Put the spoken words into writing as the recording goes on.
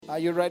Are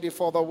you ready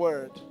for the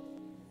word?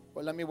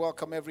 Well, let me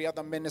welcome every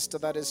other minister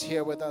that is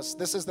here with us.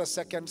 This is the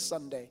second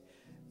Sunday,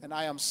 and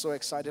I am so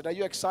excited. Are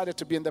you excited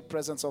to be in the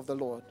presence of the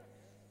Lord?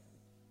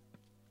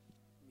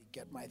 Let me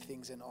get my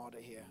things in order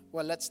here.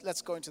 Well,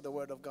 let's go into the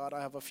word of God.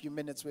 I have a few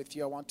minutes with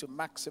you. I want to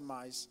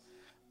maximize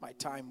my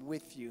time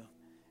with you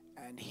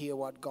and hear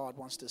what God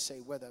wants to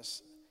say with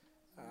us.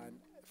 And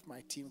if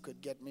my team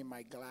could get me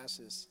my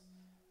glasses,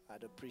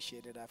 I'd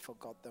appreciate it. I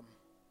forgot them.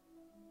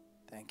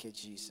 Thank you,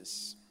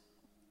 Jesus.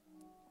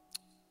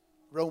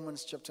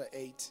 Romans chapter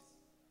 8,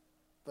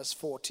 verse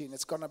 14.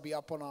 It's going to be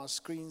up on our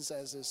screens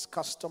as is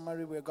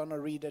customary. We're going to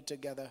read it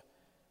together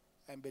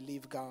and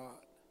believe God.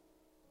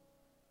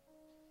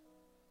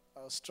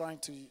 I was trying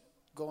to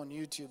go on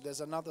YouTube. There's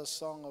another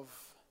song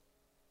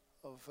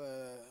of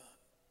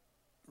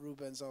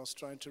Reuben's I was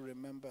trying to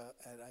remember,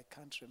 and I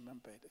can't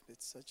remember it.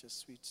 It's such a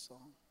sweet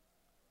song.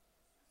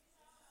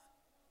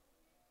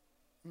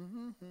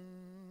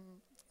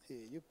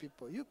 Hey, you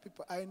people,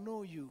 I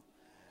know you.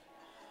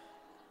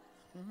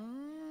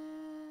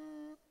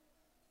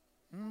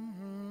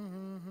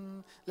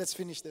 Let's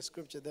finish the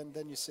scripture,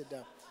 then you sit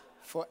down.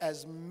 For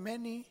as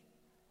many,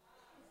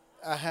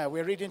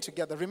 we're reading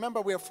together.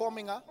 Remember, we're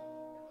forming a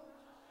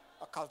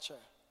culture,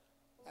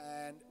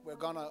 and we're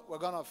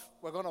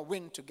gonna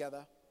win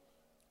together.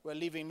 We're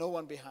leaving no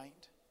one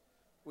behind.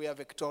 We are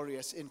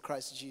victorious in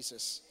Christ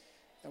Jesus.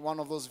 And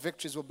one of those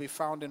victories will be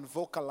found in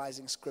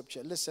vocalizing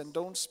scripture. Listen,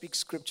 don't speak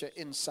scripture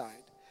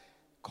inside.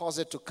 Cause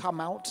it to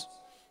come out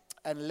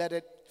and let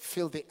it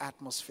fill the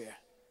atmosphere.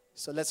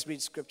 So let's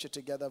read scripture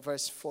together,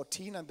 verse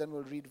 14, and then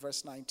we'll read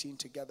verse 19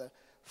 together.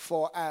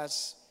 For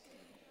as...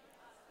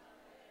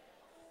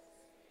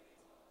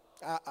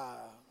 I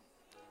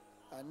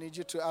need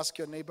you to ask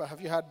your neighbor,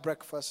 have you had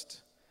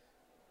breakfast?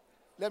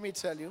 Let me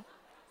tell you,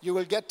 you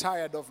will get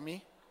tired of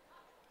me.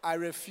 I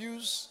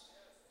refuse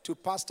to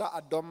pastor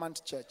a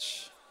dormant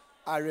church.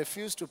 I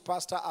refuse to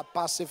pastor a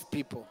passive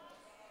people.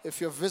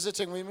 If you're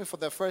visiting with me for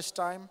the first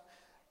time,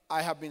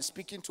 I have been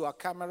speaking to a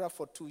camera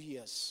for 2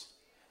 years.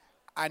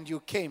 And you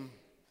came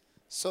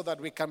so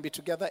that we can be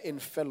together in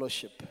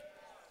fellowship.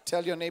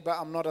 Tell your neighbor,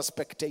 I'm not a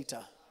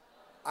spectator.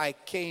 I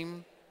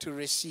came to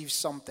receive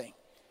something.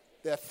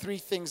 There are 3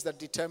 things that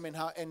determine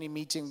how any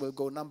meeting will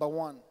go. Number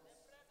 1.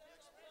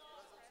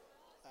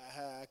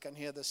 I can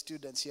hear the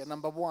students here.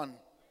 Number 1.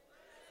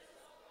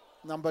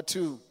 Number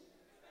 2.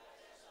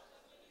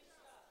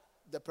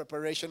 The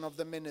preparation of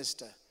the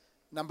minister.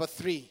 Number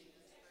 3.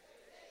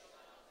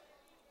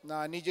 Now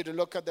I need you to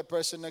look at the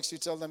person next to you.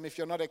 Tell them, if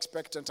you're not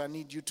expectant, I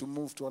need you to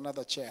move to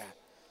another chair.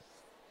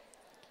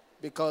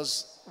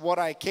 Because what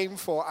I came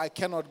for, I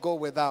cannot go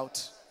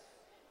without.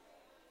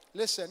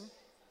 Listen.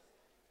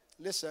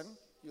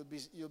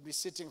 You'll be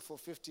sitting for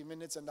 50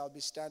 minutes and I'll be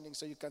standing,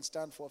 so you can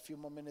stand for a few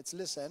more minutes.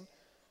 Listen.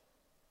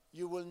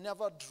 You will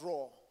never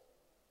draw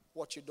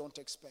what you don't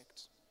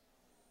expect.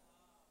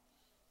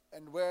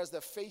 And whereas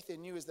the faith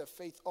in you is the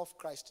faith of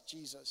Christ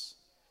Jesus,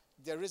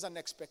 there is an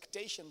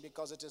expectation,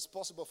 because it is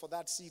possible for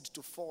that seed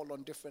to fall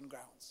on different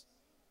grounds.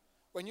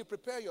 When you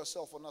prepare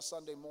yourself on a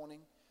Sunday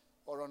morning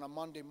or on a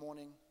Monday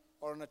morning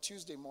or on a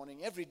Tuesday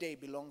morning, every day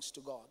belongs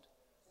to God.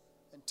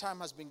 And time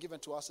has been given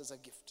to us as a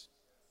gift.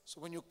 So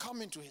when you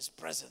come into his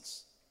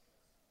presence,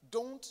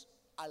 don't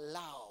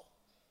allow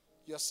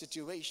your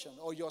situation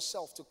or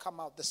yourself to come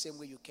out the same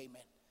way you came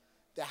in.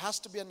 There has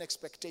to be an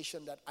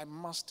expectation that I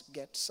must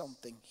get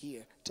something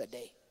here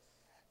today.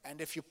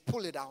 And if you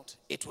pull it out,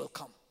 it will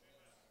come.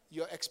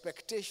 Your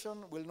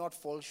expectation will not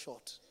fall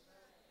short.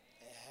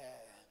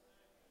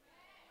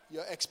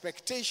 Your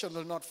expectation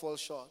will not fall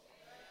short.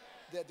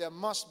 There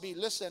must be,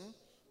 listen,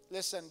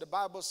 the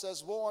Bible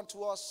says, woe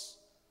unto us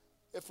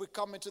if we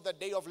come into the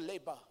day of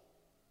labor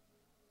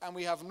and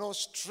we have no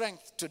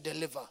strength to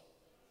deliver.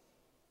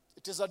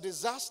 It is a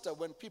disaster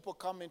when people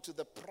come into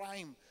the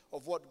prime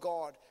of what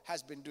God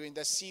has been doing.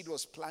 The seed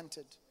was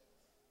planted.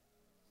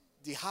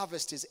 The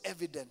harvest is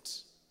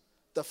evident.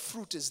 The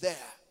fruit is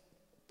there,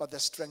 but the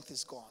strength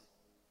is gone.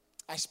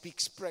 I speak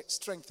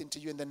strength into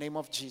you in the name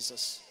of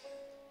Jesus.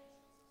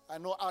 I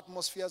know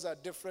atmospheres are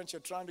different. You're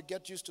trying to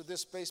get used to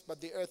this space,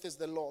 but the earth is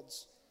the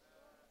Lord's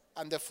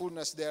and the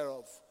fullness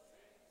thereof.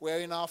 We're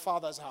in our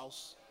Father's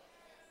house.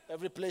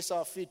 Every place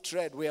our feet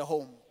tread, we're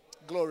home.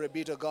 Glory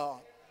be to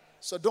God.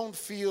 So don't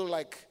feel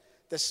like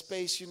the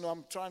space,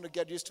 I'm trying to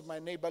get used to my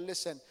neighbor.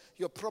 Listen,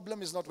 your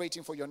problem is not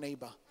waiting for your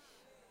neighbor.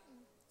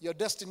 Your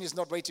destiny is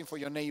not waiting for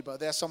your neighbor.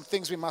 There are some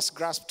things we must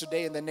grasp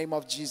today in the name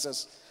of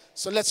Jesus.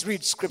 So let's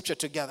read scripture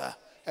together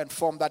and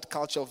form that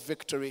culture of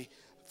victory.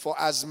 For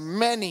as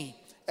many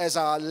as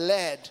are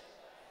led.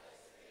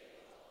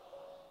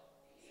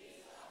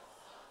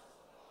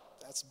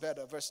 That's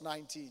better. Verse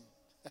 19.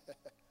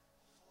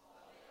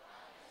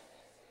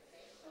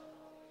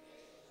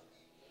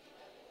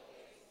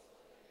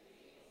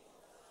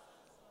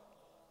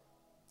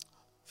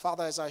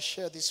 Father, as I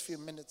share these few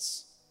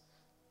minutes,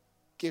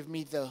 give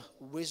me the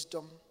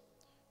wisdom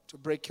to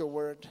break your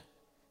word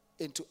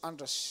into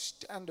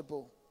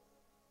understandable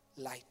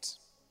light.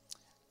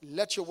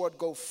 Let your word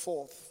go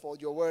forth, for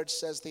your word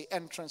says the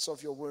entrance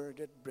of your word,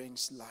 it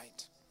brings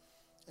light.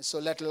 And so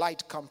let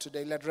light come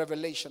today. Let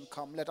revelation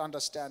come. Let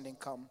understanding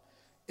come.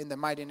 In the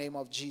mighty name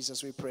of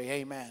Jesus we pray.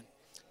 Amen.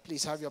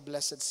 Please have your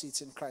blessed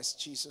seats in Christ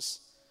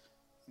Jesus.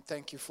 And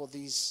thank you for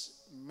these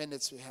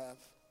minutes we have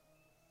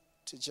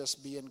to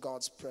just be in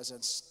God's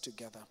presence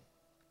together.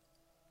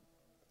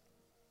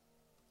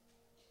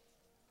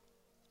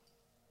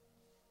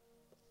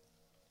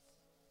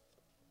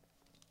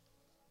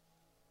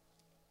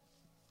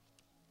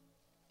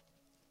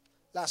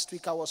 Last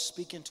week I was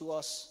speaking to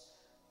us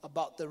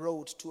about the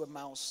road to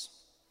Emmaus.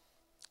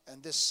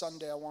 And this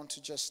Sunday I want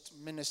to just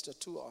minister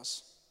to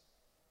us.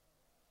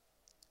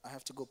 I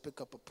have to go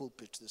pick up a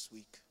pulpit this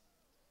week.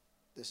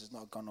 This is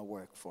not going to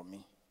work for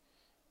me.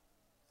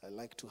 I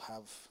like to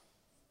have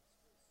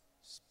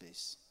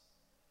space.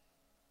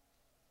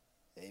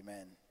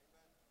 Amen.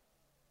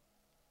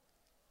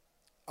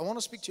 I want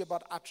to speak to you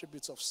about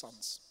attributes of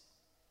sons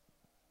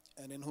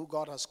and in who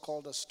God has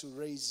called us to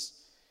raise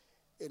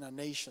in a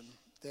nation.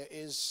 There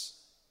is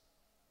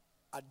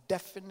a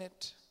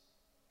definite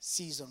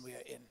season we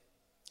are in.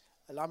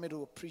 Allow me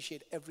to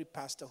appreciate every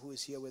pastor who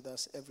is here with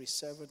us, every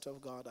servant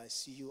of God. I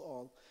see you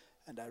all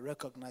and I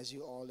recognize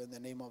you all in the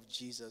name of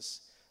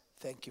Jesus.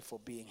 Thank you for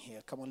being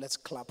here. Come on, let's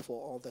clap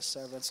for all the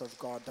servants of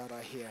God that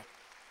are here.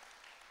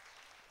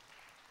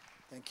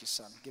 Thank you,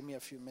 son. Give me a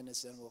few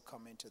minutes, then we'll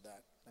come into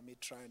that. Let me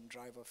try and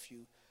drive a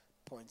few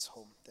points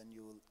home. Then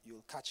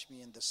you'll catch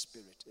me in the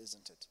spirit,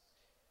 isn't it?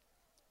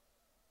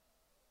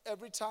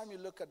 Every time you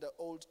look at the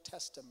Old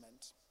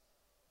Testament,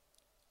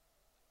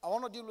 I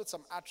want to deal with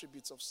some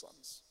attributes of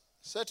sons.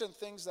 Certain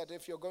things that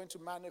if you're going to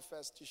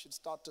manifest, you should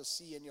start to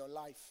see in your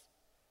life.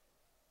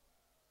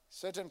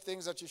 Certain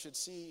things that you should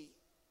see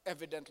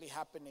evidently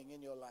happening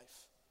in your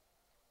life.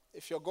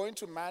 If you're going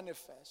to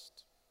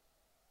manifest,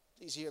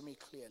 please hear me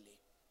clearly.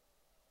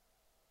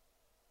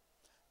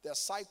 There are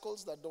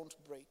cycles that don't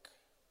break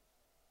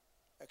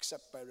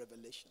except by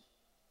revelation.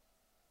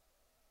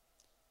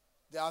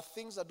 There are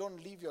things that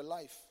don't leave your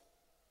life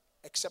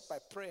except by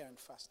prayer and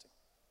fasting.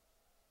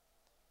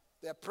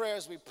 There are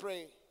prayers we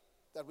pray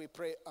that we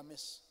pray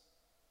amiss.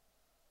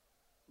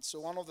 And so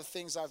one of the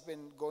things I've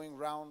been going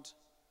around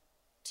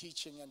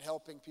teaching and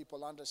helping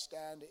people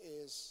understand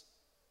is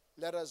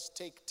let us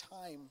take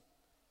time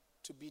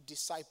to be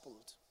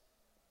discipled.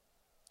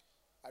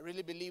 I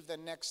really believe the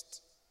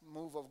next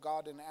move of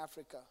God in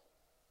Africa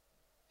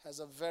has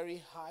a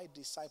very high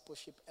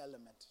discipleship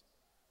element.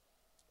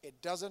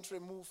 It doesn't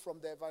remove from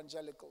the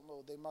evangelical.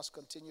 No, they must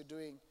continue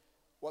doing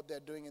what they're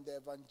doing in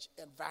the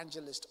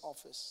evangelist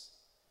office.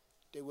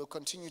 They will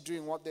continue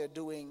doing what they're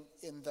doing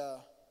in the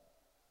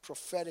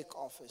prophetic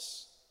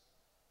office.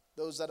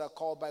 Those that are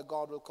called by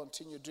God will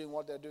continue doing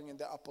what they're doing in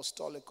the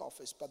apostolic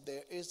office. But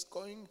there is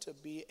going to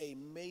be a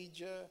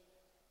major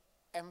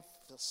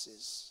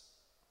emphasis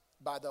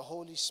by the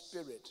Holy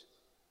Spirit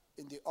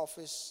in the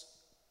office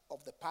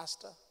of the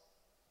pastor,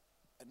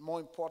 and more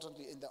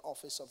importantly, in the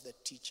office of the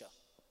teacher.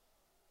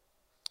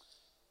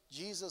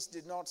 Jesus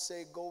did not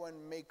say, go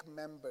and make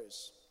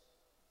members.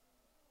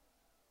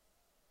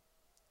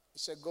 He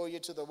said, go ye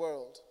to the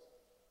world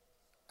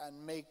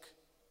and make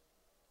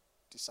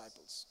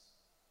disciples.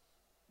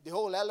 The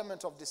whole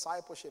element of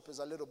discipleship is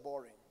a little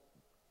boring.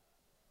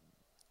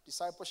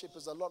 Discipleship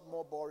is a lot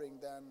more boring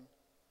than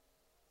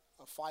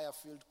a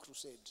fire-filled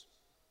crusade.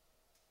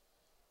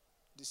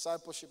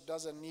 Discipleship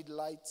doesn't need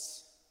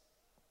lights,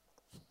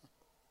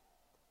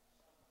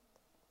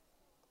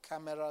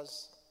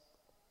 cameras.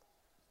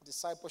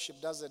 Discipleship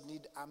doesn't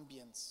need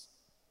ambience.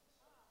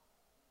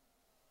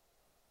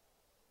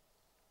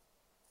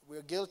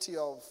 We're guilty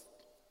of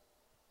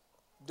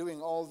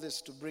doing all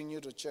this to bring you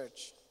to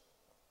church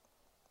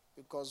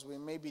because we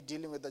may be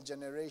dealing with a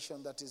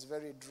generation that is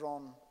very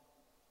drawn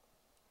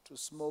to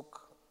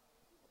smoke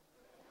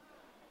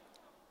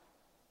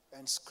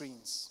and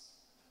screens.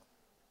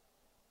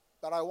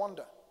 But I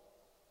wonder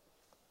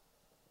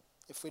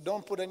if we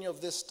don't put any of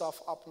this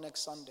stuff up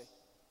next Sunday,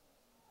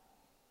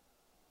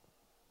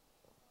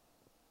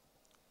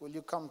 will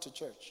you come to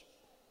church?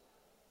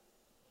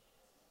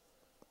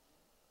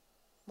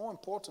 More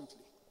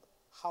importantly,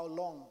 how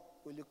long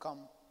will you come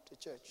to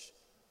church?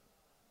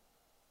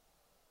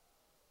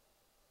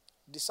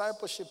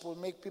 Discipleship will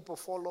make people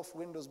fall off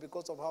windows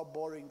because of how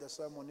boring the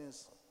sermon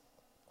is.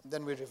 And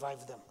then we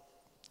revive them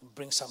and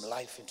bring some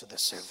life into the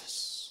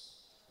service.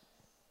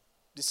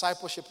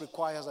 Discipleship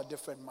requires a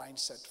different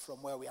mindset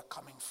from where we are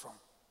coming from.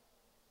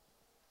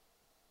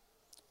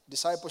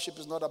 Discipleship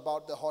is not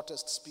about the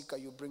hottest speaker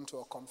you bring to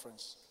a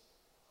conference.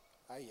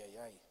 Aye,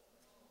 aye, aye.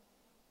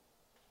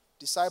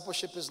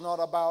 Discipleship is not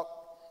about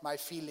my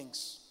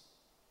feelings.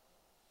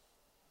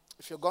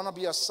 If you're going to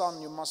be a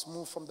son, you must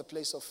move from the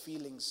place of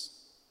feelings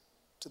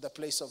to the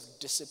place of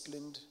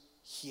disciplined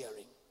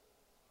hearing.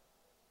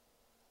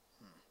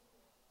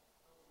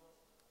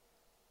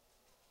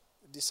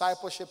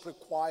 Discipleship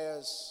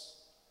requires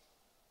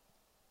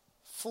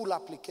full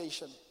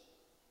application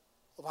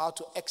of how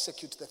to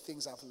execute the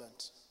things I've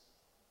learned.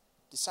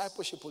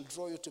 Discipleship will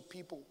draw you to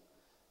people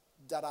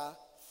that are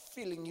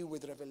filling you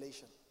with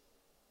revelation,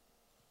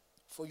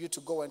 for you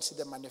to go and see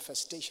the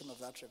manifestation of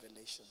that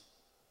revelation.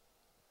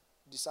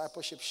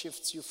 Discipleship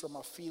shifts you from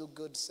a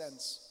feel-good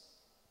sense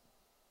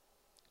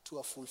to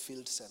a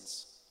fulfilled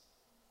sense.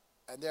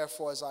 And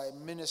therefore, as I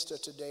minister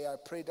today, I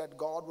pray that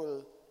God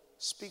will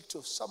speak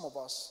to some of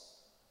us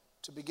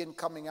to begin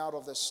coming out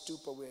of the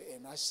stupor we're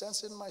in. I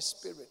sense in my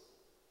spirit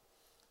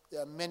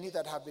there are many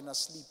that have been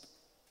asleep.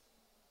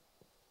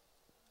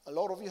 A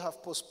lot of you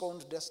have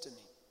postponed destiny.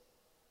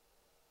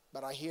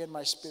 But I hear in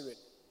my spirit,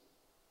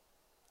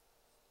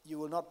 you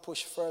will not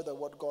push further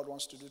what God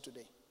wants to do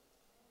today.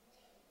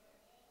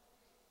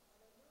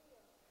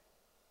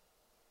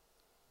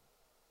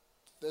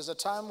 There's a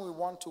time we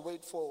want to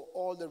wait for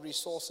all the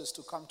resources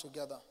to come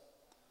together.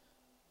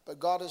 But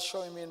God is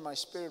showing me in my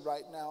spirit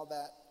right now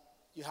that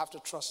you have to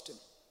trust Him.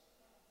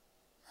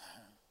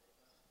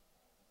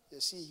 You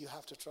see, you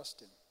have to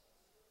trust Him.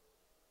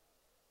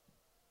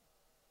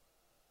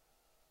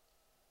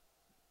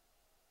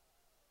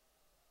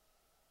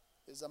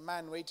 There's a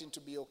man waiting to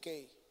be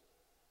okay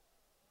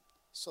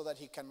so that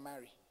he can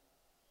marry.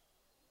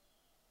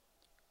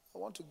 I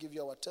want to give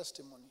you our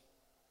testimony.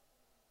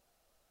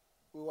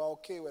 We were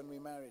okay when we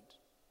married.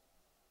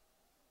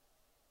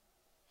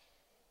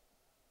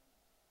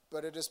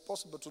 But it is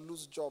possible to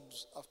lose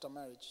jobs after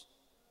marriage.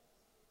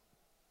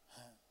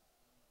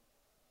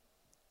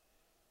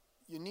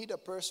 You need a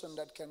person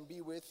that can be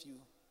with you,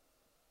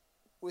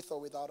 with or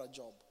without a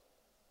job.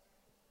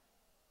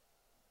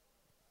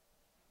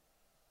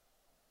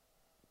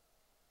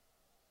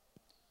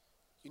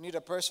 You need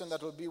a person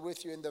that will be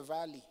with you in the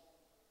valley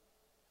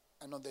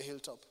and on the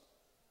hilltop.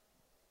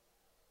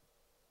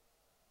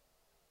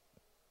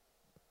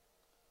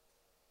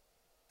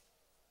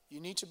 You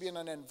need to be in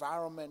an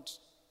environment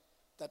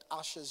that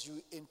ushers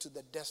you into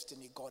the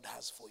destiny God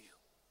has for you.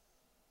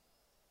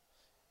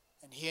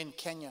 And here in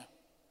Kenya,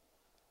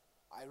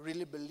 I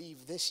really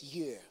believe this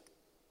year,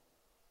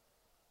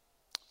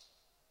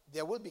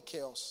 there will be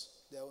chaos.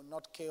 There will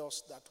not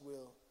chaos that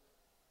will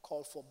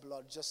call for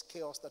blood, just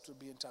chaos that will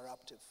be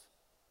interruptive.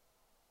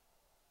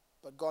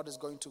 But God is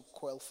going to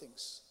quell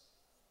things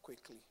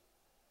quickly.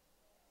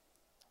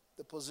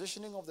 The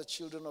positioning of the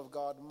children of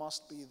God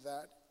must be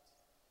that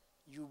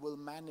you will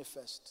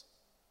manifest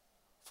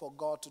for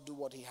God to do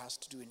what He has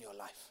to do in your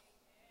life.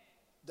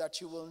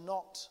 That you will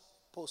not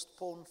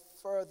postpone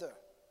further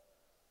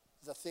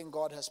the thing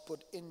God has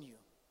put in you,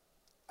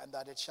 and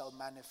that it shall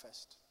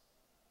manifest.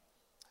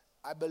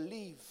 I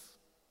believe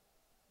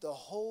the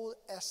whole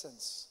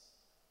essence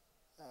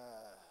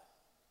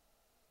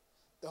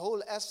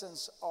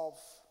of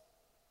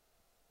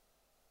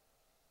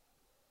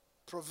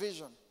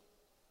provision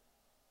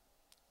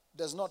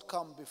does not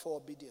come before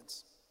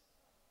obedience.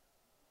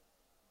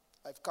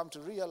 I've come to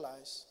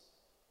realize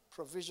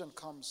provision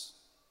comes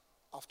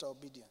after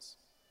obedience.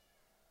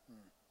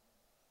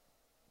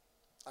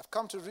 I've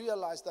come to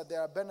realize that there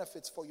are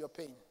benefits for your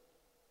pain.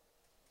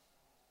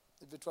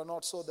 If it were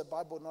not so, the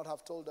Bible would not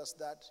have told us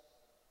that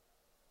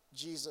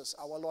Jesus,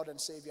 our Lord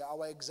and Savior,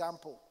 our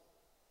example,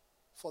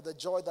 for the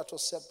joy that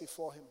was set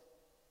before Him,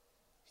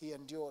 He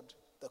endured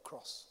the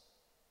cross.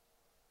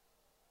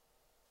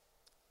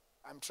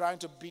 I'm trying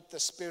to beat the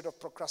spirit of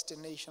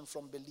procrastination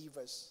from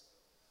believers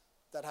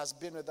that has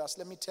been with us.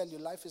 Let me tell you,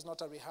 life is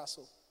not a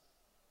rehearsal.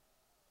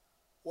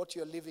 What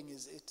you're living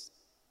is it.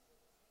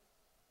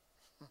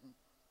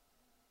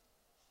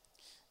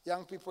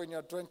 Young people in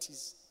your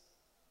 20s,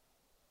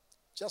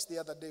 just the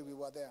other day we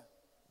were there.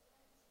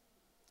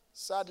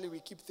 Sadly, we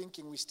keep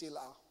thinking we still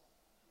are.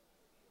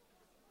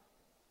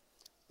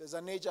 There's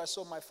an age I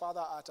saw my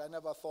father at I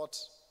never thought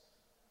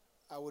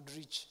I would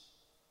reach.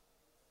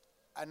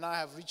 And now I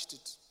have reached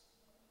it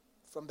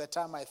from the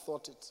time I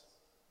thought it.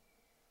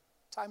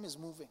 Time is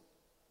moving.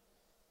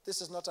 This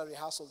is not a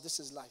rehearsal,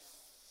 this is life.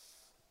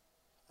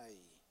 Aye.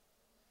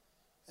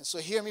 And so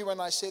hear me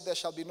when I say there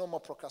shall be no more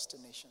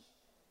procrastination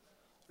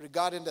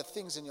regarding the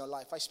things in your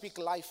life. I speak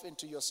life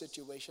into your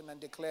situation and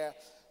declare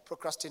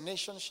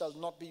procrastination shall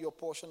not be your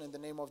portion in the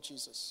name of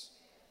Jesus.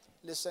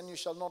 Listen, you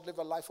shall not live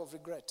a life of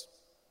regret.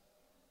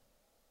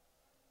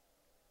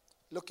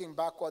 Looking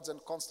backwards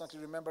and constantly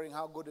remembering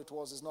how good it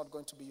was is not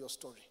going to be your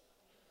story.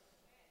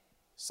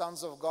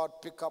 Sons of God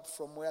pick up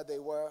from where they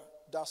were,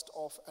 dust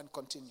off, and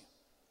continue.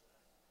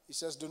 He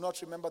says, do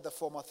not remember the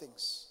former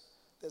things.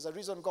 There's a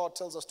reason God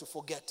tells us to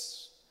forget.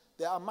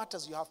 There are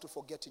matters you have to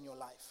forget in your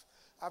life.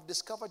 I've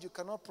discovered you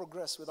cannot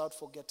progress without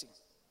forgetting.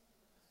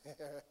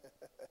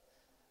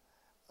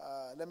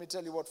 Let me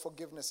tell you what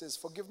forgiveness is.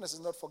 Forgiveness is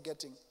not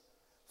forgetting.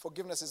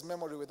 Forgiveness is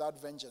memory without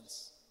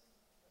vengeance.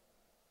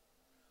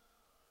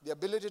 The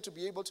ability to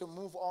be able to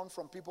move on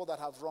from people that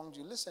have wronged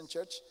you. Listen,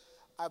 church,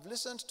 I've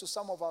listened to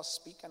some of us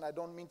speak, and I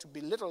don't mean to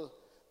belittle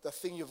the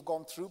thing you've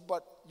gone through,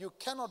 but you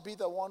cannot be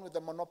the one with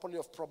the monopoly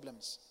of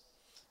problems.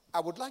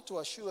 I would like to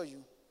assure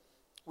you,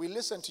 we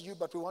listen to you,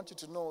 but we want you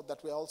to know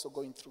that we are also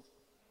going through.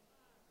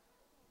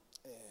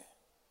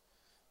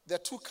 There are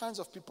two kinds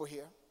of people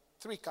here,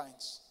 three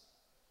kinds.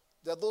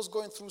 There are those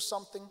going through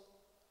something,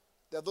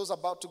 there are those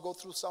about to go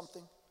through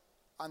something,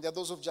 and there are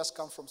those who've just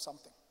come from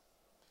something.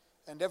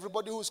 And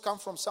everybody who's come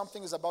from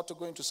something is about to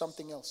go into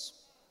something else.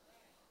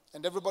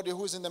 And everybody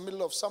who is in the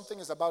middle of something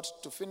is about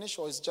to finish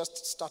or is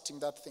just starting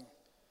that thing.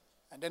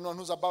 And anyone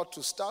who's about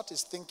to start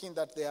is thinking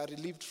that they are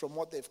relieved from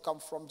what they've come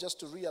from, just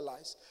to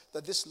realize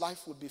that this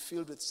life would be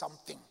filled with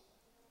something.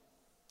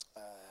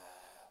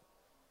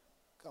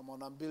 Come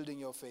on, I'm building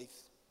your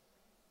faith.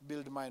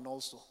 Build mine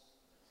also.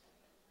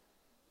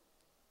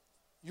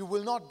 You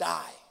will not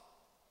die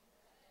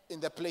in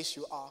the place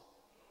you are,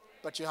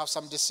 but you have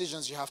some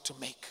decisions you have to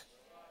make.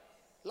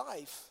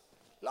 Life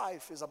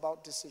is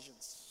about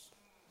decisions.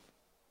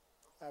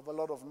 I have a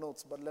lot of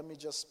notes, but let me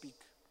just speak.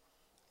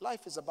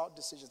 Life is about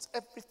decisions.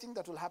 Everything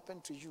that will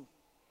happen to you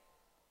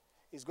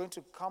is going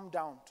to come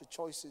down to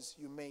choices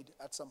you made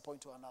at some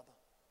point or another.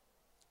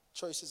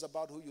 Choices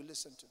about who you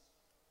listen to.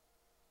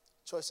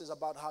 Choices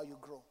about how you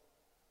grow.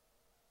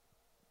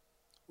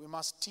 We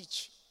must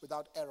teach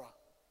without error.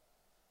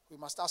 We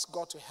must ask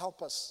God to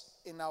help us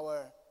in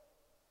our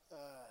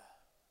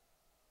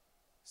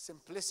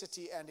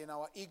simplicity and in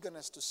our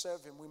eagerness to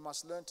serve Him. We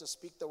must learn to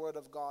speak the word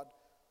of God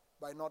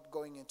by not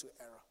going into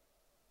error.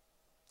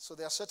 So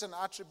there are certain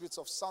attributes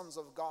of sons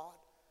of God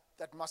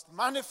that must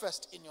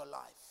manifest in your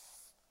life.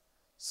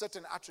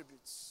 Certain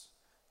attributes.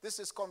 This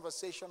is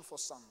conversation for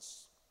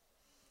sons.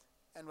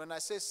 And when I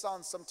say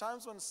sons,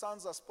 sometimes when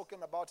sons are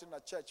spoken about in a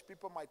church,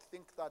 people might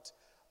think that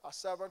a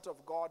servant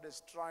of God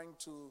is trying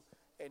to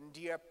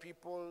endear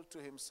people to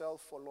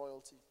himself for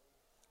loyalty.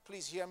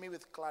 Please hear me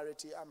with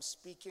clarity. I'm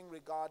speaking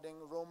regarding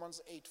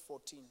Romans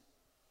 8:14.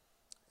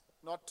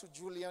 Not to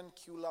Julian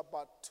Kyula,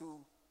 but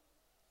to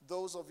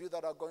those of you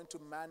that are going to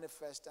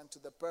manifest and to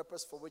the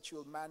purpose for which you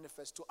will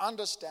manifest, to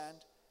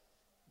understand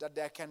that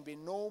there can be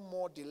no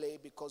more delay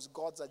because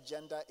God's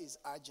agenda is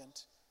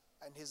urgent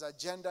and His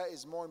agenda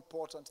is more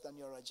important than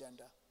your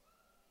agenda.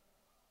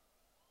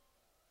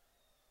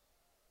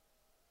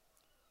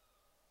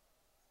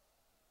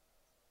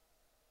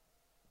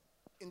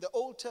 In the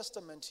Old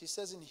Testament, He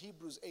says in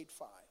Hebrews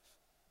 8:5,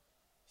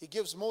 He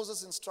gives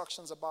Moses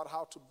instructions about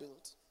how to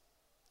build.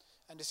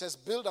 And He says,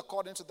 build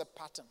according to the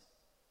pattern.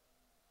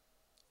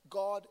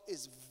 God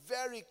is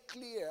very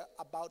clear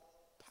about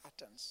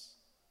patterns.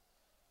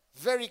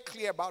 Very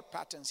clear about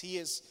patterns. He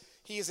is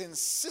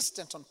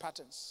insistent on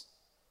patterns.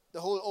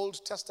 The whole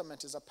Old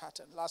Testament is a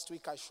pattern. Last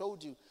week I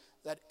showed you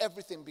that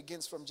everything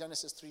begins from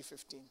Genesis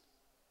 3:15.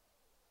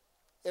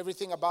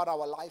 Everything about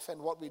our life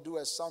and what we do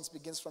as sons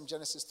begins from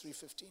Genesis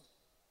 3:15.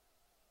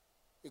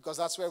 Because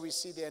that's where we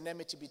see the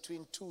enmity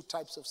between two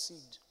types of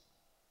seed.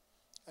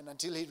 And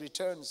until He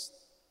returns,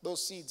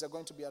 those seeds are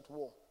going to be at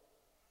war.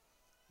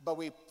 But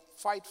we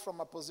fight from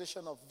a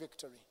position of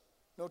victory.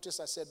 Notice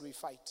I said we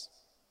fight.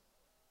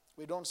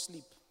 We don't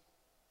sleep.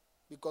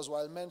 Because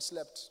while men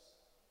slept,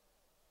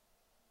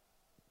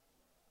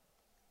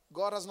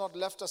 God has not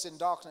left us in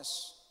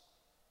darkness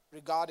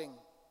regarding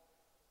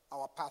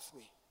our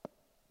pathway.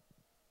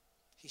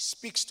 He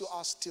speaks to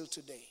us till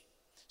today.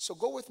 So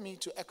go with me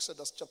to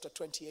Exodus chapter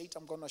 28.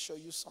 I'm going to show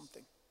you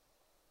something.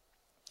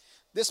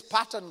 This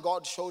pattern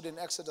God showed in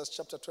Exodus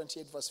chapter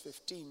 28 verse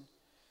 15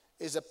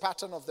 is a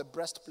pattern of the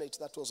breastplate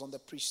that was on the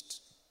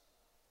priest.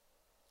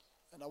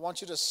 And I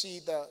want you to see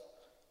the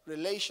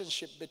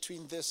relationship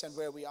between this and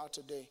where we are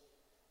today.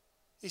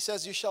 He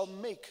says, you shall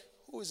make,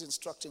 who is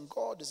instructing?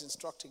 God is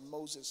instructing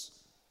Moses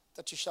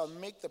that you shall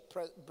make the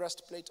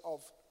breastplate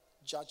of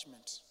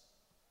judgment.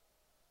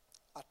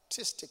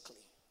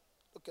 Artistically,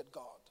 look at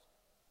God.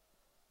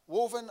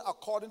 Woven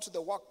according to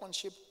the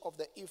workmanship of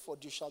the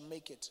ephod, you shall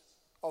make it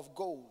of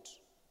gold,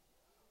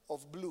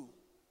 of blue,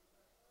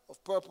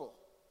 of purple,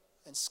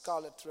 and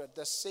scarlet thread.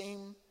 The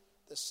same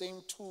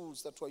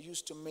tools that were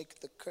used to make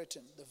the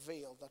curtain, the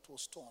veil that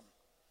was torn.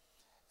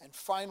 And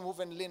fine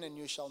woven linen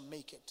you shall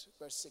make it.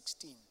 Verse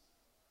 16.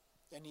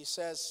 And he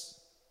says,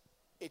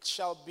 it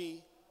shall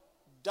be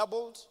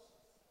doubled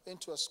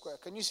into a square.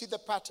 Can you see the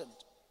pattern?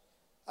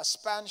 A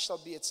span shall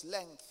be its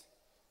length,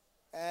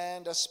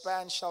 and a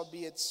span shall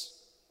be its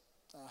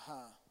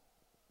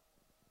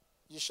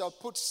You shall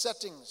put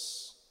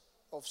settings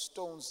of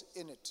stones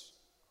in it.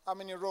 How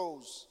many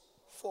rows?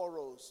 4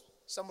 rows.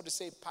 Somebody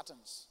say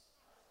patterns.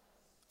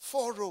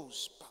 4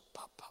 rows.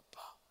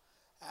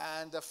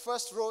 And the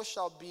first row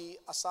shall be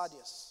a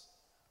sardius,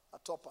 a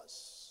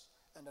topaz,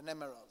 and an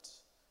emerald.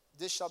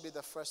 This shall be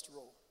the first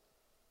row.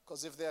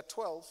 Because if there are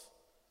 12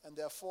 and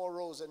there are 4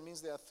 rows, it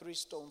means there are 3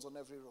 stones on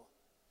every row.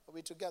 Are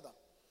we together?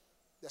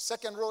 The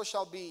second row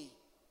shall be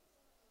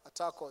a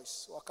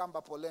turquoise,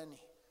 wakamba poleni,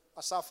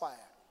 a sapphire,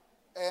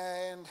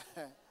 and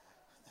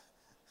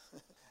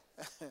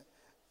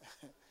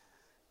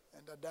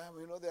and a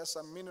diamond. You know, there are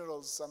some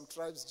minerals, some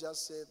tribes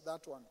just say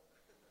that one.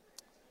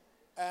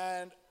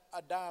 And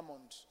a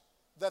diamond.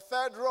 The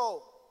third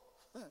row,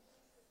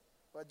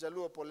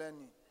 wajaluo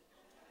poleni.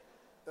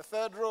 The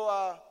third row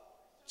are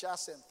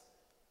jacinth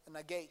and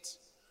agate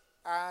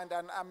and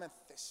an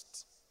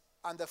amethyst.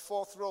 And the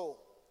fourth row,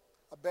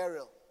 a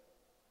beryl,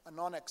 an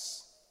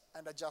onyx,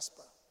 and a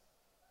jasper.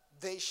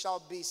 They shall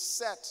be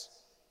set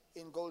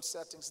in gold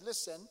settings.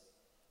 Listen,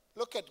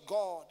 look at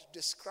God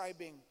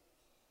describing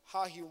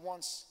how He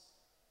wants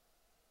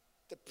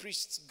the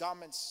priest's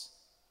garments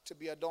to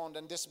be adorned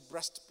and this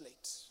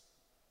breastplate.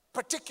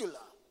 Particular.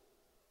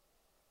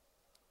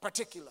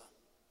 Particular.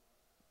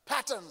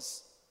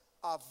 Patterns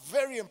are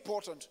very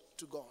important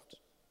to God.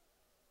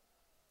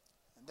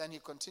 And then he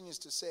continues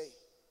to say,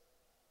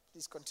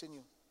 please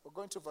continue. We're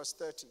going to verse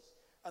 30.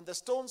 And the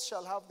stones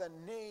shall have the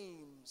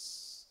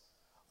names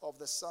of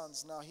the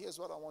sons. Now here's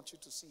what I want you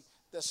to see.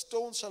 The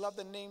stones shall have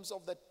the names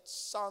of the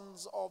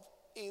sons of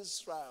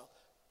Israel.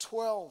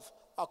 12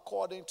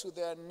 according to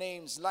their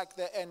names, like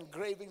the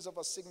engravings of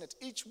a signet.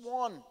 Each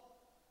one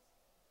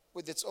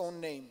with its own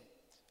name.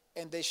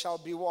 And they shall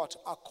be what?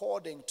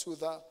 According to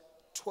the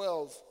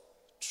 12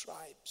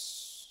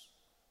 tribes.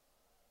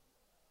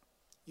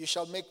 You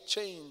shall make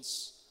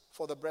chains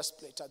for the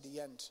breastplate at the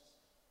end.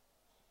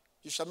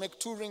 You shall make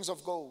 2 rings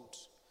of gold.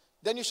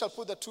 Then you shall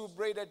put the 2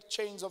 braided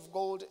chains of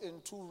gold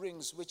in 2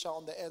 rings which are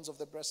on the ends of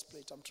the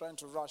breastplate. I'm trying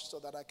to rush so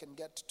that I can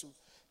get to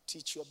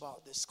teach you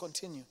about this.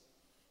 Continue.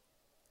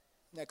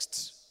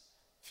 Next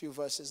few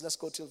verses. Let's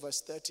go till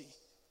verse 30.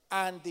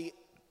 And the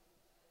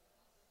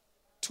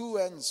 2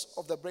 ends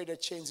of the braided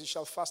chains you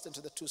shall fasten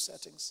to the 2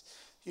 settings.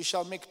 You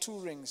shall make 2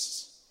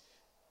 rings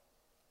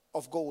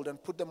of gold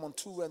and put them on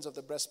 2 ends of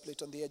the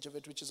breastplate on the edge of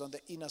it, which is on the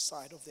inner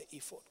side of the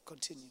ephod.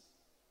 Continue.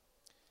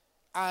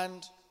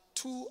 And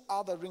 2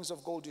 other rings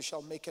of gold you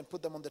shall make and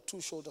put them on the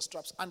 2 shoulder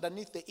straps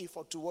underneath the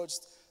ephod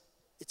towards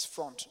its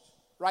front,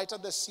 right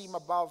at the seam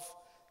above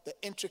the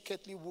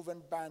intricately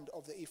woven band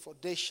of the ephod.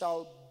 They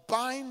shall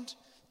bind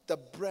the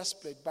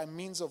breastplate by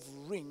means of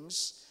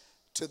rings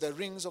to the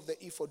rings of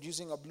the ephod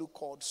using a blue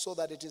cord, so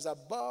that it is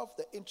above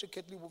the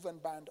intricately woven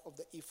band of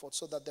the ephod,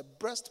 so that the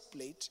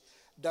breastplate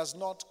does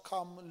not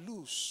come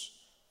loose.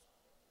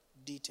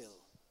 Detail.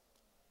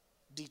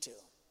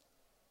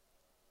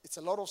 It's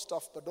a lot of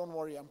stuff, but don't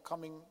worry, I'm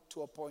coming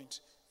to a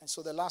point. And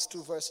so the last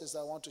 2 verses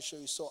I want to show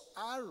you. So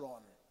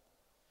Aaron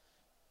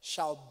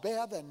shall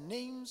bear the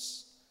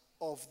names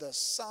of the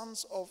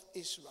sons of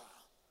Israel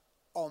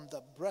on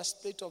the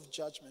breastplate of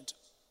judgment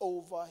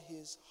over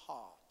his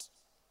heart.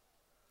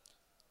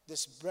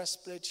 This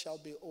breastplate shall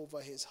be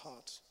over his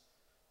heart.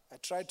 I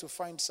tried to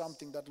find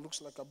something that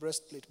looks like a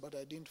breastplate, but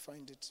I didn't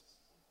find it.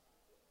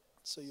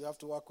 So you have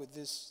to work with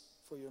this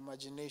for your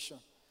imagination.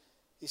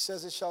 He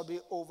says it shall be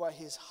over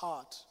his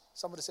heart.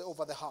 Somebody say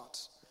over the heart.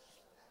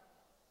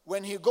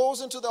 When he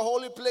goes into the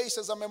holy place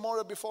as a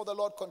memorial before the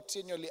Lord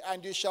continually,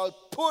 and you shall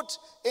put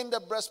in the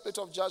breastplate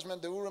of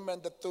judgment the Urim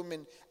and the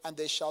Thummim, and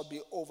they shall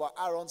be over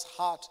Aaron's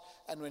heart,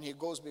 and when he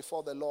goes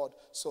before the Lord,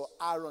 so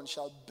Aaron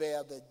shall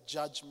bear the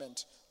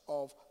judgment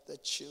of the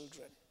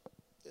children.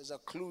 There's a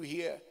clue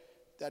here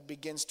that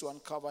begins to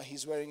uncover.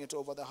 He's wearing it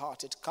over the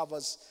heart. It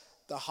covers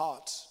the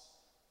heart.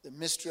 The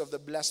mystery of the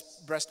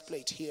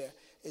breastplate here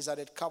is that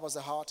it covers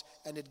the heart,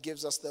 and it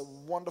gives us the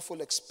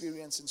wonderful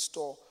experience in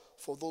store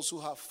for those who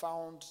have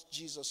found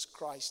Jesus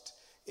Christ,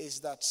 is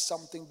that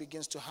something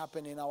begins to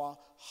happen in our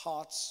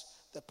hearts.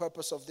 The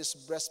purpose of this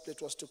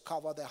breastplate was to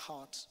cover the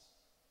heart.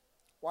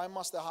 Why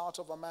must the heart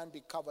of a man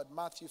be covered?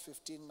 Matthew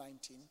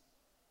 15:19.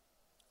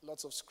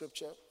 Lots of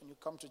scripture. When you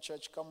come to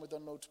church, come with a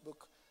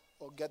notebook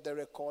or get the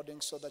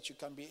recording so that you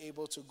can be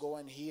able to go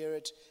and hear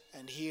it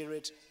and hear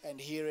it and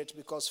hear it,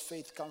 because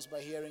faith comes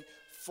by hearing.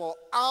 For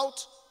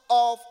out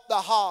of the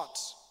heart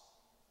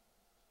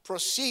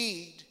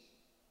proceed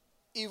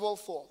evil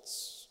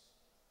thoughts.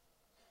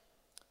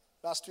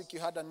 Last week you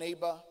had a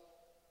neighbor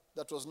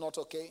that was not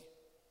okay.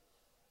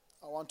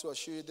 I want to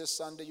assure you this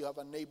Sunday you have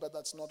a neighbor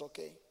that's not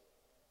okay.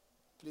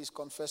 Please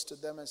confess to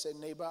them and say,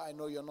 neighbor, I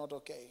know you're not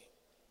okay.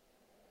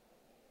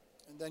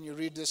 And then you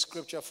read this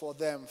scripture for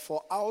them.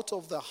 For out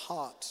of the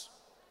heart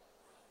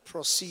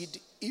proceed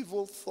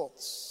evil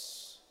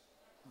thoughts,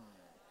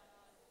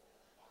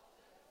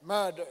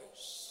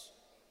 murders.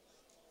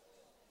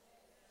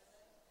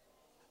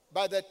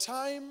 By the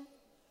time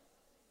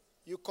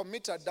you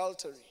commit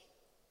adultery,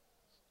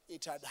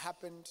 it had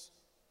happened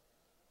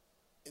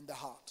in the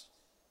heart.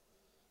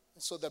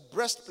 And so the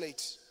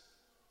breastplate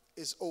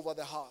is over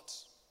the heart.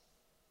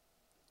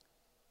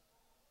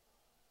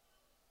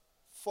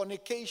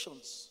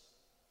 Fornications,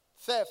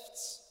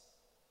 thefts,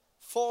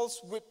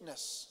 false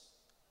witness,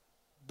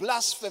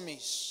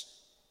 blasphemies.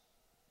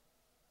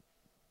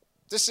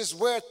 This is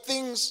where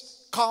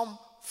things come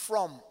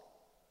from.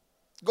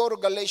 Go to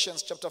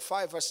Galatians chapter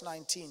 5 verse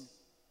 19.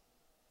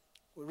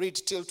 We read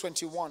till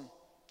 21.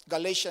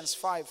 Galatians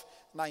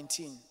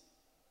 5:19.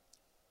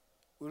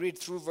 We read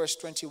through verse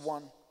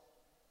 21.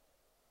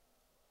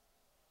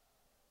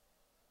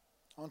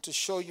 I want to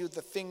show you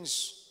the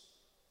things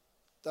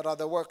that are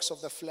the works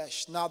of the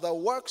flesh. Now the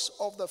works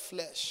of the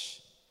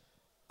flesh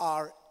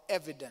are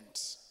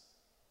evident,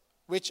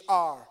 which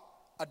are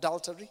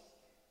adultery,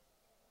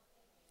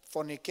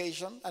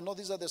 fornication. I know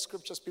these are the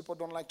scriptures people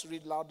don't like to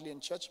read loudly in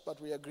church,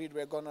 but we agreed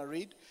we're going to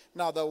read.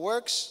 Now the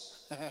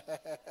works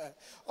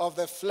of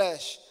the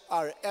flesh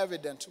are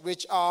evident,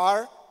 which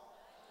are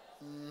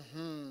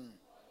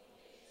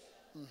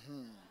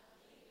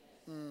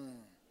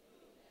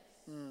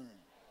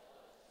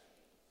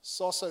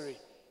sorcery,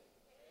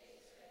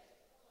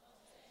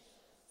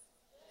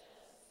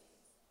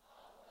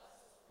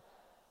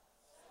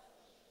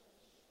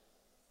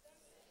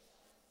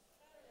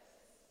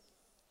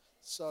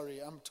 Sorry,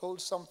 I'm told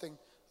something.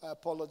 I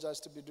apologize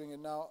to be doing it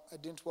now. I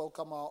didn't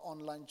welcome our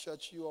online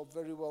church. You are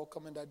very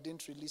welcome, and I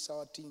didn't release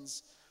our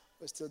teens.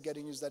 We're still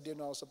getting used. I didn't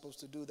know I was supposed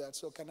to do that.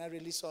 So can I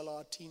release all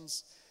our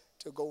teens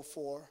to go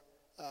for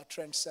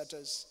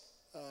trendsetters?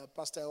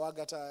 Pastor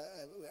Wagata,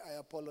 I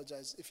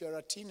apologize. If you're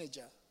a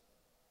teenager,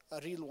 a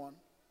real one,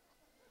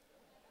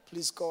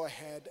 please go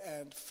ahead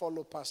and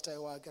follow Pastor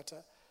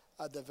Wagata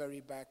at the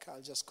very back.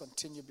 I'll just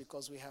continue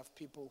because we have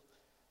people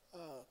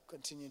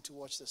continuing to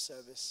watch the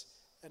service.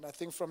 And I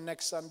think from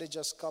next Sunday,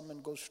 just come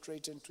and go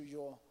straight into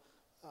your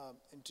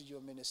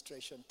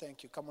ministration.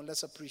 Thank you. Come on,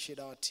 let's appreciate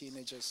our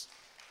teenagers.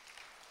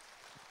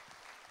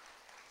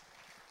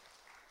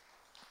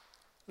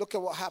 Look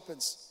at what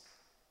happens.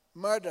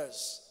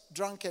 Murders,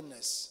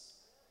 drunkenness,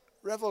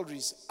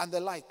 revelries, and the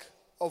like,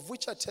 of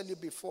which I tell you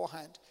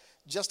beforehand,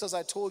 just as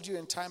I told you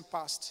in time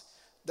past,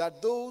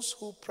 that those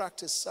who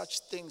practice such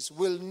things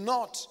will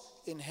not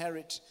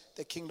inherit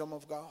the kingdom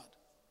of God.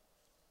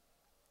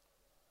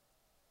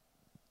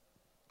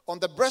 On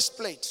the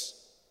breastplate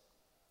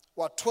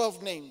were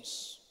 12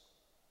 names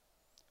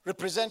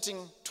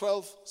representing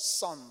 12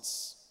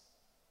 sons,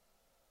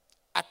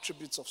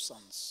 attributes of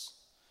sons.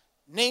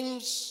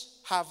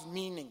 Names have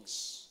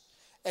meanings,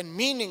 and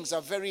meanings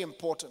are very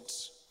important.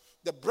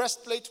 The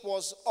breastplate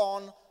was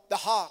on the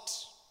heart,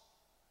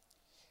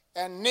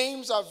 and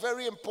names are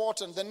very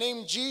important. The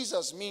name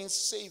Jesus means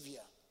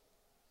Savior.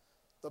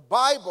 The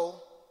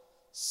Bible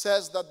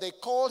says that they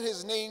called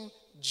his name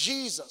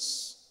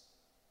Jesus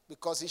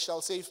because he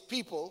shall save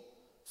people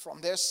from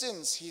their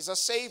sins. He's a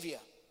Savior.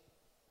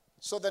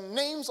 So the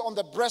names on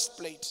the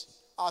breastplate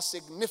are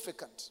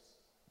significant.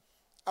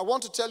 I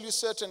want to tell you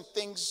certain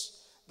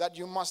things that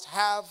you must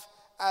have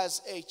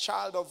as a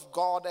child of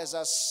God, as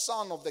a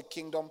son of the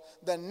kingdom.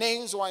 The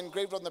names were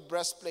engraved on the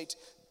breastplate.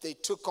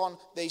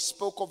 They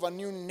spoke of a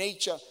new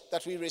nature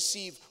that we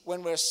receive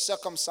when we're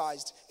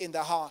circumcised in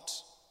the heart.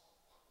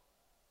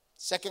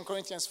 2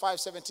 Corinthians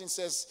 5:17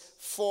 says,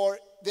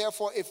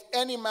 therefore, if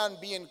any man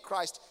be in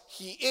Christ,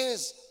 he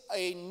is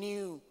a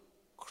new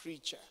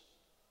creature.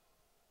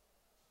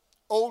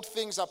 Old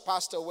things are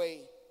passed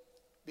away.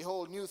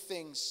 Behold, new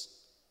things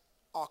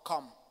are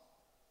come.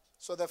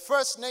 So the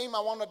first name I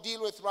want to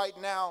deal with right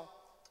now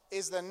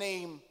is the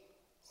name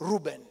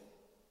Reuben.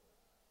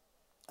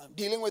 I'm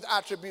dealing with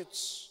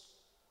attributes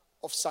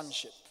of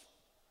sonship.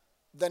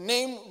 The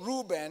name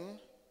Reuben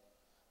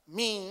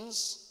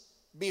means,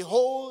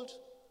 behold,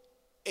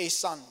 a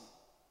son.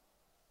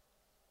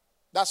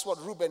 That's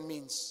what Reuben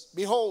means.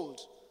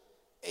 Behold,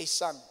 a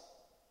son.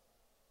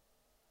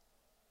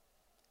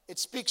 It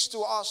speaks to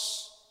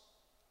us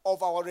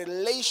of our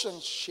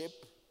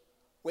relationship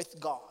with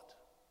God.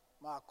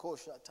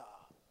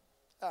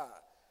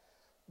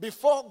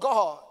 Before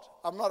God,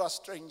 I'm not a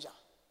stranger.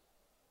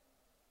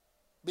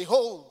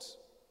 Behold,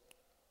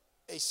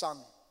 a son.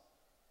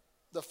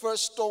 The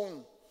first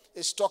stone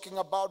is talking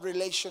about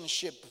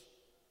relationship.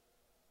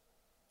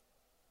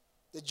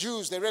 The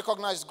Jews, they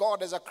recognized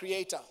God as a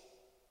creator,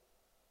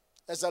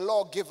 as a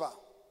lawgiver,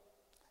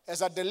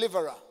 as a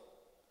deliverer,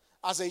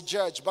 as a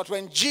judge. But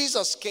when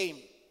Jesus came,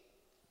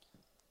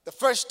 the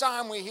first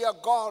time we hear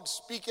God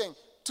speaking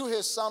to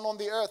his son on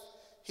the earth,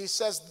 he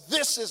says,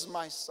 "This is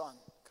my son."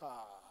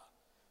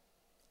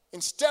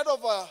 Instead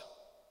of a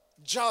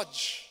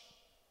judge,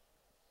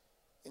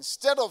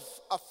 instead of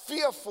a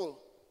fearful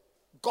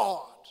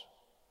God,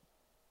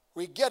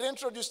 we get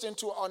introduced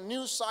into a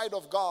new side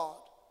of God,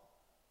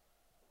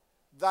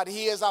 that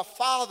he is our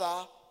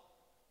father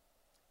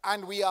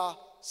and we are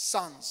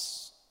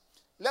sons.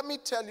 Let me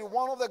tell you,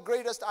 one of the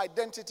greatest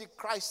identity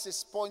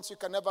crisis points you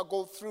can ever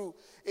go through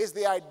is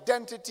the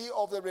identity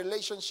of the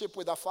relationship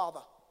with a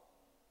father.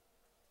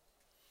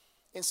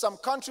 In some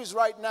countries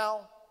right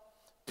now,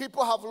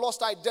 people have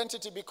lost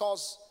identity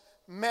because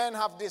men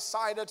have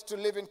decided to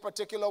live in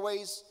particular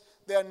ways.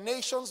 There are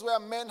nations where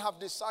men have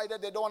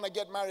decided they don't want to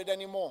get married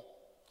anymore.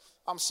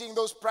 I'm seeing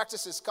those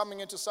practices coming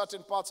into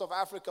certain parts of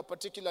Africa,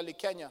 particularly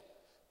Kenya.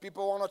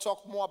 People want to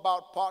talk more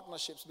about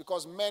partnerships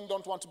because men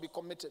don't want to be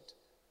committed.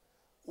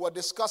 We're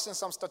discussing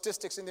some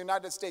statistics in the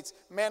United States.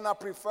 Men are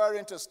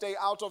preferring to stay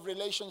out of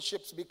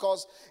relationships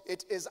because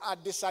it is a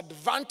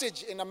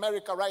disadvantage in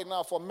America right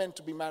now for men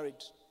to be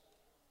married.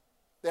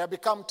 They have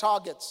become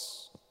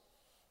targets.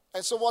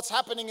 And so what's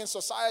happening in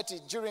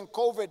society during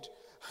COVID,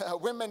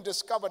 women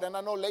discovered, and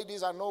I know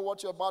ladies, I know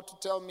what you're about to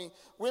tell me,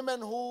 women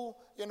who,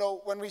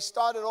 when we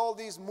started all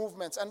these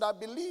movements, and I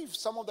believe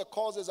some of the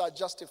causes are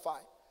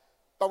justified,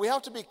 but we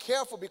have to be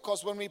careful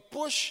because when we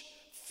push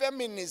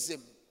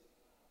feminism,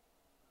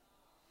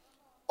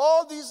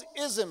 all these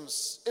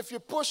isms, if you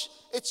push,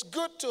 it's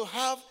good to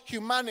have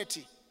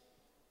humanity,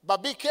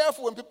 but be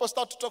careful when people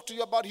start to talk to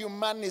you about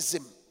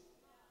humanism.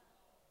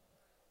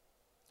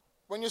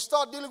 When you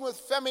start dealing with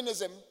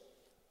feminism,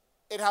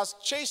 it has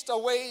chased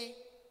away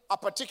a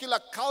particular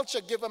culture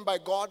given by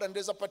God, and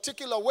there's a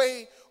particular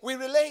way we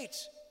relate.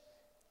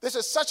 This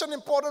is such an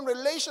important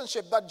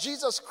relationship that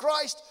Jesus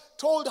Christ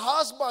told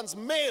husbands,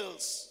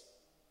 males,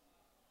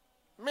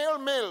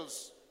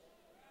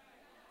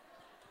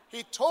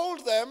 he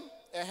told them,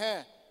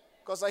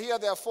 Because I hear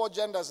there are 4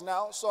 genders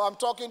now, so I'm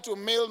talking to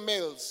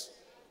males.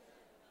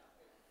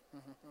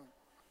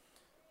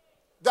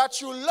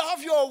 That you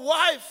love your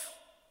wife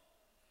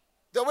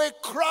the way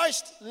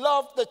Christ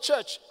loved the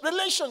church.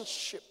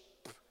 Relationship.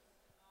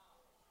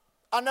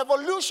 An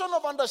evolution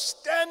of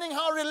understanding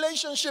how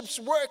relationships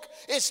work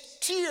is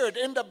tiered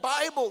in the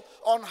Bible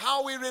on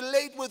how we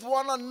relate with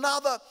one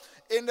another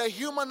in the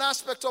human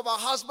aspect of a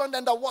husband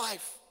and a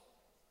wife.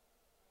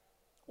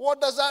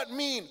 What does that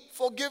mean?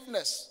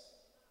 Forgiveness,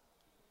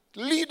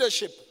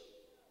 leadership,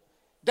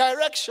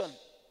 direction,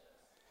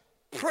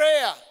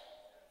 prayer.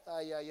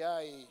 Ay, ay,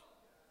 ay.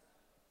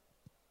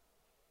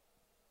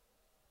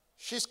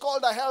 She's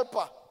called a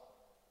helper,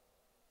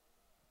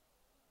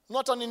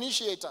 not an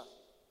initiator.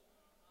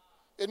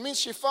 It means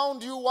she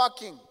found you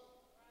working.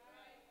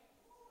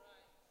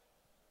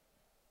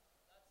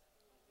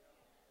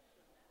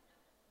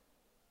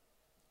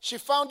 She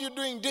found you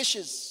doing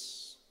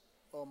dishes.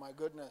 Oh my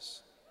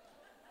goodness.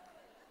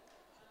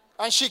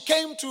 And she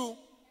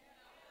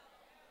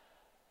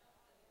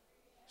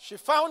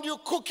found you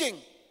cooking.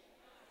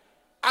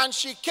 And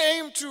she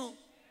came to.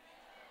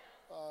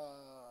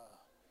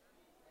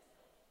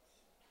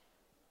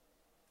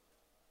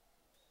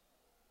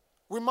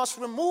 We must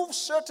remove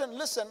certain,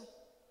 listen,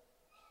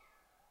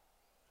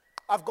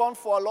 I've gone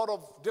for a lot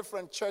of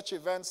different church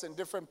events in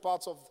different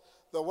parts of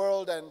the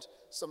world, and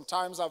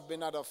sometimes I've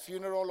been at a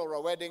funeral or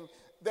a wedding.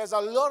 There's a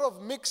lot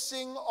of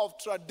mixing of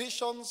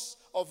traditions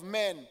of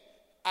men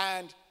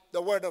and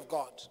the Word of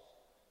God.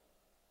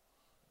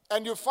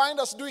 And you find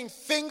us doing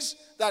things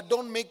that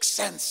don't make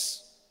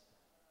sense.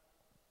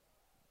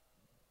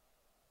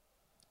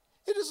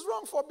 It is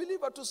wrong for a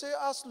believer to say,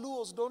 us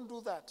Luos don't do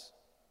that.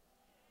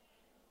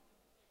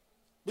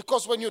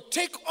 Because when you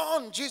take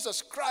on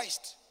Jesus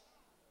Christ,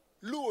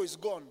 Luo is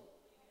gone.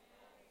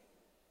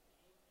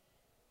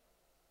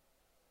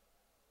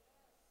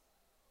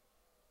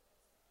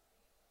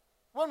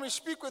 When we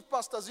speak with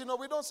pastors,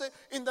 we don't say,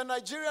 in the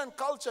Nigerian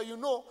culture,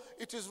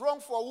 it is wrong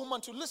for a woman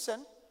to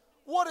listen.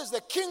 What is the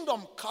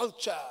kingdom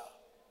culture?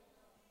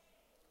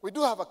 We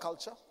do have a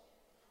culture.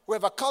 We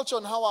have a culture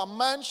on how a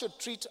man should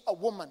treat a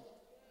woman,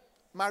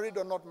 married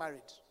or not married.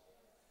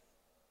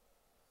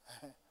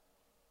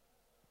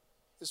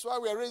 It's why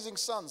we are raising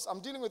sons. I'm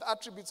dealing with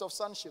attributes of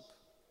sonship.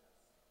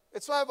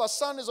 It's why if a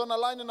son is on a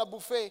line in a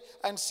buffet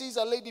and sees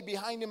a lady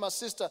behind him, a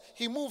sister,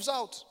 he moves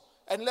out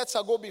and lets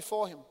her go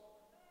before him.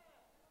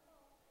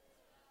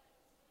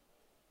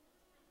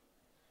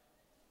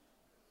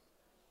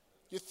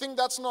 You think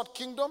that's not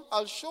kingdom?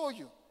 I'll show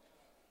you.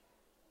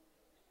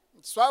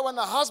 It's why when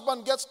a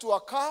husband gets to a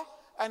car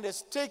and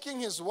is taking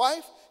his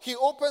wife, he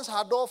opens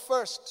her door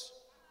first.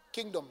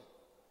 Kingdom.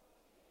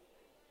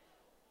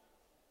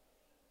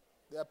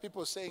 There are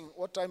people saying,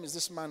 what time is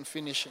this man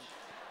finishing?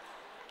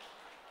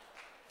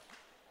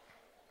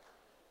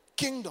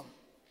 Kingdom.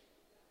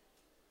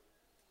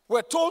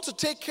 We're told to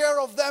take care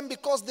of them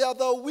because they are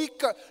the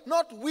weaker.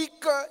 Not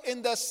weaker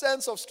in the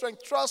sense of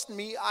strength. Trust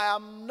me, I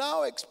am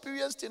now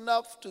experienced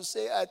enough to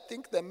say I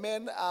think the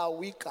men are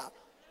weaker.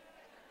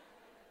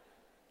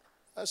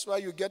 That's why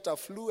you get a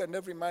flu and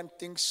every man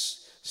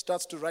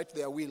starts to write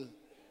their will.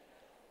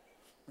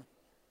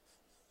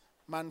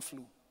 Man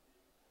flu.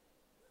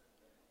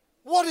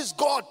 What is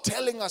God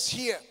telling us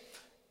here?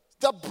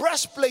 The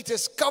breastplate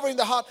is covering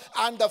the heart,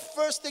 and the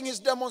first thing he's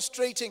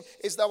demonstrating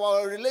is that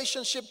our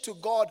relationship to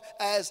God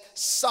as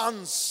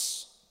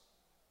sons.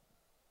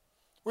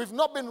 We've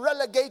not been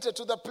relegated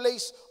to the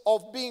place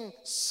of being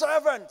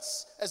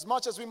servants as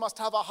much as we must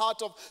have a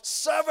heart of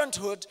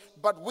servanthood,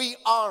 but we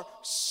are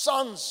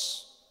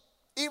sons.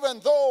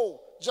 Even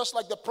though, just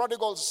like the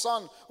prodigal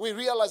son, we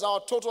realize our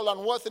total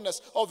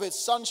unworthiness of his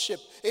sonship.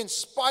 In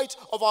spite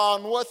of our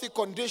unworthy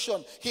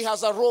condition, he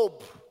has a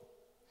robe.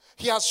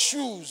 He has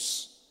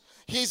shoes.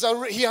 He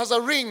has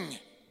a ring.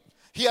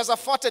 He has a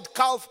fatted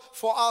calf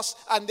for us.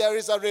 And there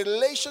is a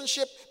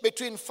relationship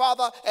between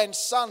father and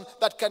son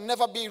that can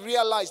never be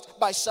realized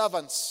by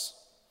servants.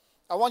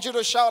 I want you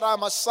to shout,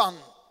 I'm a son.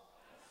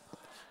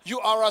 You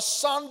are a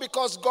son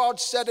because God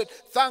said it.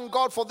 Thank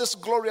God for this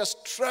glorious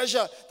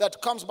treasure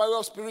that comes by way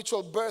of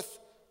spiritual birth.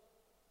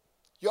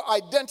 Your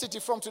identity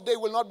from today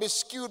will not be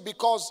skewed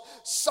because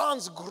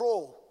sons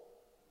grow.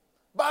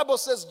 Bible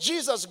says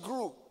Jesus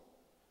grew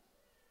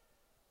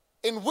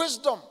in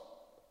wisdom,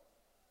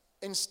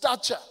 in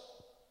stature,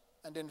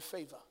 and in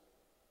favor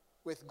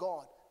with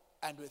God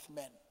and with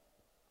men.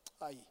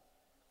 Aye.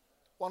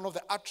 One of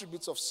the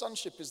attributes of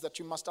sonship is that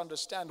you must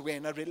understand we're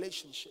in a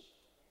relationship.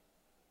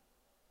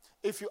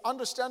 If you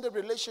understand the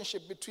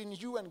relationship between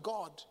you and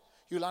God,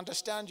 you'll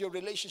understand your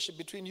relationship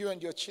between you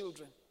and your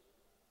children.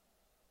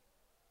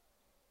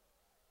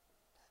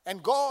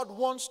 And God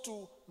wants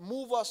to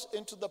move us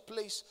into the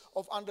place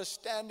of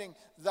understanding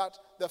that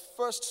the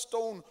first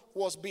stone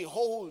was,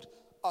 behold,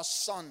 a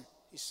son.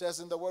 He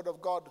says in the word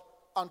of God,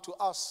 unto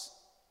us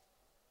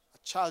a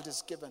child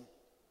is given,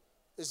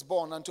 is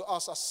born. Unto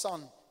us a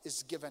son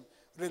is given.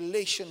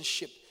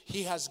 Relationship.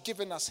 He has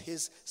given us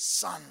his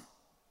son.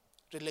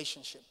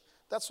 Relationship.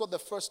 That's what the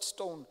first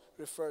stone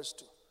refers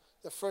to.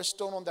 The first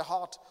stone on the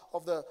heart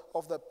of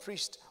the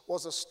priest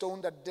was a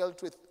stone that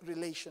dealt with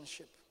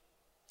relationship.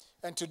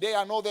 And today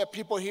I know there are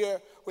people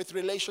here with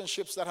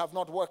relationships that have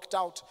not worked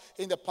out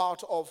in the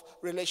part of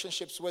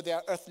relationships with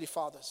their earthly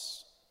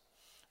fathers,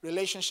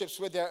 relationships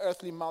with their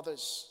earthly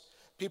mothers.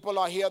 People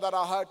are here that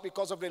are hurt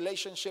because of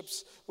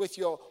relationships with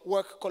your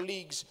work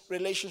colleagues,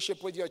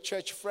 relationship with your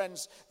church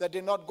friends that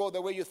did not go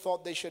the way you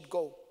thought they should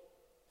go.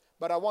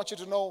 But I want you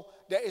to know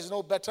there is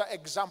no better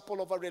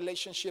example of a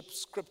relationship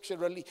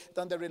scripturally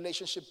than the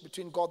relationship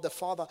between God the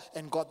Father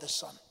and God the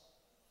Son.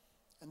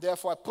 And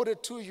therefore I put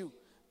it to you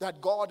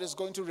that God is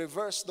going to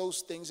reverse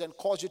those things and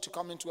cause you to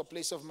come into a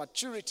place of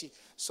maturity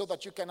so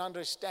that you can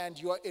understand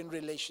you are in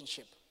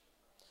relationship.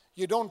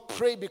 You don't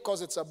pray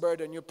because it's a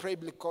burden. You pray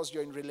because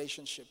you're in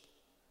relationship.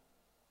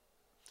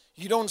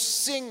 You don't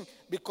sing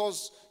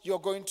because you're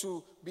going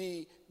to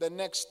be the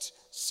next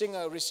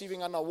singer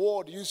receiving an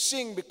award. You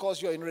sing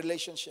because you're in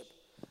relationship.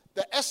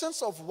 The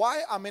essence of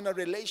why I'm in a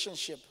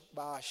relationship,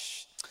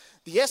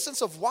 the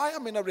essence of why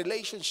I'm in a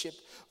relationship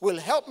will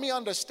help me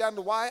understand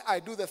why I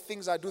do the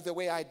things I do the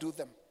way I do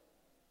them.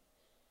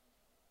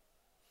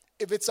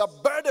 If it's a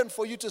burden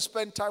for you to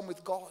spend time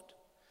with God,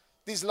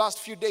 these last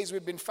few days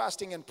we've been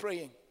fasting and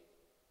praying.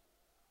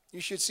 You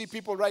should see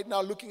people right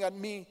now looking at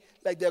me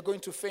like they're going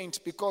to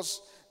faint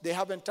because they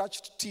haven't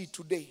touched tea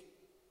today.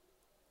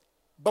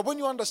 But when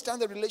you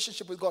understand the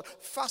relationship with God,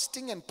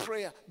 fasting and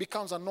prayer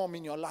becomes a norm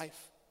in your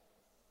life.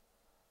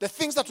 The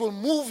things that will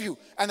move you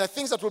and the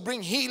things that will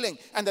bring healing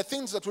and the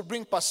things that will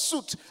bring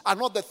pursuit are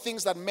not the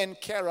things that men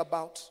care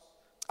about.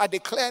 I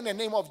declare in the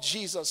name of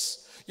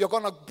Jesus, you're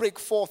going to break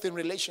forth in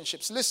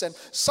relationships. Listen,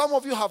 some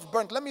of you have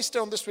burnt. Let me stay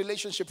on this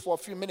relationship for a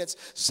few minutes.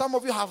 Some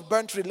of you have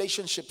burnt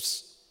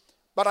relationships.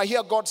 But I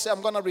hear God say,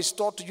 I'm going to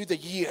restore to you the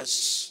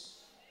years.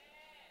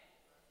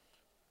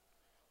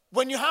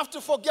 When you have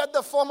to forget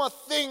the former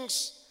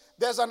things,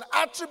 there's an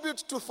attribute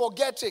to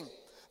forgetting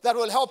that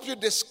will help you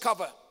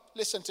discover.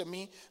 Listen to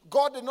me.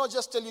 God did not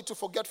just tell you to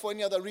forget for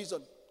any other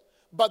reason.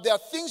 But there are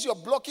things you're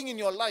blocking in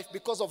your life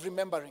because of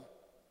remembering.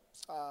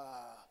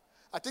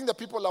 I think the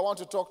people I want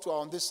to talk to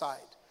are on this side.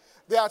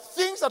 There are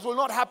things that will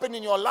not happen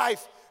in your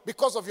life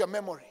because of your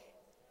memory.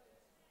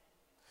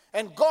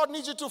 And God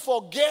needs you to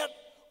forget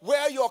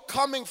where you're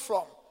coming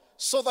from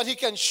so that He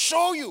can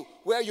show you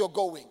where you're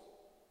going.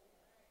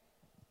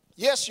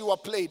 Yes, you are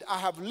played. I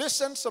have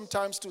listened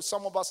sometimes to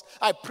some of us.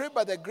 I pray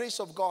by the grace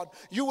of God,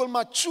 you will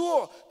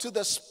mature to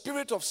the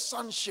spirit of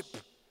sonship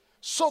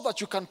so that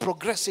you can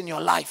progress in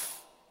your life.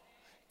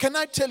 Can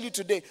I tell you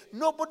today,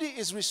 nobody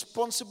is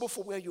responsible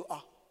for where you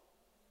are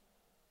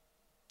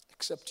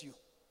except you.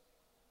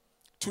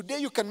 Today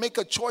you can make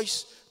a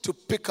choice to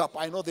pick up.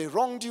 I know they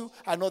wronged you.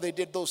 I know they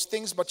did those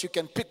things, but you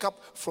can pick up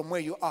from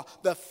where you are.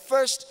 The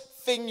first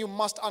thing you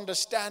must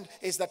understand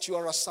is that you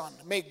are a son.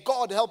 May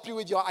God help you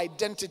with your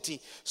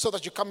identity so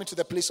that you come into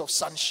the place of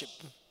sonship.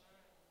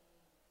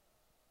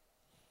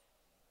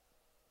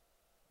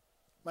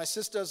 My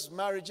sisters'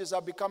 marriages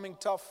are becoming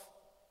tough.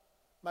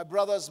 My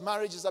brothers'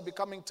 marriages are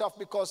becoming tough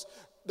because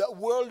the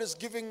world is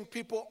giving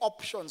people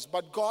options,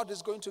 but God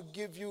is going to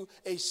give you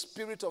a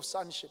spirit of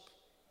sonship.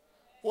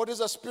 What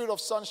is a spirit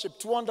of sonship?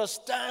 To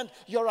understand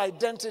your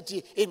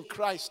identity in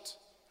Christ.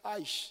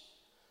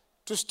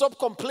 To stop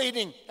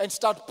complaining and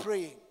start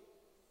praying.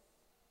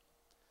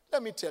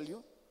 Let me tell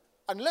you,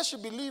 unless you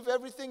believe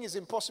everything is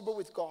impossible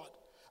with God,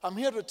 I'm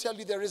here to tell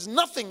you there is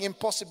nothing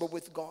impossible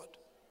with God.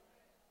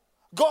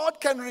 God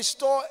can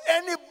restore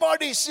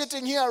anybody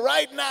sitting here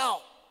right now.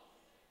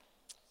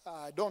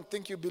 I don't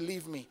think you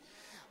believe me.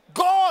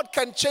 God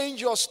can change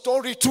your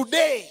story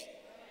today.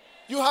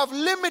 You have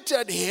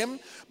limited Him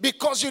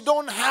because you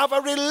don't have a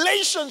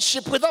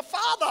relationship with the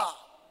Father.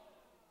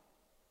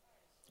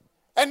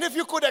 And if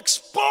you could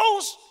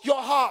expose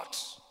your heart,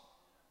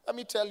 let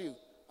me tell you,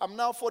 I'm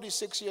now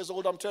 46 years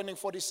old, I'm turning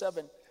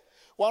 47.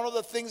 One of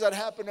the things that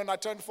happened when I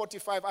turned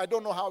 45, I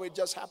don't know how it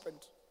just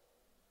happened.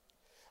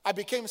 I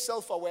became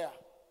self-aware.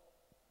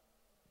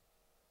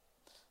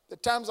 The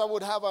times I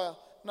would have a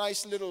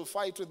nice little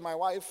fight with my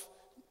wife,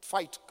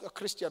 a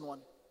Christian one.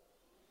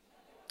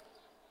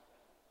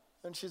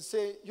 And she'd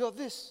say, you're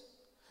this,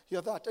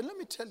 you're that. And let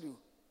me tell you,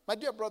 my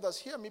dear brothers,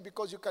 hear me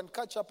because you can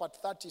catch up at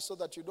 30 so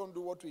that you don't do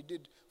what we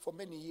did for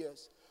many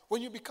years.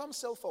 When you become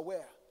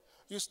self-aware,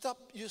 you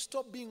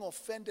stop being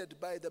offended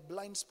by the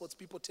blind spots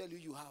people tell you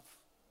you have.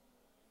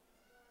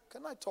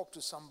 Can I talk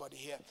to somebody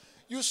here?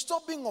 You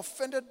stop being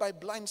offended by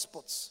blind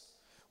spots.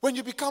 When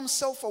you become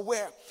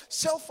self-aware,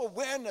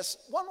 self-awareness,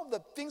 one of the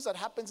things that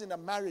happens in a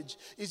marriage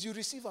is you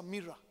receive a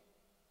mirror.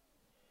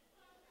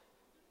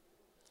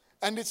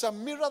 And it's a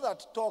mirror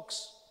that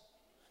talks.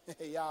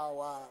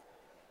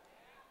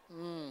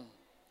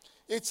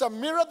 It's a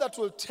mirror that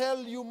will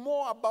tell you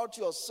more about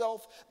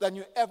yourself than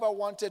you ever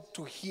wanted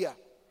to hear.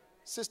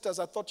 Sisters,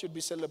 I thought you'd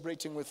be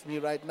celebrating with me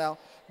right now,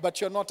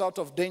 but you're not out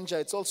of danger.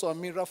 It's also a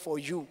mirror for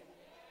you.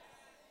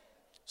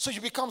 So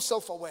you become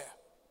self-aware.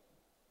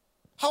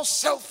 How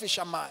selfish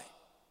am I?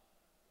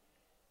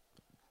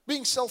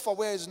 Being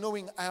self-aware is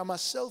knowing I am a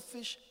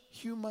selfish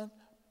human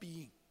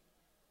being.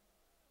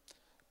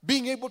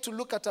 Being able to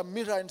look at a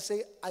mirror and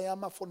say, I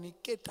am a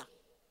fornicator.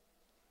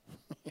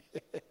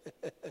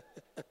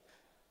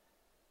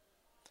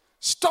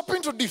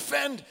 Stopping to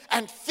defend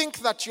and think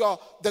that you're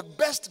the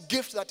best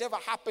gift that ever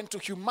happened to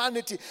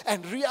humanity,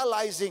 and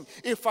realizing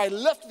if I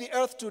left the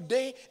earth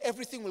today,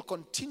 everything will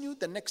continue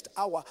the next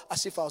hour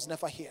as if I was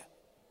never here.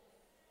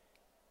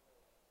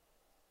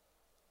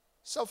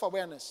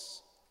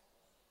 Self-awareness.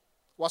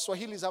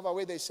 Waswahilis have a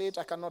way they say it.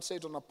 I cannot say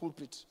it on a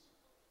pulpit.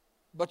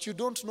 But you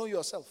don't know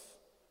yourself.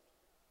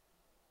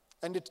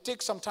 And it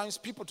takes sometimes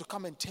people to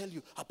come and tell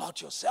you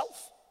about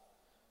yourself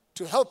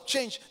to help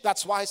change.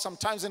 That's why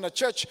sometimes in a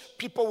church,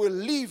 people will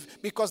leave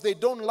because they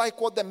don't like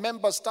what the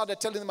members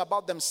started telling them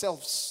about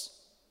themselves.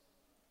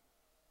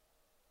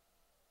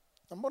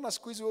 And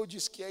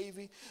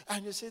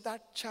you say,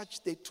 that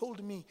church, they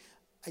told me,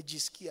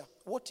 ajisikia.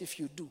 What if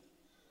you do?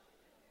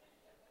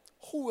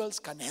 Who else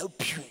can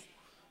help you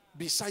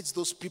besides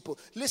those people?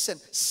 Listen,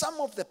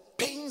 some of the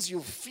pains you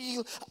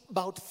feel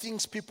about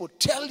things people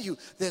tell you,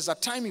 there's a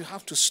time you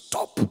have to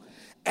stop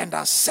and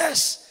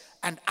assess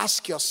and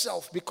ask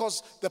yourself,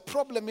 because the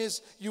problem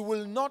is you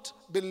will not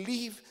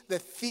believe the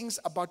things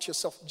about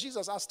yourself.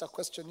 Jesus asked a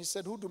question. He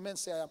said, who do men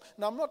say I am?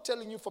 Now, I'm not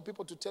telling you for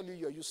people to tell you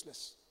you're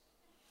useless.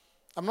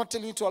 I'm not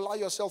telling you to allow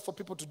yourself for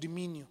people to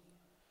demean you.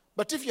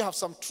 But if you have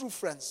some true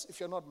friends,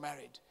 if you're not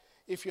married,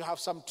 if you have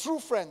some true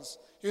friends,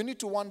 you need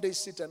to one day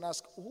sit and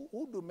ask,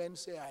 who do men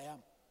say I am?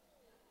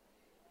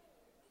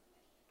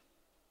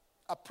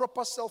 A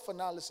proper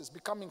self-analysis,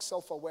 becoming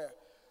self-aware.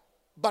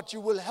 But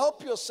you will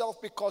help yourself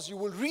because you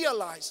will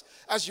realize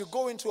as you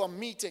go into a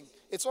meeting,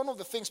 it's one of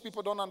the things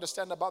people don't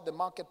understand about the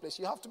marketplace.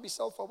 You have to be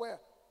self-aware.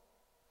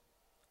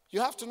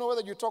 You have to know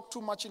whether you talk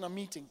too much in a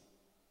meeting.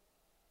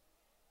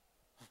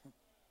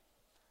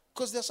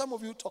 Because there's some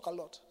of you who talk a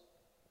lot.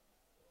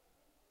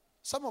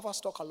 Some of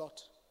us talk a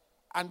lot.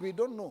 And we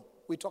don't know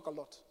we talk a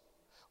lot.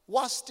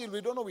 Worse still,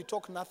 we don't know we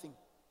talk nothing.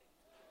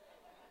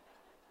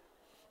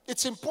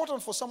 It's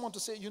important for someone to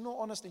say,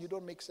 honestly, you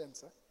don't make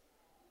sense.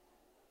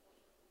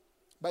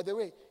 By the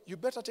way, you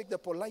better take the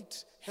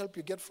polite help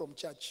you get from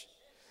church.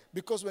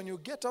 Because when you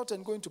get out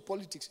and go into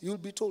politics, you'll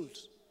be told.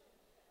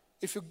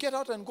 If you get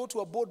out and go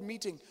to a board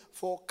meeting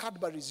for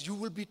Cadbury's, you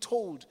will be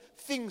told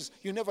things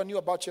you never knew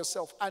about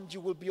yourself, and you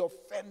will be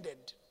offended.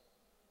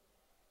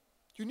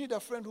 You need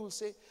a friend who will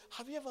say,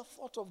 have you ever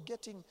thought of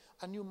getting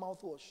a new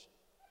mouthwash?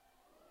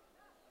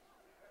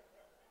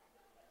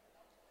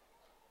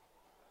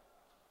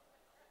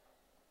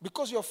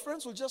 Because your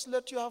friends will just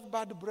let you have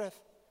bad breath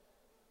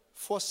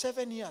for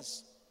 7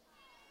 years.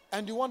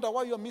 And you wonder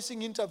why you're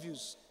missing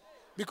interviews.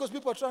 Because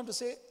people are trying to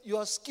say, you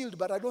are skilled,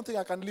 but I don't think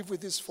I can live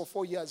with this for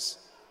 4 years.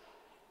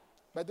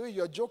 By the way,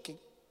 you're joking.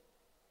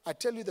 I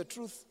tell you the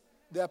truth.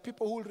 There are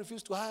people who will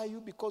refuse to hire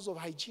you because of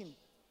hygiene.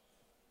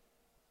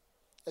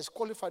 As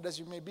qualified as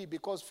you may be,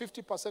 because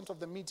 50% of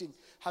the meeting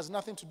has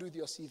nothing to do with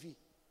your CV.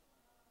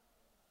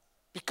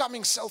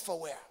 Becoming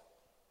self-aware.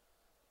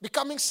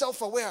 Becoming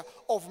self-aware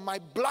of my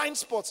blind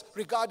spots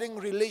regarding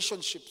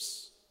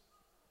relationships.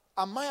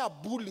 Am I a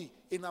bully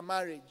in a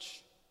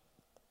marriage?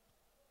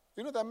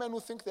 There are men who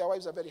think their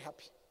wives are very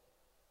happy.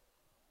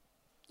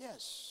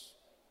 Yes.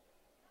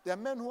 There are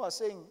men who are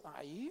saying,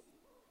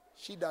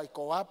 shida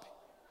iko wapi?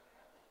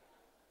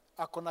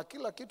 Akona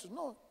kila kitu.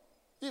 No.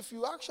 If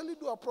you actually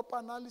do a proper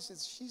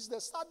analysis, she's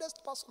the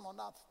saddest person on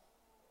earth.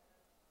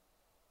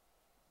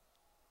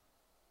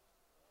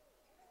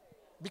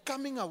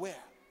 Becoming aware.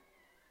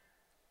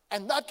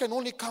 And that can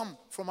only come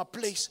from a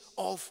place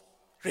of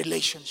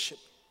relationship.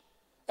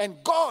 And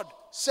God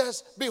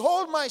says,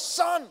 behold my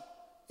son,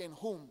 in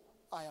whom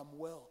I am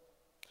well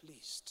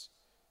pleased.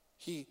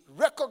 He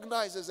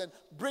recognizes and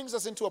brings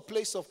us into a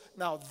place of,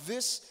 now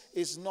this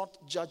is not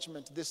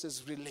judgment, this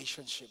is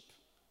relationship.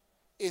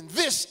 In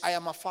this I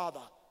am a father.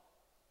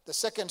 The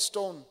second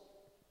stone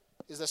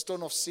is the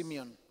stone of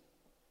Simeon.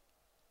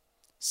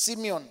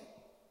 Simeon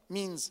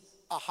means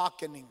a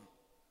hearkening.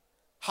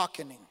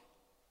 Hearkening.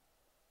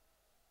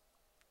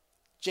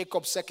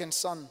 Jacob's second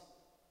son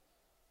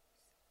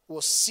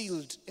was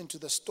sealed into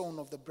the stone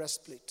of the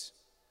breastplate.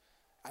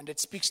 And it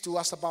speaks to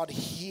us about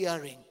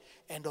hearing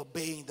and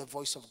obeying the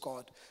voice of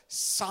God.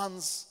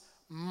 Sons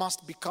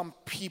must become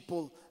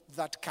people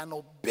that can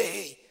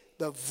obey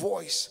the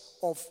voice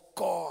of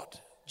God.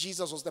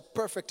 Jesus was the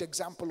perfect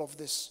example of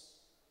this.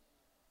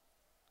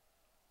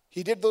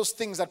 He did those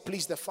things that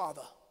pleased the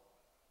Father.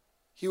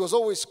 He was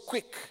always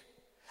quick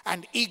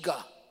and eager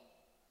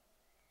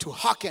to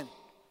hearken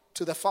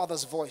to the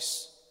Father's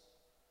voice.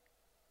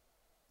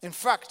 In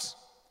fact,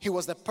 he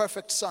was the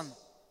perfect son.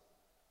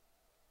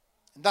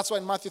 And that's why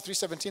in Matthew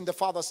 3:17, the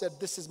Father said,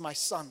 this is my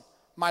son,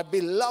 my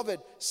beloved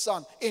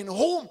son, in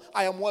whom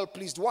I am well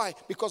pleased. Why?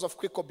 Because of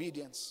quick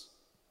obedience.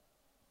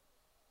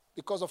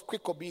 Because of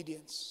quick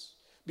obedience.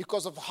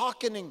 Because of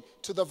hearkening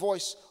to the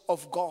voice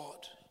of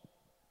God.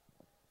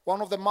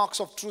 One of the marks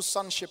of true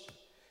sonship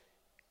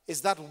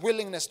is that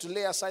willingness to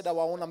lay aside our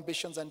own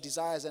ambitions and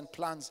desires and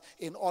plans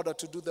in order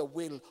to do the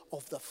will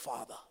of the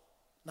Father.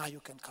 Now you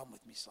can come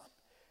with me, son.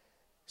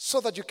 so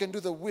that you can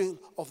do the will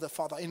of the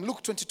Father. In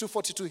Luke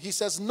 22:42, he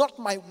says, not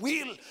my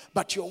will,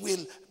 but your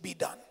will be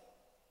done.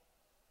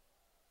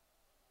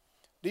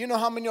 Do you know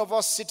how many of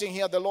us sitting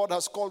here the Lord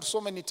has called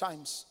so many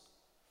times?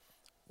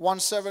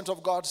 One servant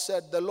of God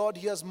said, the Lord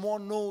hears more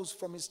no's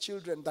from his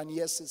children than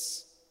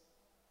yeses.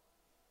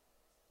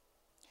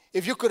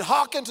 If you could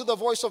hearken to the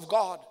voice of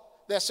God,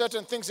 there are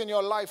certain things in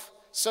your life,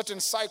 certain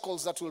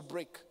cycles that will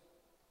break.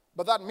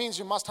 But that means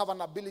you must have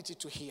an ability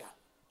to hear.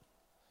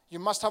 You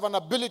must have an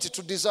ability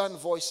to discern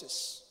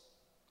voices.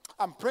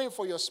 I'm praying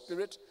for your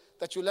spirit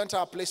that you'll enter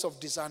a place of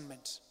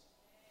discernment.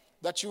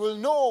 That you will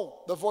know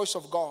the voice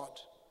of God.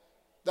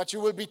 That you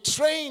will be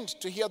trained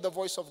to hear the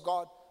voice of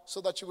God,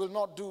 so that you will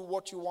not do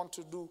what you want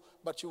to do,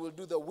 but you will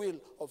do the will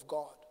of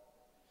God.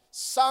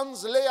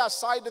 Sons lay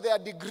aside their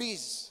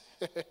degrees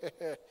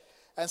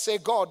and say,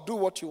 God, do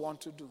what you want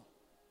to do.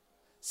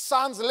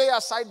 Sons lay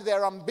aside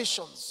their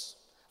ambitions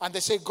and they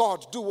say,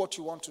 God, do what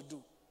you want to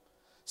do.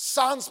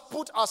 Sons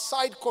put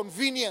aside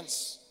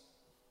convenience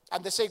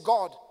and they say,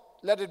 God,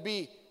 let it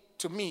be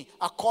to me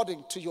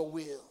according to your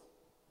will.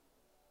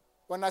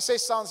 When I say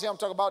sons here, I'm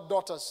talking about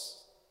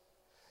daughters.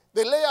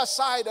 They lay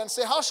aside and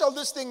say, how shall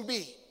this thing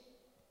be?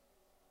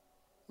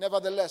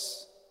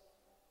 Nevertheless,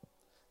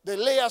 they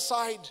lay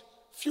aside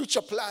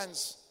future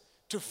plans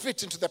to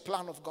fit into the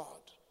plan of God.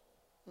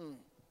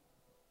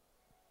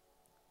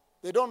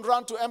 They don't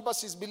run to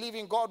embassies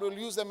believing God will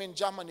use them in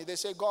Germany. They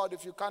say, God,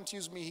 if you can't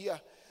use me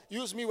here,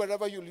 use me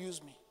wherever you'll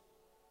use me.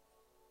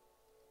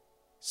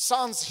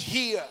 Sons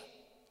hear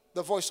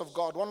the voice of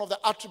God. One of the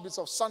attributes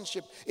of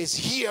sonship is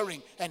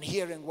hearing, and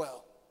hearing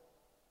well.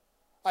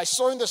 I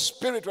saw in the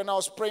spirit when I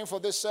was praying for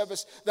this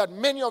service that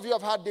many of you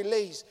have had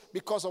delays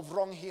because of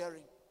wrong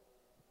hearing.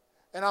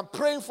 And I'm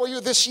praying for you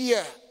this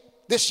year,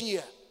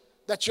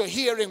 that your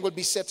hearing will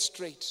be set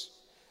straight.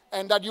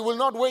 And that you will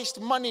not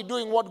waste money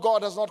doing what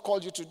God has not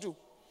called you to do.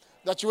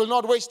 That you will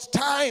not waste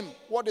time.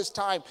 What is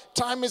time?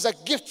 Time is a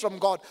gift from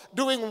God.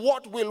 Doing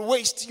what will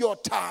waste your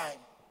time.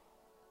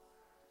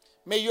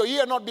 May your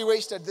year not be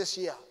wasted this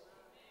year.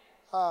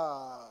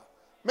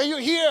 May you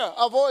hear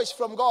a voice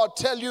from God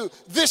tell you,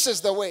 this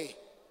is the way.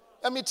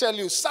 Let me tell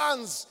you,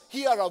 sons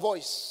hear a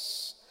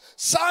voice.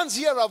 Sons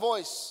hear a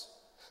voice.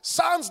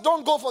 Sons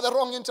don't go for the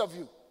wrong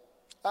interview.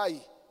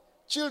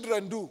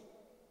 Children do.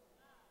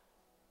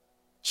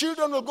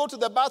 Children will go to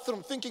the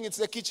bathroom thinking it's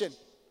the kitchen.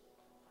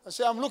 I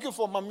say, I'm looking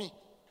for mommy.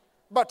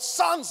 But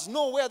sons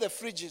know where the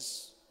fridge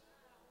is.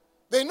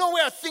 They know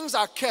where things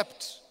are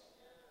kept.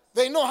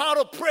 They know how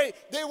to pray.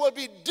 They will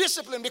be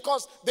disciplined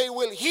because they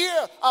will hear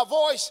a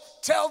voice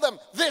tell them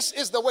this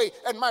is the way.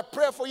 And my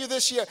prayer for you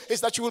this year is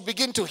that you will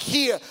begin to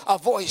hear a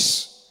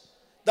voice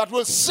that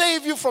will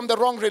save you from the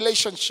wrong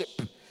relationship.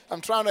 I'm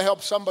trying to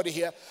help somebody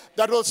here.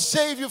 That will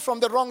save you from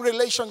the wrong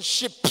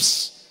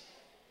relationships.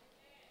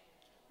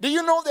 Do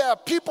you know there are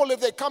people, if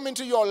they come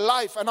into your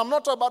life, and I'm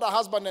not talking about a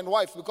husband and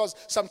wife, because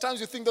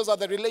sometimes you think those are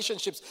the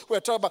relationships we're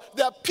talking about.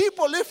 There are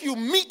people, if you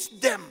meet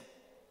them,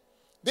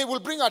 they will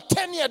bring a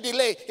 10-year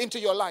delay into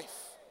your life.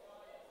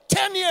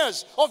 10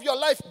 years of your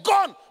life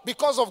gone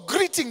because of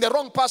greeting the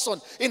wrong person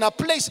in a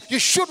place you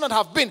should not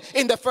have been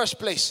in the first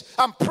place.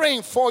 I'm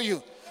praying for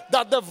you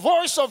that the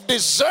voice of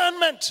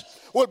discernment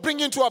will bring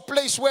you into a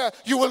place where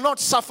you will not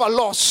suffer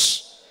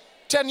loss.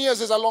 10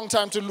 years is a long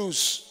time to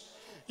lose.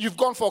 You've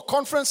gone for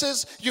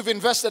conferences. You've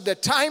invested the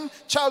time.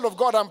 Child of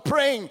God, I'm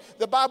praying.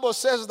 The Bible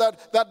says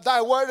that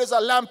thy word is a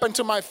lamp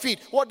unto my feet.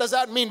 What does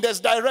that mean? There's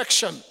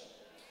direction.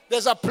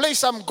 There's a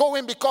place I'm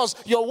going because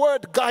your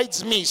word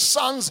guides me.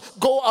 Sons,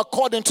 go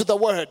according to the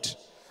word.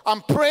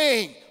 I'm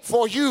praying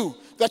for you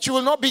that you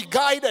will not be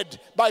guided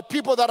by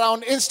people that are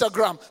on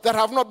Instagram that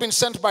have not been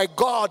sent by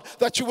God,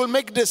 that you will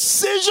make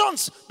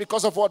decisions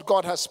because of what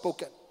God has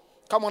spoken.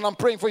 Come on, I'm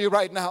praying for you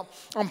right now.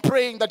 I'm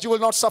praying that you will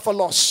not suffer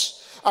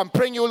loss. I'm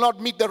praying you will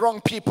not meet the wrong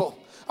people.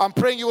 I'm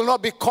praying you will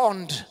not be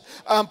conned.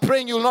 I'm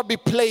praying you will not be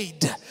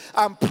played.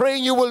 I'm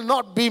praying you will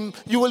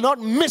not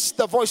miss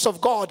the voice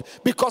of God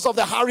because of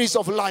the hurries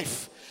of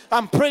life.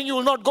 I'm praying you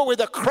will not go with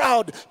the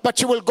crowd,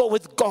 but you will go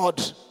with God.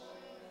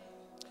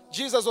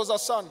 Jesus was a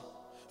son.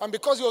 And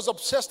because he was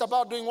obsessed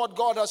about doing what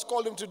God has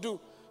called him to do,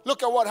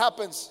 look at what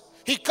happens.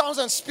 He comes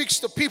and speaks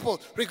to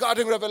people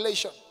regarding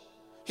revelation.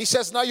 He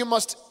says, now you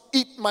must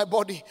eat my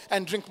body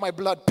and drink my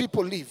blood.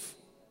 People leave.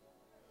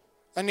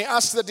 And he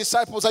asks the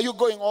disciples, are you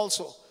going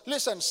also?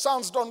 Listen,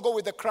 sons don't go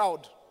with the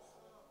crowd.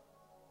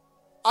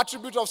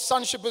 Attribute of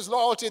sonship is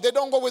loyalty. They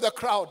don't go with the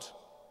crowd.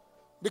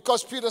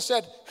 Because Peter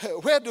said,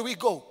 where do we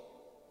go?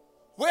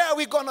 Where are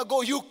we going to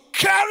go? You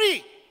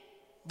carry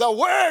the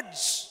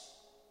words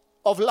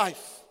of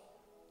life.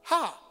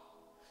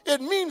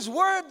 It means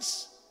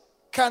words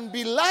can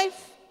be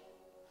life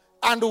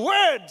and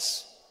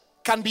words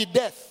can be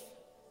death.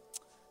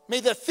 May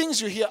the things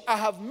you hear, I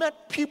have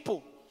met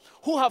people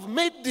who have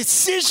made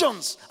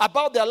decisions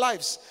about their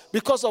lives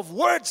because of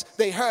words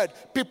they heard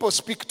people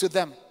speak to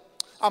them.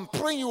 I'm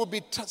praying you will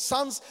be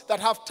sons that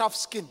have tough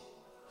skin.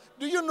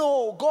 Do you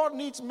know God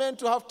needs men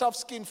to have tough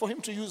skin for him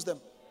to use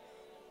them?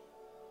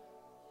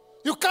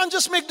 You can't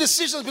just make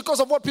decisions because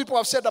of what people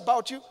have said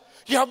about you.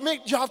 You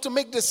have to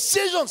make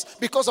decisions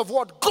because of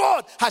what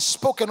God has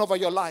spoken over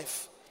your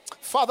life.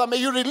 Father, may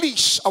you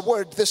release a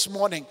word this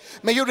morning.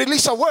 May you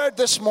release a word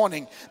this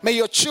morning. May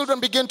your children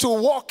begin to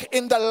walk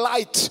in the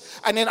light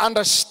and in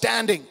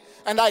understanding.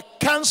 And I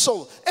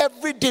cancel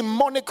every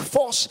demonic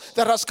force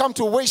that has come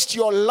to waste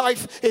your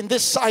life in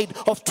this side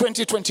of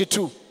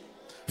 2022.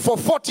 For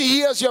 40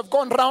 years you have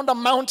gone round a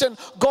mountain,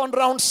 gone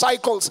round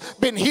cycles,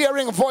 been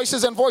hearing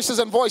voices and voices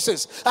and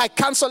voices. I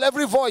cancel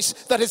every voice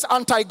that is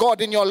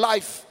anti-God in your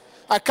life.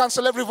 I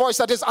cancel every voice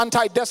that is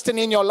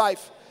anti-destiny in your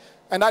life.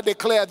 And I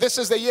declare, this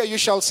is the year you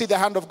shall see the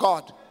hand of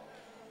God.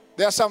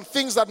 There are some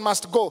things that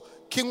must go.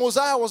 King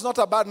Uzziah was not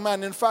a bad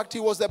man. In fact, he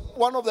was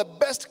one of the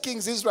best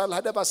kings Israel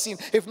had ever seen,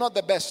 if not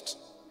the best.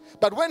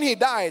 But when he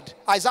died,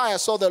 Isaiah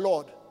saw the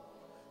Lord.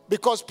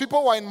 Because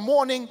people were in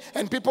mourning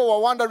and people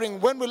were wondering,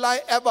 when will I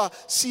ever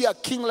see a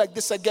king like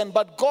this again?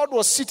 But God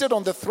was seated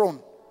on the throne.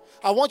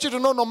 I want you to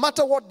know, no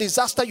matter what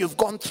disaster you've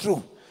gone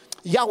through,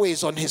 Yahweh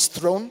is on his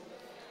throne.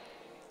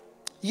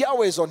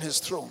 Yahweh is on his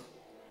throne.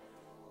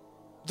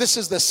 This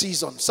is the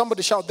season.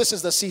 Somebody shout, this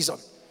is the season.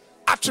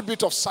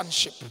 Attribute of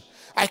sonship.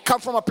 I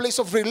come from a place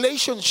of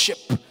relationship,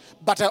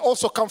 but I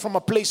also come from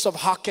a place of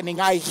hearkening.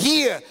 I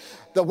hear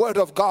the word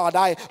of God.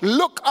 I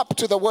look up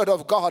to the word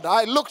of God.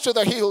 I look to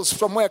the hills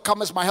from where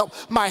cometh my help.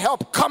 My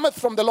help cometh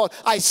from the Lord.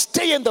 I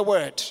stay in the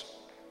word.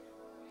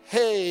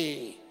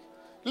 Hey,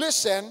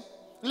 listen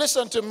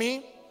to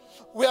me.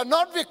 We are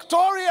not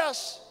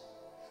victorious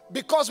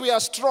because we are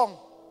strong.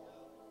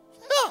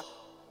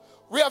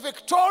 We are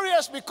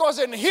victorious because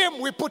in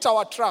him we put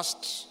our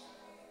trust.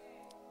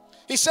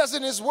 He says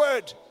in his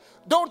word,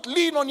 don't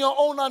lean on your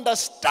own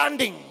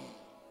understanding.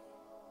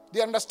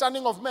 The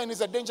understanding of men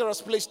is a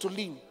dangerous place to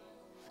lean.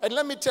 And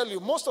let me tell you,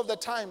 most of the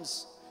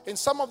times, in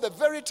some of the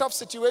very tough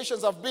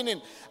situations I've been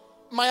in,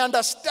 my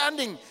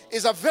understanding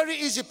is a very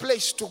easy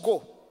place to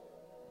go.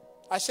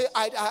 I say,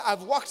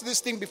 I've walked this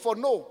thing before.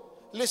 No,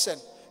 listen,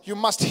 you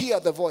must hear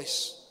the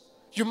voice.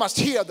 You must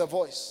hear the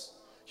voice.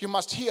 You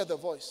must hear the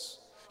voice.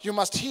 You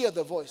must hear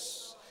the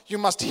voice. You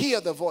must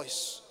hear the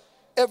voice.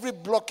 Every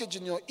blockage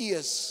in your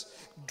ears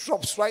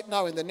drops right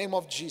now in the name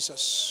of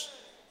Jesus.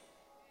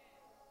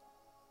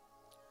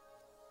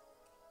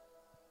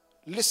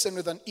 Listen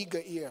with an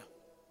eager ear.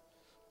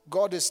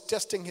 God is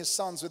testing his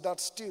sons with that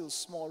still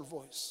small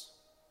voice.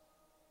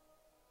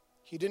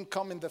 He didn't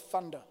come in the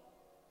thunder.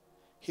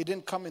 He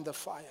didn't come in the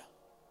fire.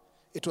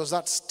 It was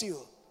that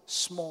still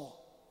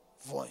small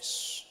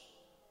voice.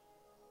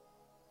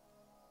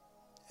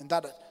 And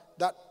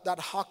that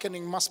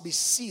hearkening must be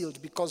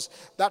sealed, because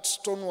that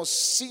stone was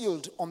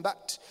sealed on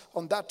that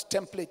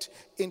template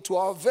into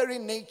our very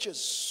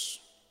natures,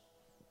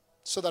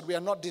 so that we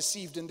are not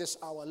deceived in this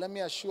hour. Let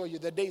me assure you,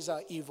 the days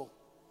are evil.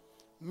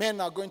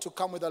 Men are going to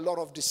come with a lot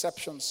of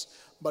deceptions,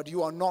 but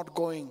you are not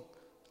going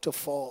to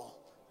fall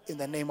in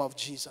the name of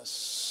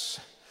Jesus.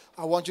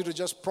 I want you to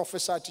just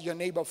prophesy to your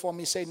neighbor for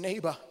me. Say,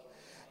 neighbor,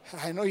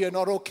 I know you're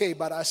not okay,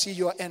 but I see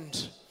your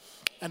end.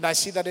 And I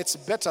see that it's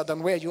better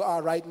than where you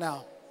are right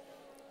now.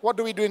 What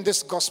do we do in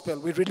this gospel?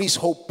 We release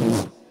hope.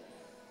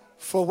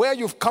 For where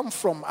you've come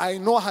from, I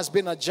know has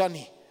been a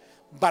journey.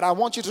 But I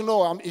want you to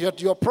know,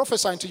 you're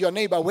prophesying to your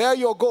neighbor, where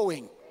you're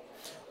going,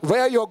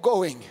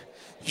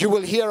 you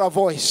will hear a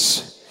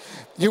voice.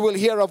 You will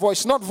hear a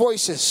voice, not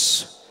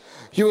voices.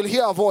 You will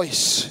hear a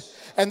voice.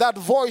 And that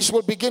voice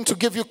will begin to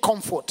give you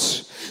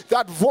comfort.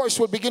 That voice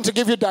will begin to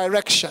give you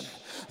direction.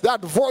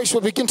 That voice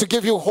will begin to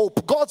give you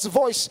hope. God's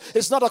voice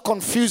is not a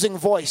confusing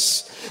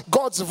voice.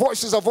 God's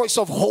voice is a voice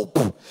of hope.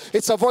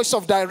 It's a voice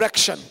of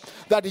direction.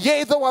 That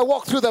yea, though I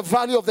walk through the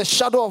valley of the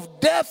shadow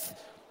of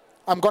death,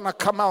 I'm going to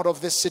come out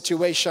of this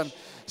situation.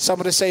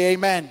 Somebody say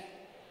amen.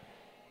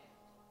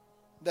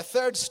 The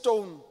third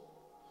stone,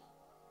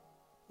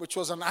 which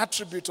was an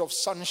attribute of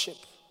sonship,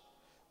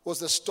 was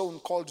the stone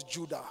called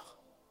Judah.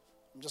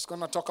 I'm just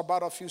going to talk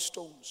about a few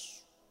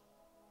stones.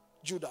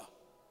 Judah.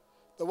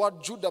 The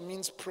word Judah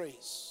means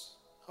praise.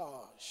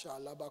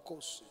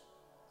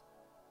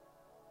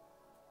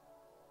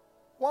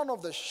 One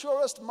of the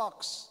surest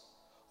marks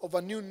of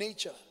a new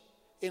nature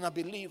in a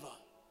believer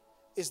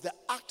is the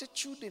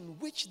attitude in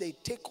which they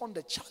take on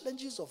the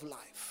challenges of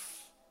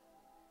life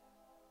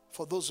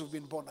for those who've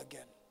been born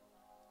again.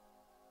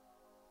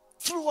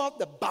 Throughout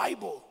the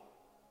Bible,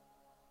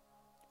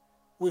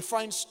 we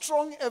find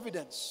strong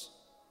evidence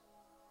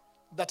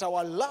that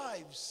our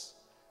lives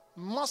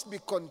must be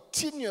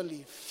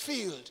continually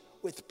filled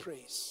with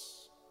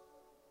praise.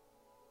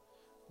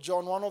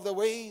 John, one of the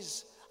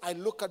ways I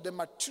look at the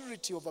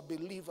maturity of a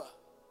believer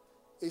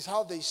is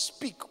how they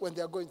speak when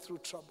they are going through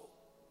trouble.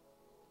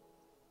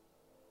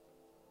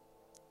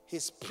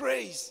 His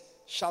praise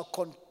shall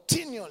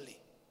continually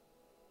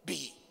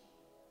be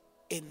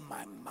in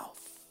my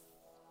mouth.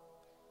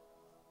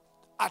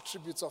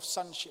 Attributes of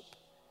sonship.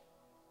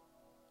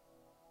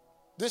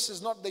 This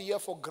is not the year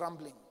for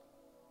grumbling.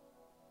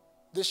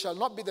 This shall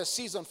not be the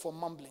season for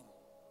mumbling.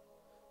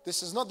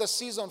 This is not the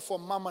season for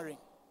murmuring.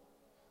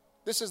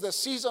 This is the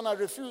season I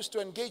refuse to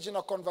engage in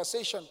a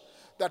conversation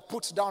that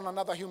puts down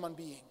another human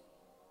being.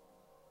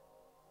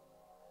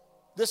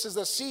 This is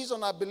the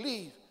season, I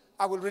believe,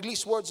 I will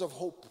release words of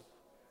hope.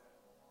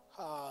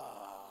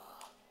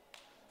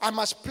 I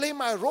must play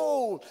my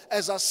role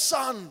as a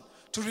son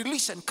to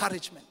release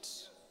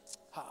encouragement.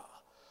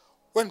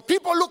 When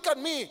people look at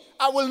me,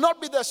 I will not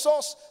be the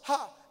source.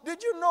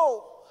 Did you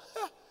know?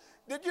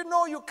 Did you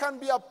know you can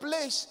be a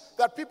place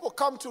that people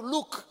come to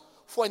look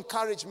for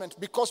encouragement,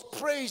 because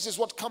praise is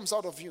what comes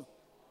out of you?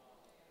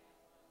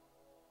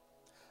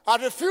 I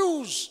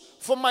refuse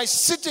for my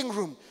sitting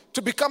room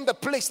to become the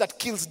place that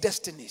kills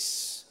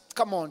destinies.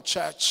 Come on,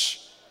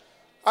 church.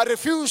 I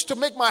refuse to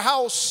make my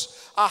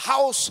house a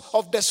house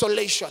of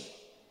desolation.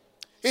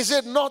 Is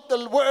it not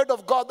the word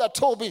of God that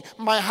told me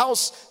my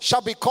house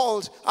shall be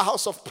called a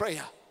house of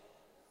prayer?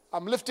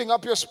 I'm lifting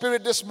up your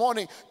spirit this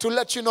morning to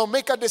let you know,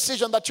 make a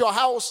decision that your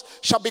house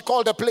shall be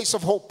called a place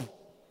of hope.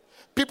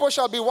 People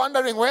shall be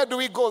wondering, where do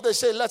we go? They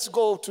say, let's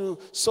go to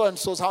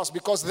so-and-so's house,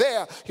 because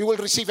there you will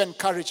receive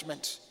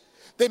encouragement.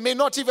 They may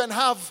not even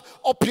have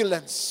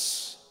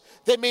opulence.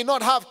 They may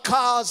not have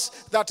cars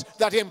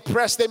that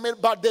impress.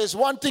 But there's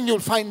one thing you'll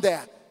find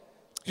there.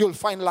 You'll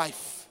find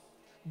life.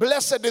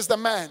 Blessed is the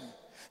man.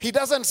 He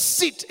doesn't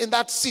sit in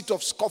that seat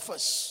of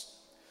scoffers.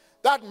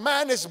 That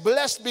man is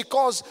blessed,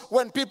 because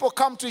when people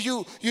come to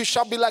you, you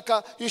shall be like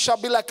a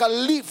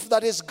leaf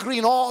that is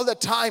green all the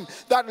time.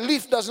 That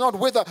leaf does not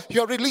wither.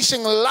 You're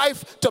releasing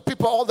life to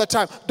people all the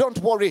time. Don't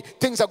worry,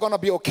 things are going to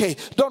be okay.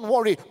 Don't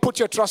worry, put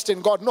your trust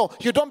in God. No,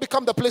 you don't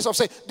become the place of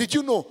saying, did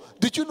you know?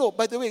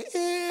 By the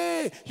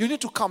way, you need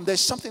to come.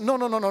 There's something.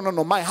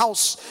 No. My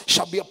house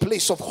shall be a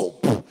place of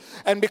hope.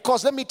 And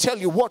because, let me tell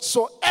you,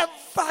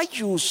 whatsoever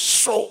you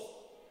sow.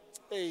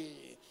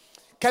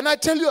 Can I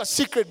tell you a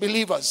secret,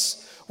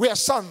 believers? We are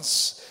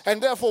sons,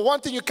 and therefore one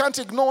thing you can't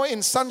ignore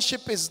in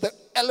sonship is the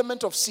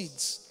element of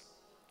seeds.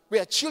 We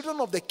are children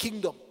of the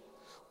kingdom.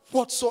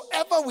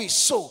 Whatsoever we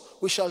sow,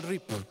 we shall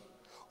reap.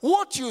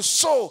 What you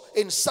sow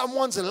in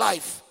someone's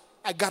life,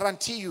 I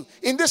guarantee you,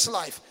 in this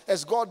life,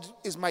 as God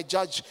is my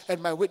judge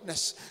and my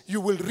witness, you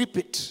will reap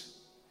it.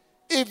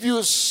 If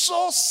you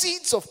sow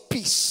seeds of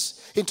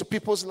peace into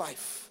people's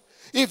life,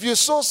 if you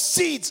sow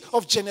seeds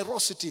of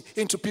generosity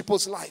into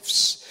people's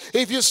lives,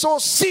 if you sow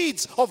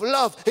seeds of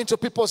love into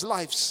people's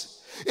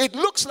lives, it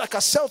looks like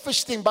a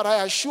selfish thing, but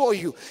I assure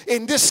you,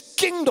 in this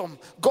kingdom,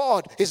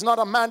 God is not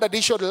a man that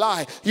he should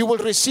lie. You will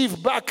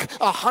receive back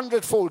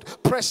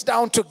 100-fold, pressed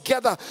down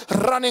together,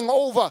 running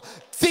over.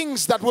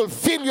 Things that will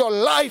fill your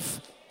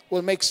life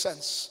will make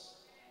sense.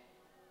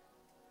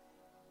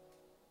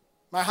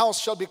 My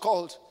house shall be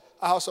called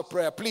a house of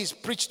prayer. Please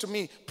preach to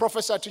me,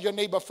 prophesy to your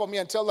neighbor for me,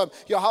 and tell them,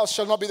 your house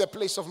shall not be the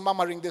place of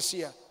murmuring this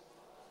year.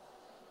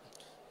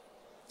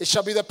 It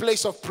shall be the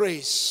place of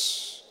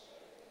praise.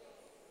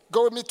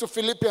 Go with me to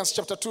Philippians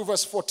chapter 2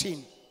 verse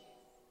 14.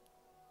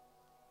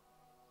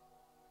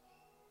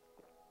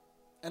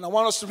 And I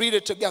want us to read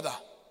it together.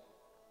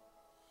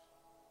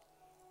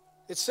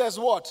 It says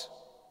what?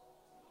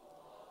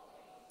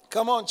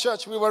 Come on,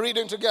 church, we were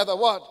reading together.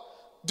 What?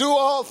 Do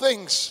all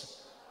things.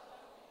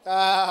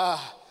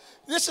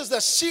 This is the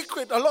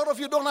secret a lot of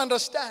you don't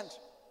understand.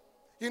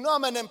 You know,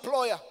 I'm an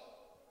employer.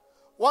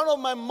 One of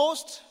my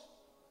most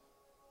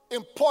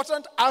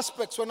important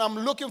aspects when I'm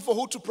looking for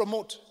who to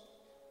promote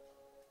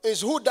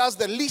is who does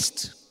the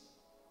least.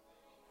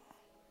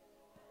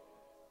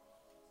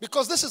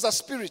 Because this is a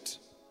spirit.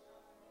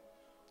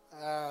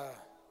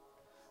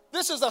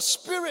 This is a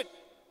spirit.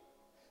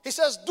 He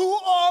says, do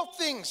all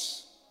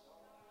things.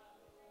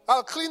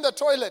 I'll clean the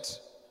toilet.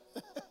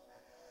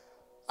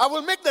 I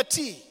will make the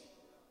tea.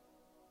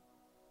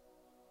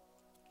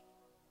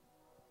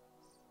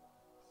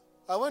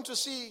 I went to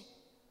see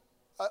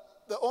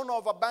the owner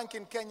of a bank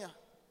in Kenya.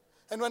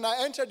 And when I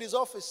entered his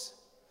office,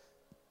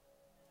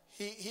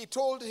 he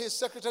told his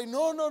secretary,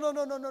 no,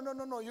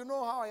 you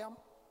know how I am.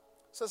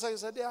 So I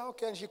said, yeah,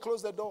 okay, and she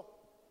closed the door.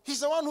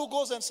 He's the one who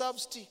goes and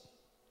serves tea.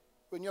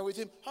 When you're with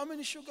him, how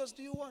many sugars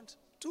do you want?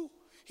 2.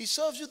 He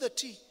serves you the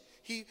tea.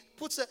 He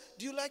puts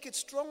do you like it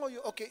strong or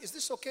you, okay, is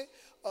this okay?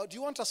 Do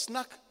you want a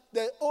snack?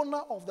 The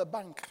owner of the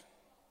bank.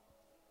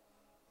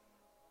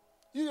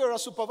 You're a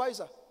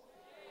supervisor.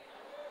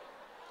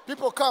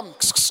 People come,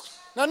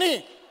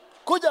 Nani,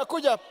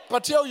 kuja,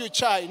 patia you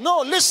chai.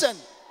 No, listen.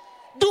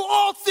 Do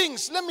all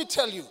things. Let me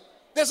tell you.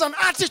 There's an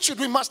attitude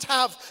we must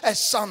have as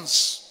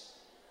sons.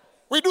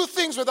 We do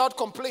things without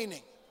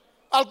complaining.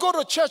 I'll go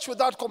to church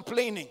without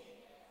complaining.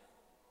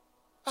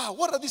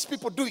 What are these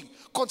people doing?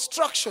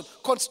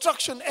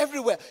 Construction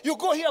everywhere. You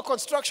go here,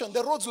 construction,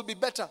 the roads will be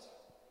better.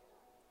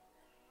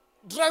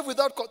 Drive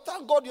without,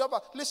 thank God you have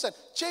listen,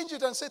 change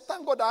it and say,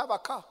 thank God I have a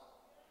car.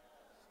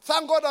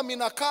 Thank God I'm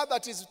in a car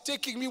that is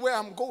taking me where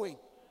I'm going.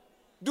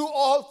 Do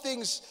all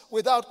things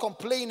without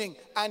complaining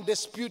and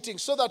disputing,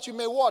 so that you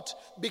may what?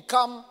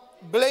 Become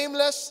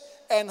blameless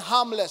and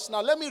harmless.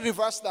 Now let me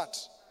reverse that.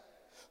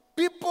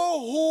 People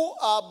who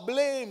are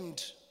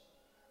blamed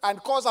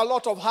and cause a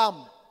lot of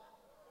harm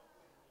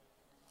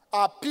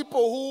are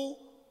people who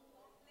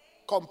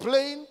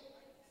complain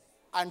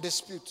and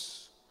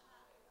dispute.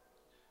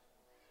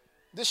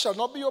 This shall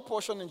not be your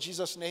portion in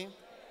Jesus' name.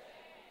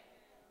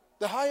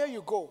 The higher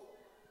you go,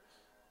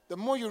 the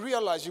more you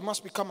realize you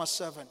must become a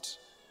servant.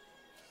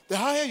 The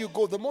higher you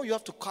go, the more you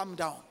have to calm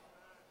down.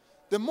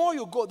 The more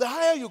you go, the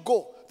higher you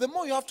go, the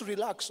more you have to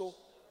relax. So,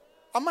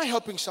 am I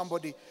helping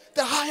somebody?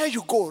 The higher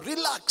you go,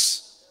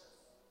 relax.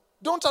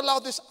 Don't allow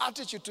this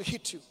attitude to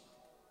hit you.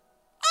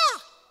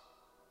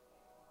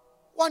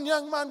 One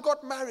young man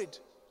got married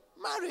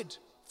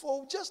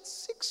for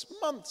just 6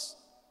 months.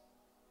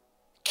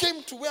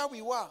 Came to where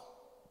we were.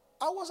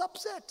 I was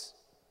upset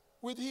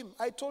with him.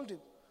 I told him,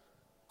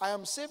 I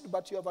am saved,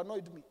 but you have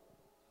annoyed me.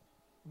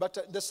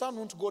 But the sun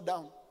won't go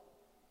down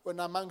when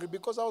I'm angry,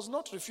 because I was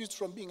not refused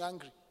from being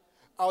angry.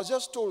 I was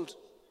just told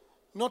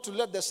not to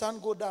let the sun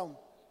go down.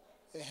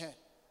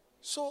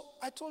 So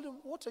I told him,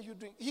 what are you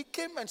doing? He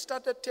came and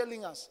started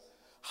telling us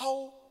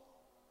how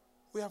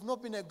we have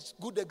not been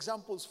good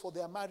examples for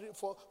their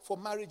for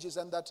marriages,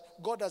 and that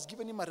God has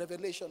given him a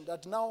revelation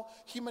that now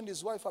him and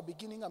his wife are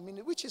beginning a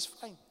ministry, which is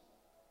fine.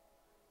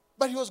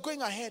 But he was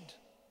going ahead.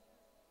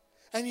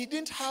 And he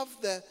didn't have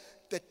the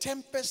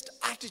tempest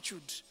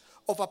attitude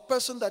of a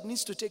person that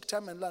needs to take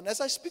time and learn.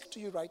 As I speak to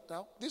you right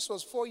now, this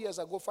was 4 years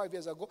ago, 5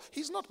 years ago.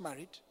 He's not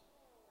married.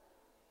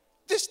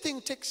 This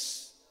thing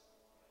takes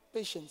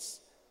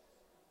patience.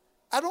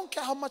 I don't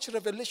care how much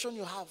revelation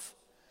you have.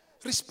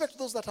 Respect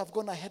those that have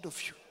gone ahead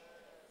of you.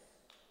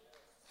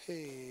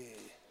 Hey,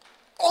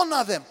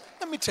 honor them.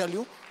 Let me tell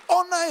you,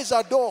 honor is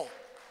a door.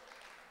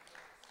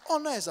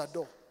 Honor is a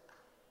door.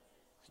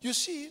 You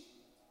see,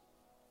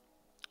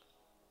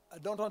 I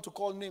don't want to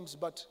call names,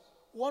 but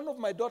one of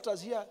my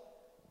daughters here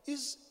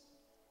is,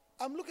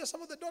 I'm looking at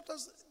some of the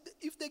daughters,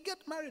 if they get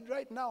married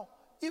right now,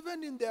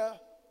 even in their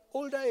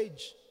older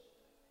age,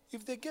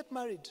 if they get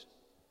married,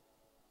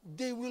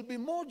 they will be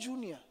more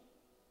junior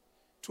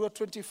to a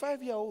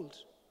 25-year-old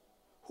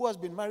who has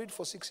been married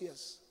for 6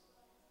 years.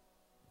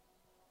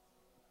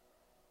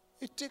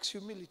 It takes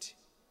humility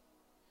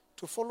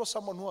to follow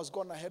someone who has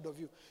gone ahead of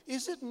you.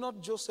 Is it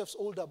not Joseph's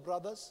older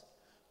brothers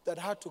that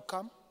had to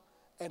come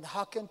and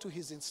hearken to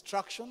his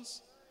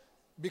instructions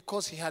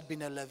because he had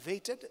been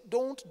elevated?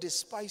 Don't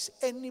despise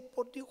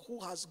anybody who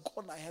has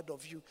gone ahead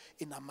of you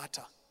in a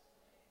matter.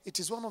 It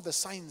is one of the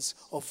signs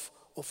of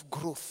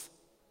growth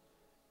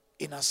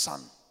in a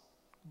son.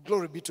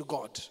 Glory be to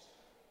God.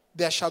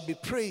 There shall be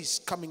praise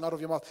coming out of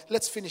your mouth.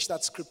 Let's finish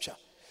that scripture.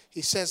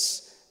 He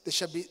says, there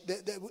shall be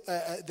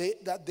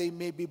that they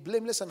may be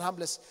blameless and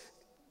harmless.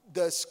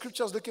 The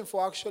scriptures looking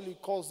for actually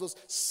calls those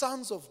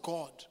sons of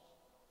God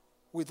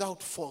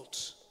without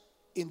fault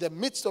in the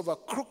midst of a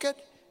crooked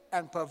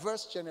and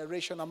perverse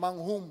generation,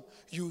 among whom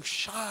you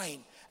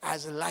shine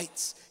as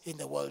lights in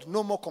the world.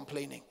 No more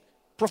complaining.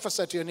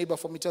 Prophesy to your neighbor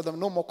for me. Tell them,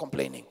 no more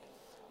complaining.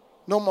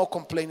 No more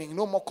complaining.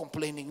 No more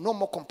complaining. No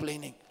more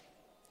complaining.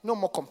 No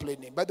more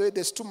complaining. By the way,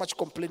 there's too much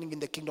complaining in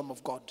the kingdom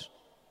of God.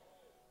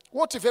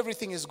 What if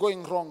everything is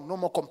going wrong? No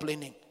more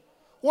complaining.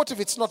 What if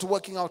it's not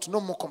working out? No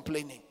more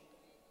complaining.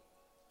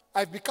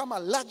 I've become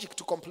allergic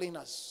to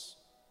complainers.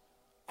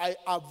 I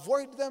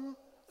avoid them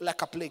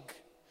like a plague.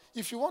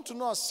 If you want to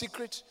know a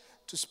secret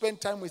to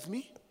spend time with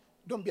me,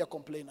 don't be a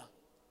complainer.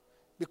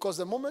 Because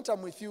the moment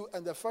I'm with you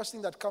and the first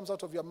thing that comes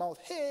out of your mouth,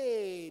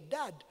 hey,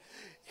 Dad,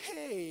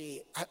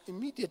 hey,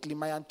 immediately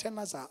my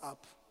antennas are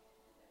up.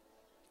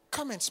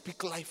 Come and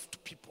speak life to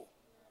people.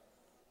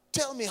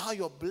 Tell me how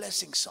you're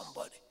blessing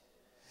somebody.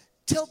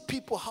 Tell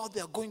people how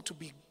they're going to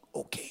be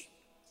okay,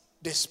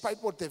 despite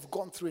what they've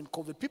gone through in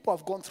COVID. People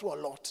have gone through a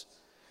lot.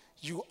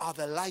 You are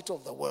the light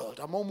of the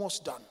world. I'm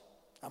almost done.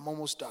 I'm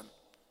almost done.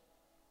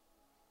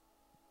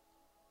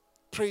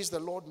 Praise the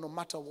Lord no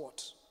matter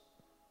what.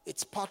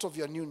 It's part of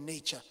your new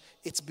nature.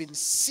 It's been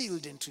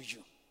sealed into you.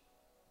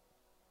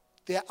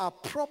 There are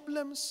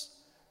problems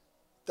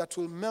that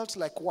will melt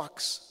like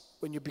wax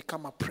when you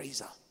become a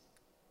praiser.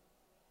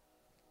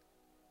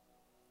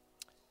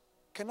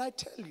 Can I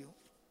tell you,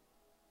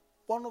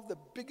 one of the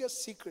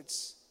biggest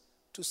secrets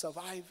to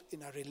survive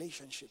in a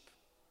relationship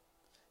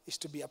is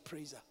to be a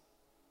praiser.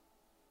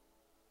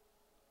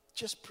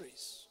 Just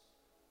praise.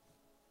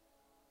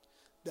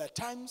 There are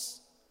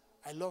times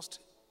I lost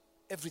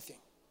everything.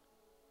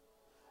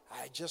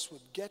 I just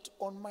would get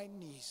on my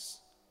knees.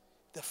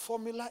 The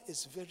formula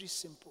is very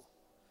simple.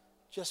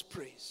 Just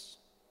praise.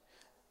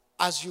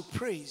 As you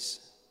praise,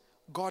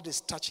 God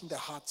is touching the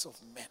hearts of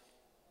men.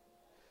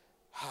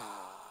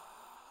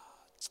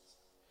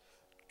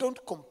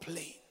 Don't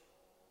complain.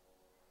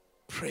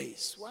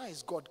 Praise. Why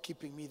is God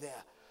keeping me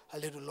there a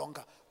little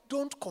longer?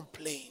 Don't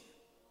complain.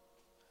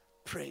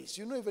 Praise.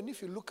 You know, even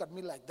if you look at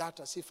me like that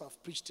as if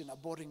I've preached in a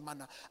boring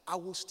manner, I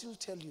will still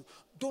tell you,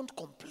 don't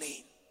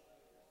complain.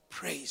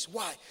 Praise.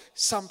 Why?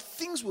 Some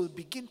things will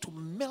begin to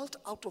melt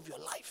out of your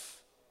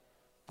life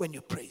when you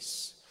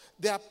praise.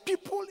 There are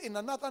people in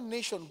another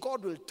nation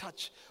God will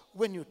touch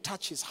when you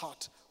touch his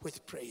heart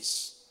with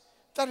praise.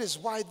 That is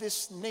why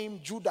this name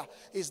Judah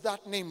is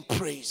that name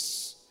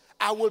praise.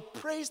 I will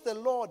praise the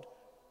Lord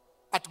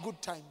at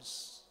good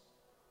times.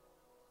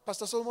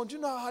 Pastor Solomon, do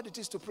you know how hard it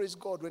is to praise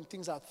God when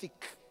things are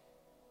thick?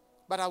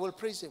 But I will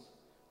praise him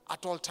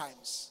at all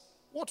times.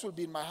 What will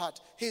be in my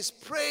heart? His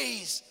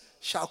praise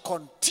shall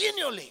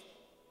continually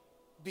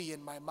be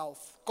in my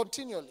mouth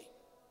continually.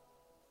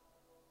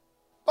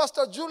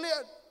 Pastor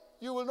Julian,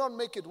 you will not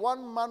make it.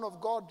 One man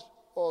of God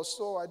or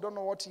so, I don't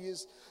know what he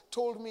is,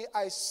 told me,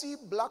 I see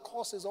black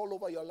horses all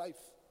over your life.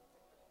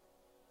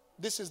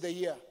 This is the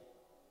year.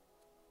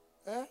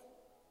 Eh?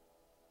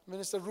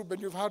 Minister Reuben,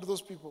 you've heard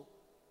those people.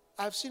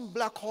 I've seen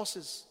black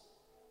horses.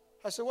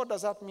 I said, what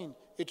does that mean?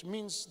 It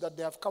means that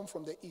they have come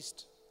from the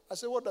east. I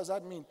said, what does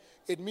that mean?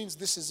 It means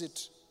this is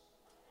it.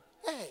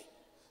 Hey,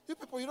 you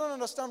people, you don't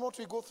understand what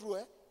we go through,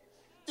 eh?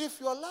 If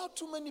you allow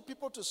too many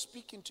people to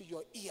speak into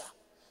your ear,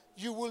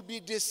 you will be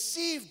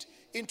deceived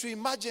into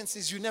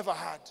emergencies you never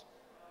had.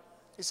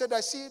 He said,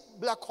 I see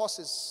black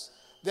horses.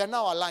 They are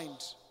now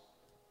aligned.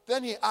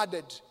 Then he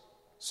added,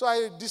 so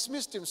I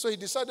dismissed him. So he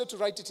decided to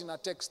write it in a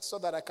text so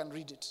that I can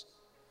read it.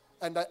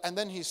 And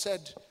then he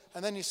said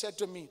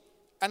to me,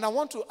 and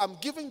I'm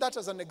giving that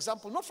as an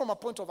example, not from a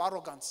point of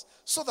arrogance,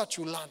 so that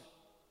you learn.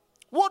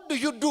 What do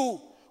you do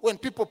when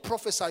people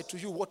prophesy to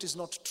you what is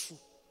not true?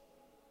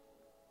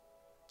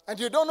 And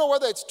you don't know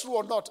whether it's true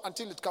or not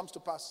until it comes to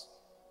pass.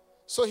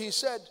 So he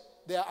said,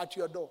 they are at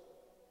your door.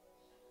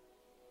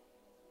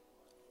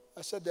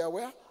 I said, they are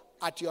where?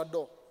 At your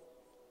door.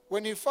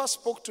 When he first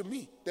spoke to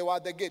me, they were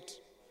at the gate.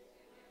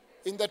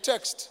 In the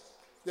text,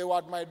 they were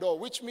at my door,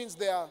 which means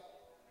they are.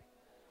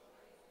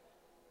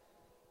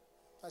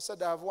 I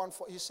said, I have one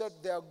for. He said,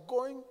 they are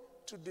going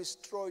to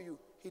destroy you.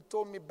 He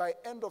told me by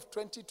end of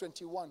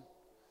 2021,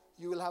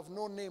 you will have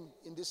no name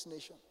in this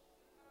nation.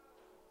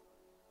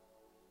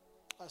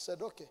 I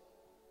said, okay.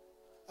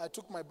 I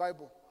took my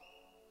Bible.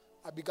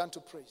 I began to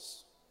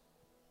praise.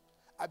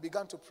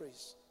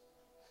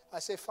 I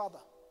say, Father,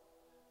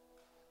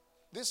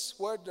 this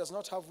word does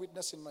not have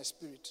witness in my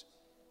spirit.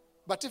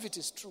 But if it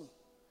is true,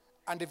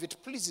 and if it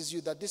pleases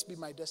you that this be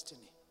my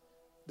destiny,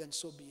 then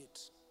so be it.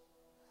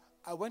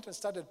 I went and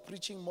started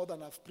preaching more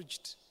than I've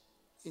preached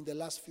in the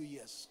last few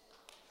years.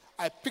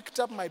 I picked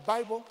up my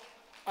Bible,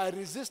 I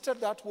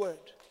resisted that word,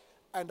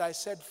 and I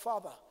said,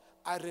 Father,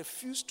 I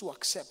refuse to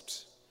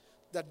accept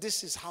that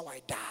this is how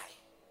I die.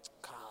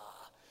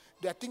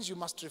 There are things you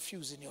must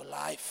refuse in your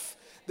life.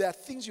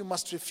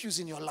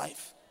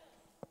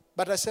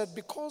 But I said,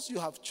 because you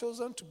have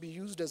chosen to be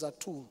used as a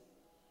tool,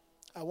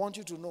 I want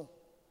you to know,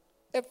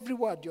 every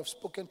word you have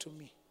spoken to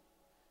me,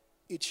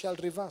 it shall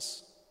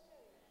reverse.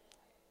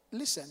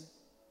 Listen,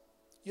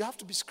 you have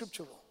to be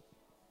scriptural.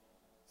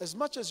 As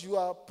much as you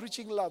are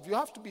preaching love, you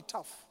have to be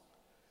tough.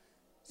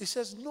 He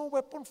says, no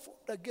weapon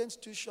formed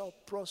against you shall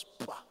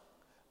prosper.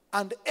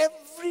 And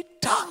every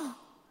tongue,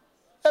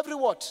 every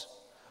what?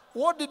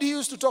 What did he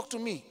use to talk to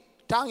me?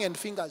 Tongue and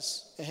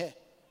fingers.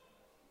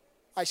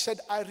 I said,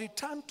 I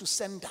return to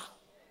sender.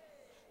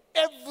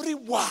 Every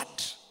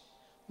word,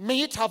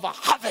 may it have a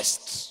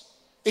harvest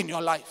in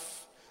your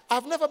life.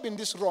 I've never been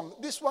this wrong.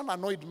 This one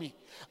annoyed me.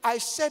 I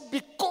said,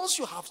 because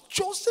you have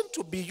chosen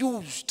to be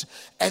used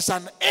as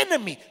an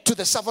enemy to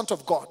the servant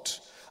of God,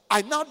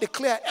 I now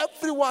declare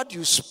every word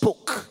you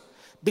spoke,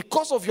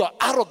 because of your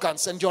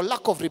arrogance and your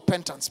lack of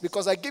repentance,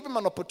 because I gave him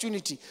an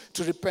opportunity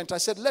to repent. I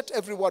said, let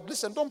every word,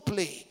 listen, don't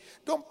play.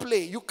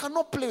 You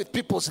cannot play with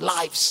people's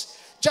lives.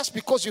 Just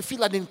because you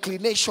feel an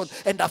inclination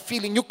and a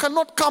feeling, you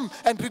cannot come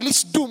and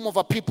release doom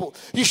over people.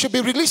 You should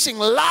be releasing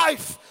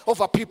life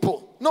over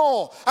people.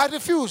 No, I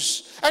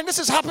refuse. And this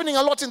is happening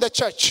a lot in the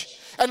church.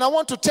 And I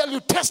want to tell you,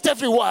 test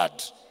every word.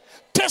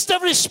 Test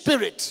every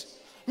spirit.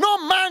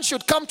 No man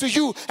should come to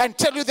you and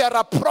tell you they are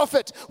a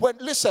prophet.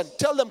 Listen,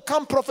 tell them,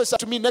 come prophesy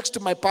to me next to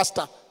my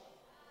pastor.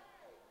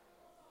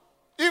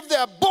 If they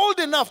are bold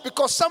enough,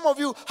 because some of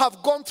you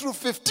have gone through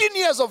 15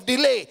 years of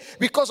delay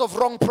because of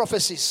wrong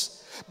prophecies.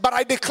 But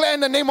I declare in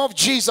the name of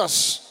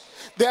Jesus,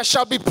 there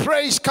shall be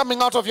praise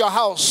coming out of your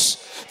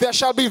house. There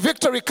shall be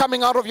victory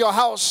coming out of your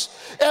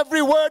house.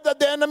 Every word that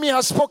the enemy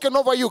has spoken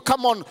over you,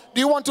 come on.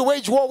 Do you want to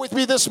wage war with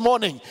me this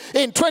morning?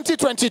 In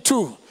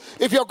 2022,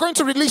 if you're going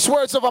to release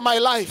words over my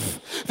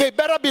life, they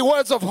better be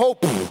words of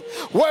hope,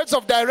 words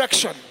of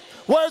direction,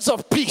 words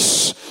of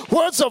peace,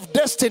 words of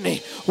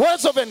destiny,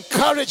 words of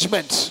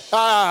encouragement.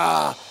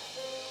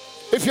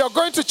 If you're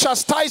going to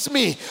chastise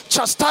me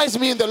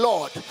in the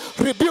Lord.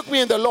 Rebuke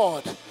me in the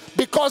Lord.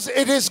 Because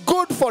it is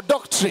good for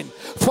doctrine,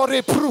 for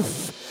reproof,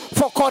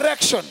 for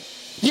correction.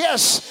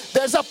 Yes,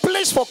 there's a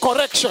place for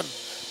correction.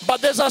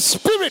 But there's a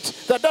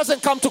spirit that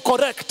doesn't come to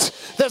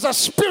correct. There's a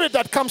spirit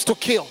that comes to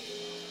kill.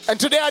 And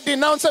today I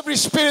denounce every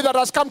spirit that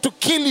has come to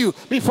kill you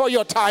before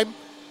your time.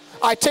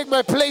 I take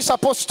my place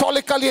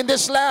apostolically in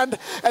this land,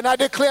 and I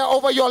declare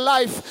over your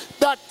life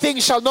that thing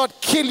shall not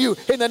kill you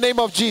in the name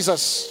of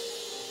Jesus.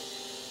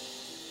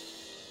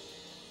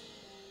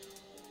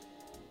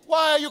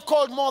 Why are you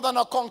called more than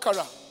a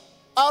conqueror?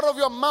 Out of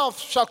your mouth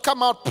shall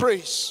come out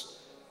praise.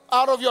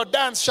 Out of your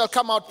dance shall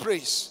come out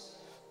praise.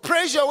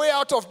 Praise your way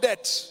out of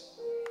debt.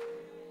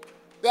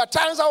 There are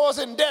times I was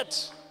in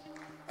debt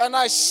and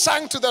I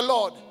sang to the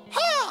Lord.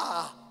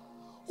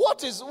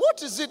 What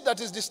is it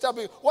that is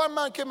disturbing? One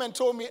man came and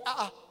told me,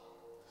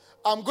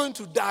 I'm going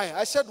to die.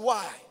 I said,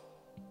 why?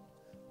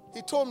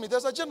 He told me,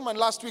 there's a gentleman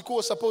last week who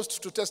was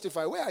supposed to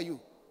testify. Where are you?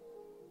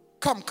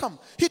 Come.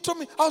 He told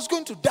me I was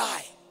going to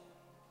die.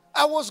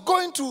 I was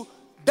going to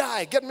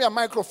die. Get me a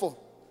microphone.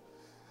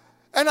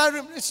 And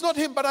it's not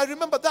him, but I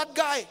remember that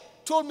guy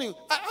told me,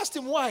 I asked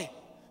him why.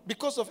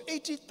 Because of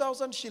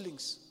 80,000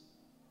 shillings.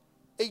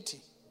 80.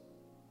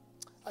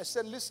 I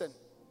said, listen,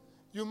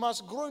 you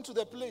must grow into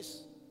the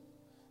place.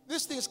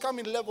 These things come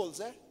in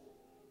levels, eh?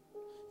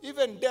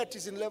 Even debt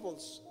is in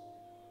levels.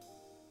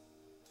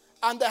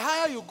 And the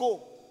higher you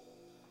go,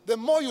 the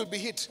more you'll be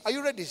hit. Are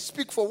you ready?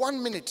 Speak for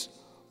 1 minute.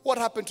 What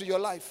happened to your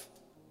life?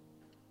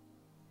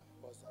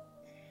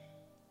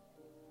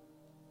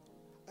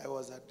 I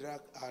was a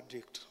drug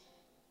addict.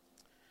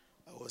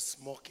 I was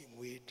smoking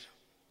weed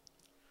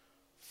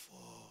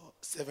for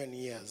 7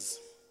 years.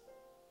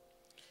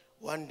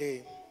 One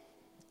day,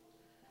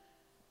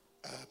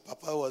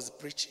 Papa was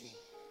preaching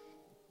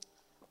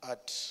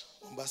at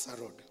Mombasa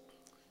Road.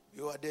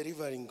 We were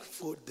delivering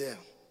food there.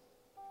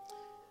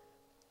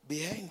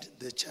 Behind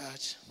the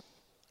church,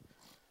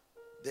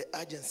 the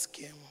agents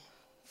came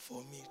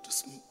for me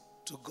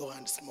to go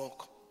and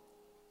smoke.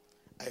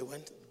 I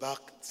went back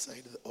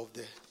side of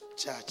the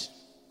church.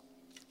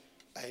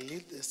 I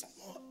lit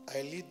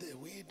the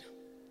weed,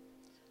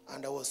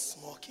 and I was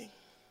smoking.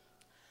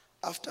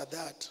 After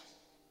that,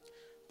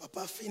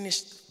 Papa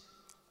finished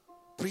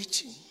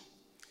preaching.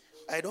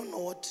 I don't know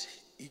what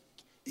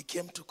he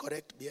came to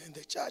correct behind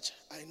the church.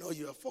 I know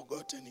you have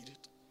forgotten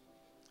it.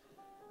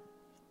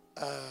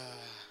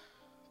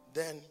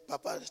 Then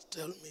Papa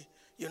told me,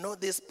 you know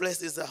this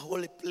place is a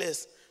holy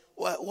place.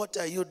 What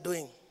are you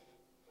doing?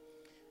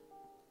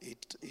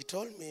 He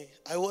told me,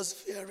 I was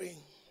fearing.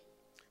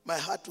 My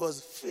heart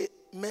was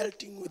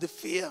melting with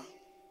fear.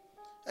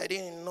 I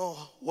didn't know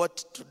what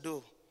to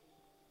do.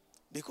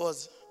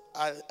 Because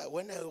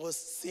when I was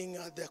seeing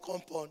at the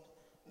compound,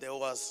 there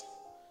was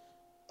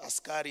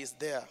Askaris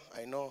there,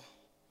 I know.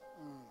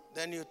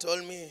 Then you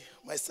told me,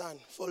 my son,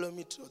 follow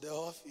me to the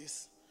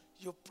office.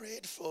 You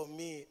prayed for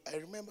me. I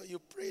remember you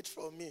prayed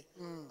for me.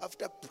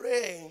 After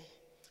praying,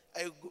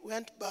 I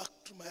went back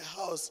to my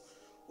house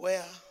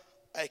where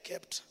I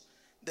kept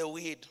the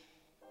weed.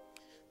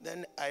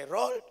 Then I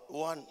rolled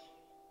one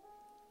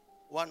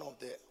of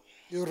the...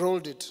 You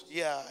rolled it?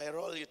 Yeah, I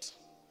rolled it.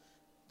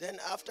 Then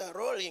after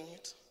rolling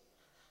it,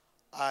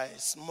 I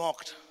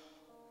smoked.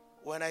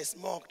 When I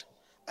smoked,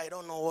 I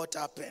don't know what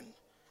happened.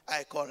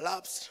 I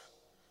collapsed.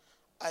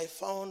 I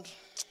found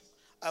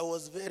I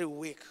was very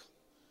weak.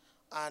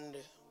 And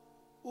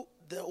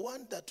the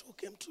one who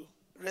came to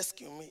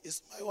rescue me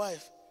is my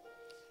wife,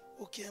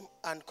 who came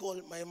and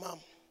called my mom.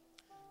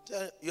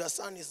 Tell your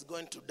son is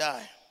going to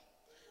die.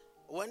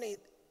 When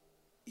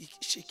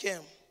she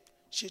came,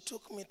 she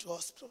took me to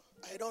hospital.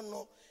 I don't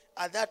know.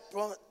 At that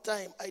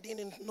time, I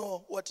didn't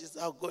know what is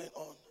going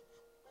on.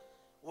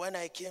 When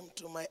I came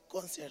to my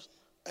concert,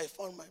 I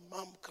found my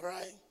mom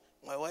crying.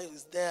 My wife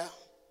is there.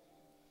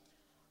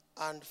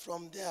 And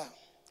from there,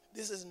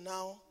 this is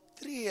now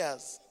 3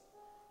 years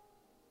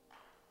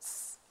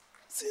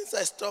since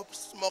I stopped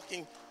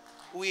smoking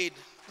weed.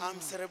 I'm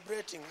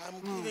celebrating.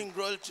 I'm giving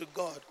glory to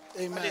God.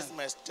 Amen. That is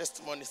my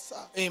testimony, sir.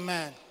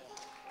 Amen.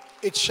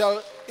 It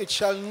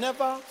shall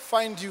never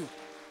find you,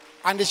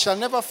 and it shall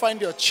never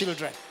find your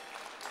children.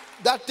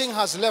 That thing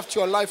has left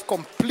your life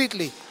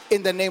completely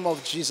in the name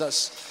of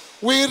Jesus.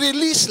 We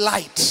release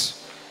light.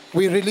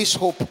 We release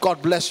hope.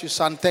 God bless you,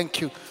 son.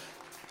 Thank you.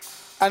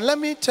 And let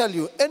me tell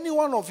you, any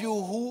one of you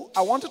who,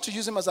 I wanted to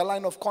use him as a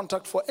line of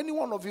contact for any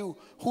one of you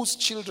whose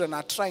children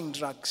are trying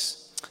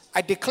drugs.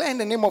 I declare in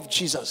the name of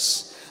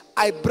Jesus,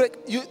 I break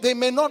you. They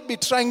may not be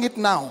trying it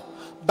now,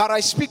 but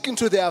I speak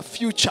into their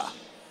future.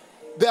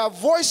 There are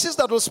voices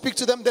that will speak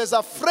to them. There's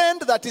a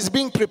friend that is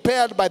being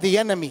prepared by the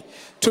enemy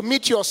to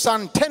meet your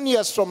son 10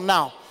 years from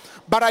now.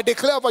 But I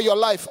declare over your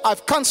life,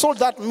 I've canceled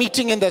that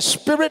meeting in the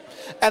spirit,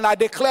 and I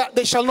declare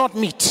they shall not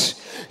meet.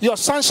 Your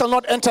son shall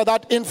not enter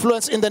that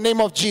influence in the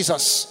name of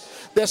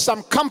Jesus. There's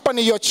some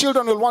company your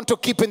children will want to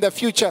keep in the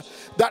future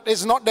that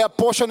is not their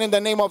portion in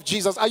the name of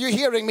Jesus. Are you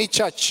hearing me,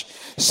 church?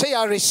 Say,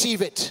 I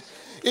receive it.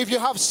 If you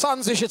have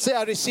sons, you should say,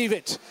 I receive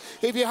it.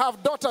 If you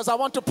have daughters, I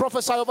want to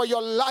prophesy over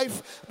your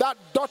life. That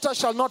daughter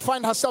shall not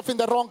find herself in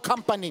the wrong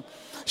company.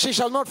 She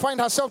shall not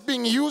find herself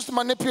being used,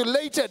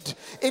 manipulated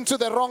into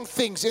the wrong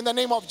things. In the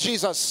name of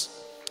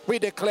Jesus, we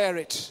declare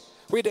it.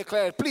 We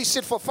declare it. Please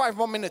sit for 5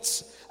 more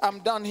minutes. I'm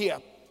done here.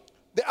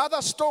 The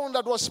other stone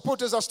that was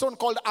put is a stone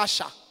called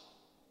Asher.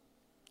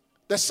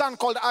 The son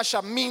called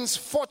Asher means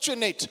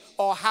fortunate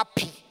or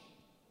happy.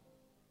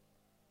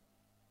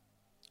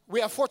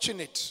 We are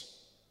fortunate.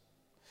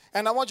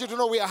 And I want you to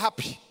know we are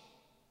happy.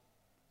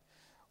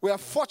 We are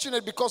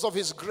fortunate because of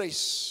his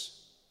grace.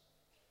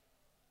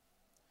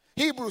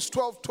 Hebrews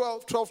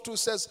 12:2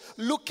 says,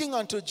 looking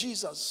unto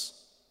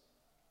Jesus,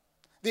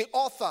 the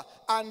author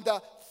and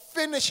the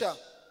finisher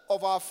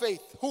of our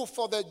faith, who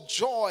for the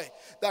joy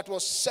that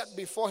was set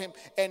before him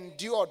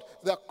endured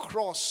the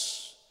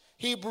cross.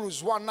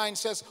 Hebrews 1:9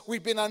 says,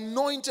 we've been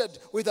anointed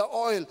with the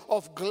oil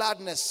of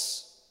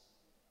gladness.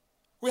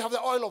 We have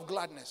the oil of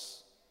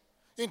gladness.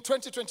 In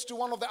 2022,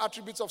 one of the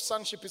attributes of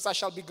sonship is I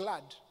shall be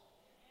glad.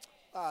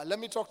 Let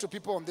me talk to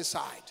people on this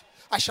side.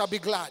 I shall be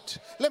glad.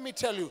 Let me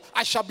tell you,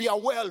 I shall be a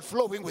well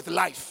flowing with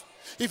life.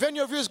 If any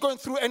of you is going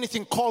through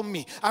anything, call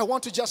me. I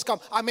want to just come.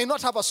 I may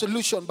not have a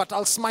solution, but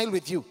I'll smile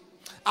with you.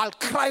 I'll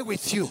cry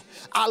with you.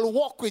 I'll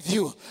walk with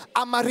you.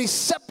 I'm a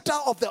receptor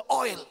of the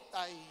oil.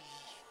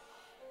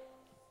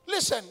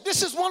 Listen,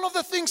 this is one of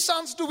the things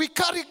sons do. We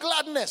carry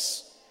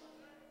gladness.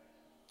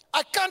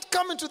 I can't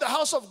come into the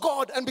house of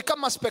God and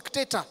become a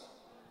spectator.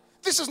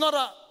 This is not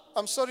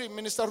I'm sorry,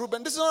 Minister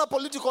Ruben, this is not a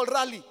political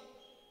rally.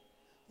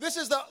 This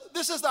is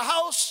the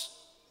house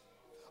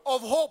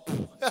of hope.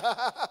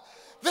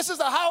 This is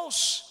the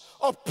house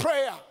of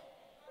prayer.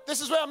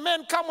 This is where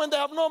men come when they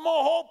have no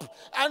more hope,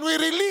 and we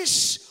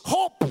release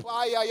hope.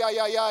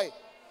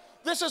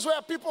 This is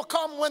where people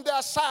come when they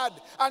are sad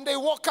and they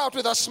walk out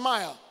with a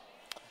smile.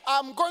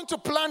 I'm going to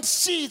plant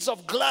seeds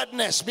of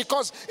gladness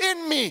because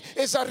in me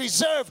is a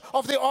reserve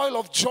of the oil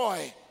of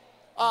joy.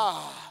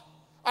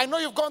 I know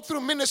you've gone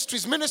through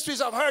ministries.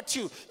 Ministries have hurt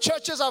you.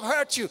 Churches have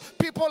hurt you.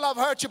 People have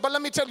hurt you. But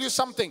let me tell you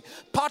something.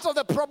 Part of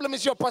the problem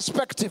is your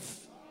perspective.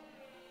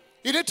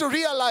 You need to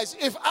realize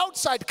if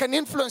outside can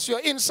influence your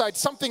inside,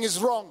 something is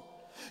wrong.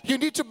 You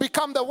need to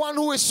become the one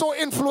who is so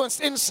influenced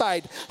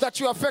inside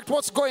that you affect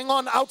what's going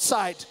on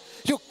outside.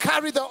 You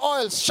carry the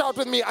oil. Shout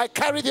with me. I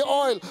carry the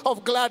oil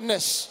of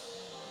gladness.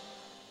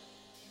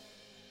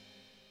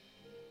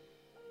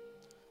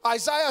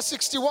 Isaiah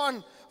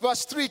 61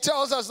 verse 3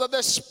 tells us that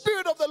the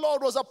Spirit of the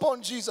Lord was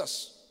upon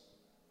Jesus,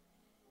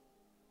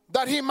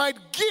 that he might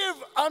give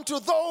unto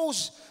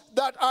those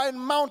that are in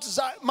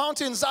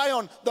Mountain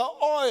Zion the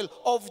oil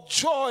of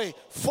joy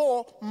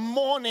for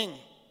mourning.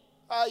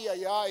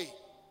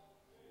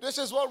 This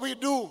is what we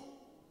do.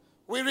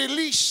 We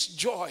release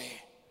joy.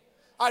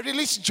 I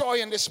release joy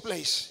in this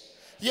place.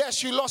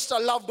 Yes, you lost a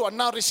loved one.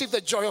 Now receive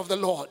the joy of the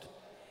Lord.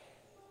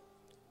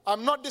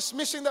 I'm not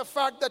dismissing the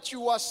fact that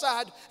you are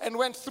sad and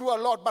went through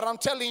a lot, but I'm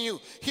telling you,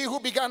 he who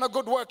began a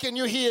good work in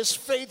you, he is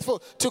faithful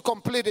to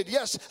complete it.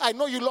 Yes, I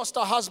know you lost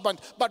a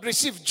husband, but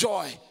receive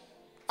joy.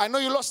 I know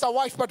you lost a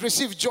wife, but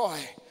receive joy.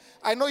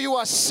 I know you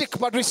are sick,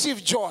 but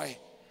receive joy.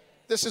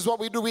 This is what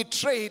we do. We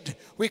trade.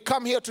 We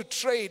come here to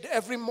trade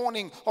every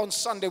morning on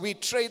Sunday. We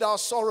trade our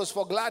sorrows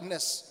for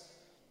gladness.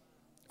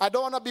 I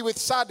don't want to be with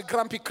sad,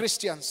 grumpy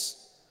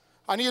Christians.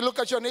 And you look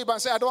at your neighbor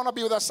and say, I don't want to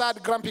be with a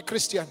sad, grumpy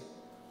Christian.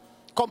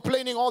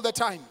 Complaining all the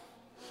time,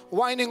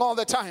 whining all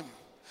the time.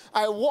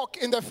 I walk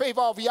in the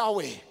favor of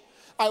Yahweh.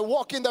 I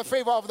walk in the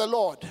favor of the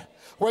Lord.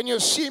 When you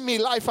see me,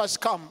 life has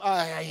come.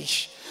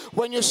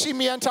 When you see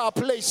me enter a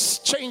place,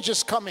 change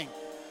is coming.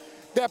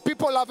 There are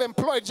people I've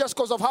employed just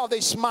because of how they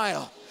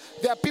smile.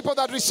 There are people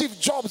that receive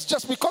jobs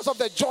just because of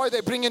the joy they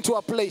bring into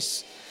a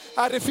place.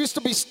 I refuse to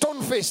be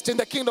stone-faced in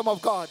the kingdom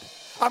of God.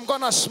 I'm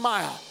going to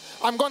smile.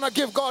 I'm going to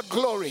give God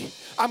glory.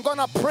 I'm going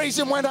to praise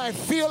him when I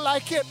feel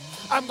like it.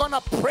 I'm going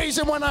to praise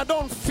him when I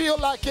don't feel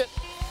like it.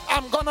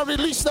 I'm going to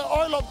release the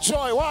oil of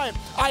joy. Why?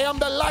 I am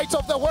the light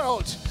of the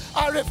world.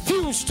 I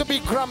refuse to be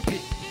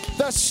grumpy.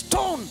 The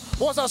stone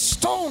was a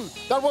stone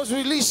that was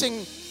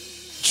releasing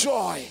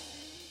joy.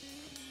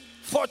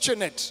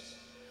 Fortunate.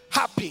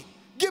 Happy.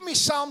 Give me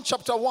Psalm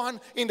chapter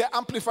 1 in the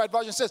Amplified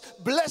Version. It says,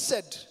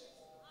 blessed,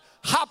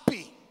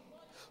 happy,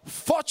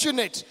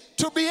 fortunate,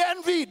 to be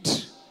envied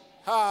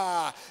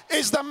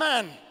is the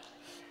man.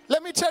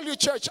 Let me tell you,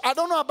 church, I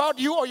don't know about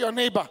you or your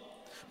neighbor,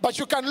 but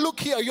you can look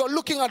here. You're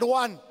looking at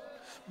one.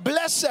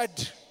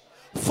 Blessed,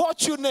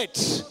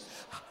 fortunate,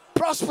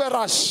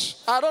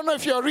 prosperous. I don't know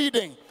if you're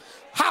reading.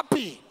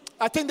 Happy.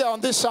 I think they're on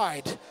this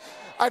side.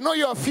 I know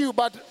you're few,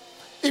 but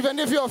even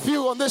if you're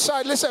few on this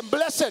side, listen.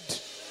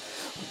 Blessed,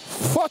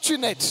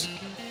 fortunate,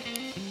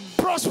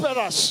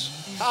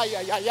 prosperous.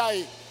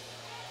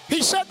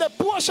 He said the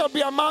poor shall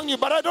be among you,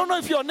 but I don't know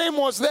if your name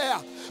was there.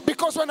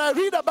 Because when I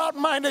read about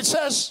mine, it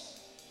says,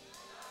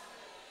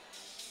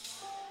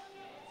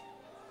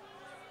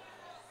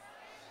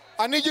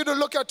 I need you to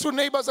look at two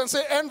neighbors and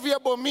say,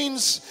 enviable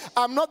means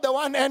I'm not the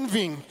one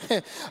envying.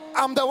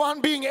 I'm the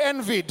one being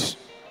envied.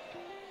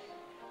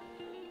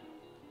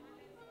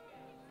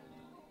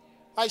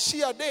 I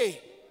see a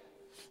day,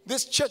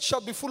 this church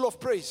shall be full of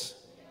praise.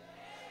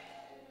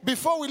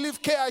 Before we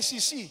leave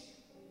KICC,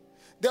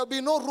 there'll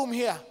be no room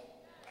here.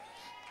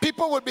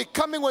 People will be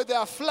coming with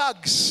their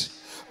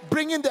flags,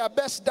 bringing their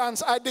best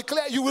dance. I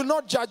declare you will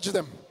not judge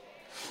them.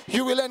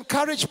 You will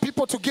encourage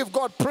people to give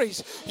God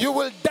praise. You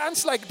will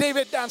dance like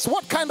David danced.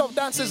 What kind of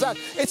dance is that?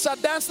 It's a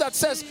dance that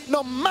says,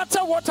 no matter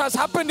what has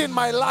happened in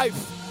my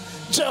life,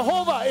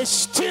 Jehovah is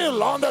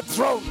still on the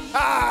throne.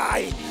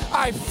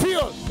 I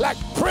feel like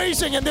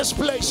praising in this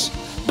place.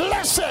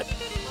 Blessed,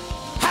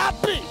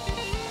 happy,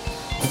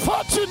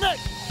 fortunate,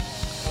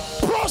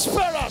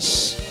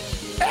 prosperous,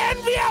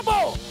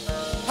 enviable.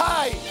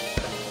 Hi.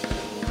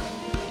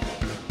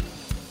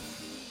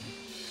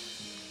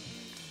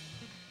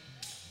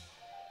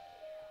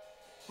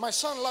 My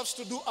son loves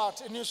to do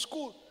art. In his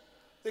school,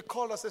 they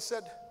called us. They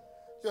said,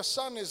 your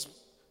son is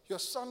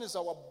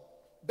our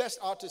best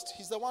artist.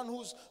 He's the one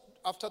who's,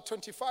 after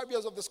 25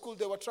 years of the school,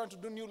 they were trying to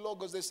do new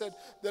logos. They said,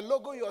 the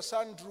logo your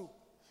son drew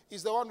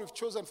is the one we've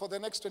chosen for the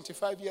next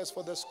 25 years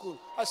for the school.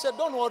 I said,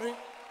 don't worry.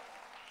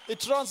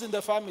 It runs in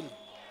the family.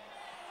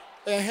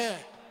 I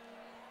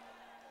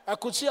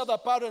could see other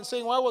parents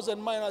saying, why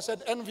wasn't mine? I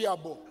said,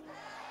 enviable.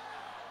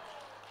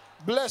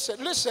 Blessed.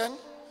 Listen,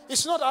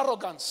 it's not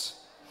arrogance.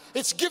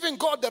 It's giving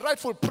God the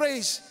rightful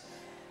praise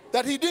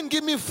that he didn't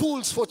give me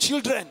fools for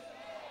children.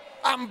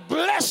 I'm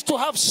blessed to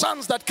have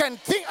sons that can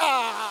think,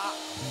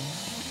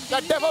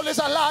 the devil is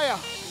a liar.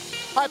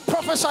 I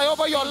prophesy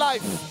over your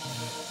life.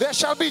 There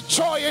shall be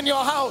joy in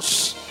your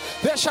house.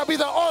 There shall be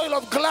the oil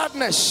of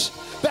gladness.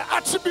 The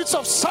attributes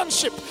of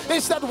sonship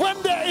is that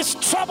when there is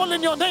trouble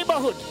in your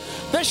neighborhood,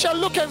 they shall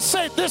look and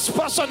say, this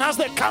person has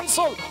the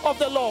counsel of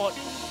the Lord.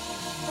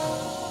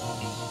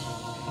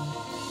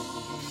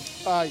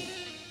 Aye.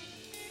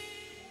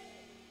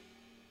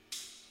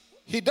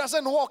 He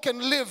doesn't walk and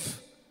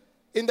live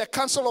in the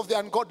counsel of the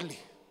ungodly.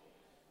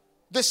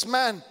 This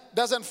man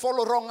doesn't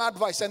follow wrong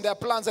advice and their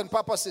plans and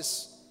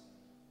purposes.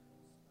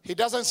 He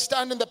doesn't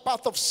stand in the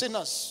path of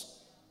sinners.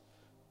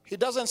 He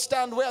doesn't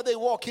stand where they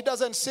walk. He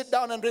doesn't sit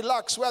down and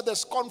relax where the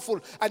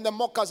scornful and the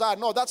mockers are.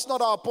 No, that's not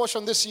our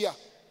portion this year.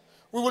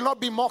 We will not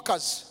be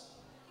mockers.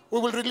 We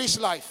will release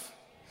life.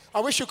 I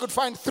wish you could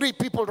find 3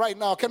 people right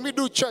now. Can we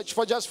do church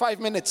for just 5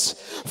 minutes?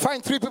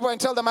 Find 3 people and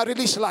tell them, I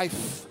release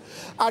life.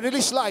 I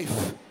release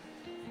life.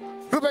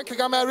 Ruben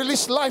Kagame, I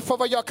release life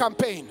over your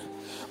campaign.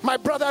 My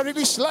brother, I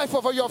release life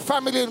over your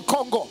family in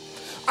Congo.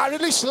 I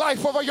release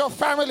life over your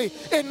family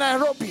in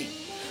Nairobi.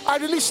 I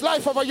release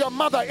life over your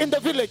mother in the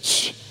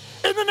village.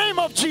 In the name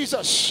of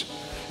Jesus.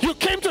 You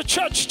came to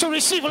church to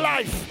receive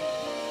life.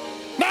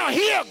 Now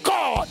hear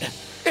God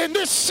in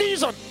this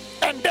season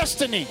and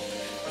destiny.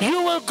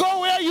 You will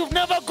go where you've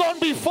never gone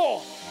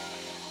before.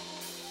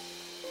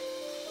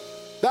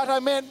 That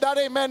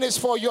amen is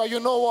for you. You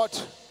know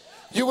what?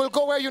 You will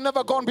go where you've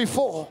never gone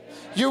before.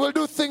 You will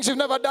do things you've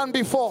never done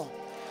before.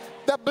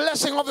 The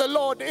blessing of the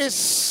Lord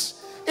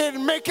is, it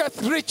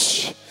maketh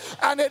rich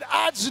and it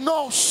adds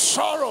no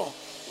sorrow.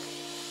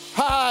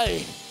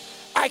 Hi.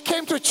 I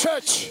came to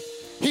church.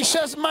 He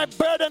says, my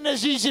burden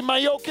is easy, my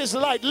yoke is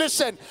light.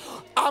 Listen,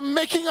 I'm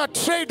making a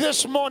trade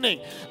this morning.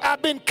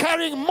 I've been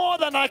carrying more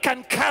than I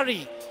can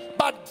carry.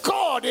 But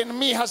God in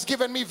me has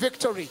given me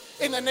victory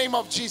in the name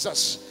of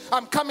Jesus.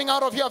 I'm coming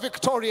out of here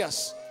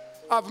victorious.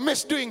 I've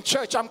missed doing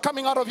church. I'm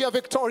coming out of here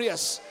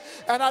victorious.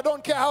 And I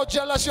don't care how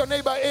jealous your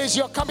neighbor is,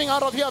 you're coming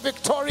out of here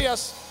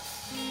victorious.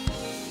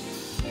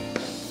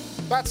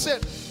 That's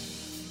it.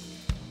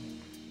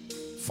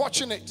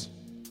 Fortunate.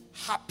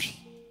 Happy.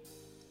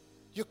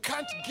 You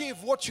can't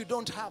give what you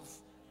don't have.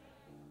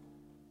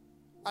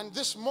 And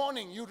this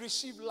morning you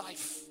receive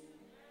life.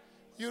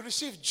 You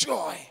receive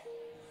joy.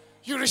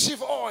 You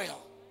receive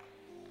oil.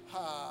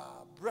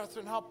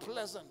 Brethren, how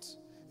pleasant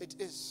it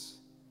is.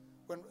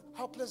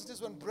 How pleasant it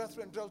is when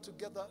brethren dwell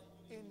together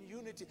in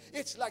unity.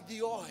 It's like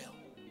the oil.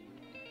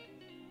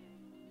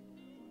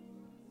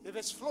 If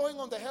it's flowing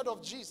on the head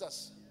of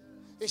Jesus,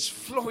 it's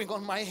flowing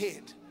on my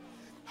head.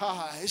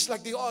 It's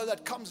like the oil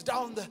that comes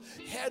down the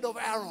head of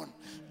Aaron,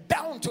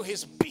 down to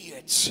his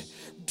beards,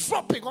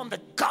 dropping on the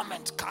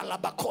garment.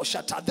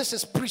 This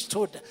is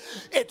priesthood.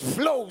 It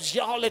flows,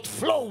 y'all. It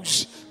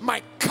flows.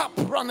 My cup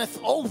runneth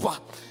over.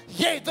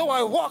 Yea, though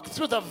I walk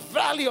through the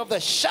valley of the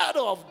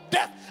shadow of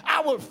death,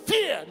 I will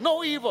fear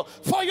no evil.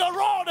 For your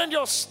rod and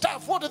your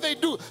staff, what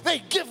do?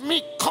 They give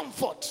me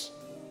comfort.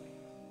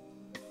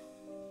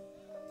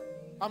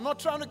 I'm not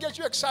trying to get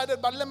you excited,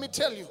 but let me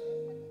tell you,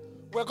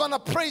 we're going to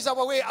praise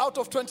our way out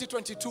of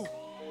 2022.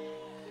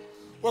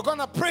 We're going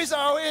to praise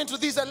our way into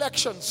these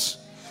elections.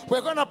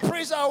 We're going to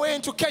praise our way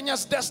into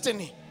Kenya's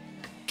destiny.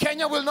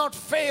 Kenya will not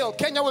fail.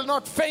 Kenya will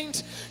not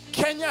faint.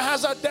 Kenya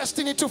has a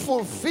destiny to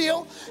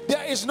fulfill.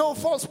 There is no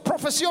false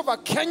prophecy over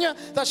Kenya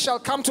that shall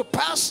come to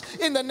pass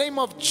in the name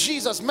of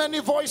Jesus. Many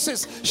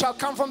voices shall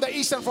come from the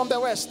east and from the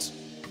west.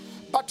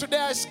 But today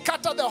I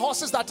scatter the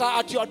horses that are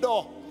at your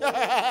door.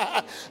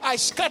 I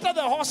scatter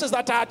the horses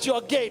that are at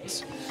your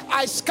gate.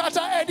 I scatter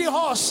any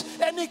horse,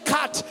 any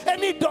cat,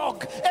 any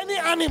dog, any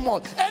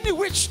animal, any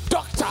witch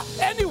doctor,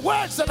 any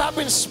words that have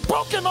been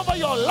spoken over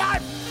your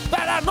life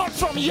that are not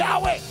from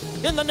Yahweh.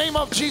 In the name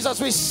of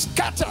Jesus, we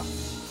scatter.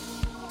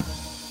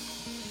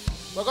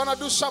 We're going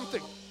to do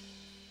something.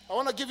 I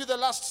want to give you the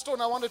last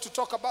stone I wanted to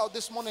talk about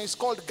this morning. It's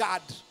called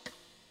God.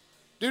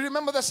 Do you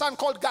remember the son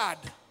called God?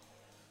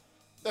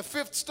 The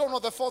 5th stone or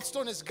the 4th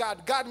stone is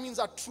God. God means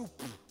a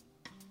troop.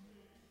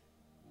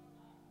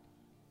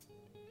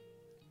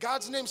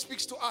 God's name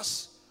speaks to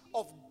us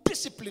of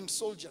disciplined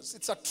soldiers.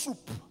 It's a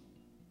troop.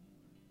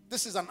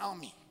 This is an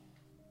army.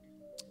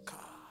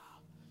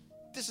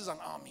 This is an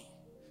army.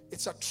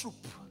 It's a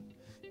troop.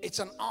 It's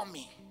an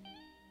army.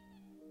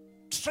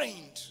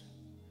 Trained.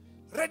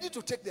 Ready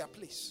to take their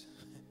place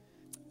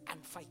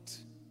and fight.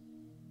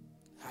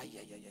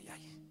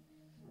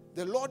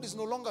 The Lord is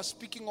no longer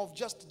speaking of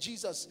just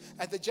Jesus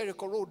at the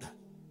Jericho Road.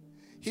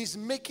 He's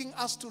making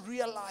us to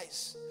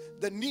realize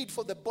the need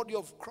for the body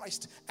of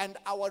Christ and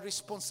our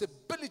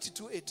responsibility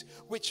to it,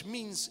 which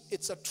means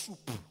it's a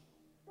troop.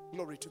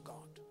 Glory to God.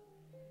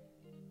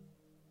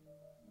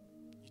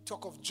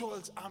 talk of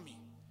Joel's army.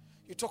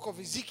 You talk of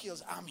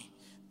Ezekiel's army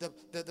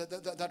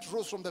that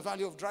rose from the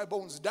valley of dry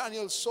bones.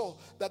 Daniel saw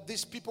that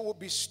these people would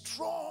be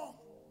strong.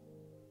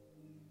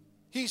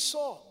 He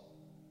saw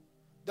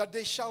that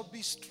they shall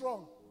be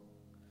strong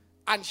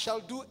and shall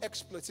do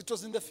exploits. It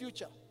was in the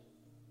future.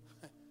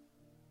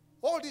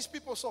 All these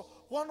people saw.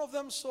 One of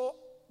them saw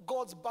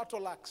God's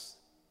battle axe.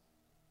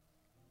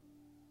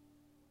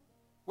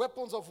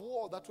 Weapons of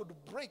war that would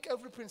break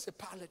every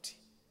principality,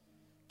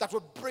 that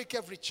would break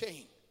every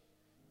chain,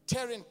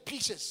 tear in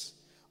pieces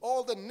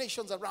all the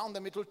nations around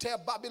them. It will tear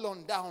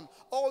Babylon down.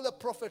 All the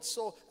prophets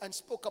saw and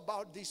spoke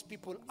about these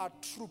people are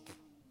troop.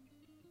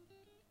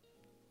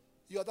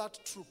 You're that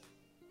troop.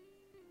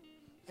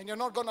 And you're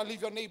not going to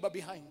leave your neighbor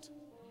behind.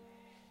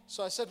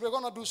 So I said, we're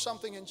going to do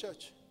something in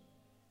church.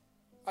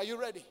 Are you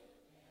ready?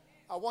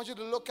 I want you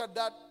to look at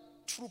that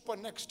trooper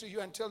next to you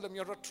and tell them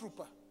you're a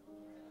trooper.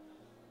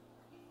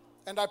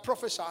 And I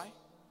prophesy,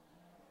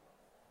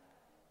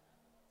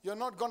 you're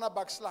not going to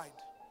backslide.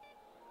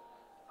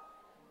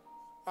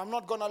 I'm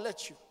not going to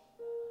let you.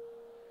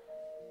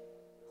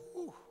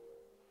 Ooh.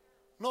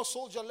 No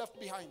soldier left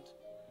behind.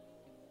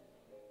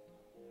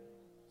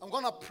 I'm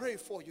going to pray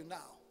for you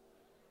now.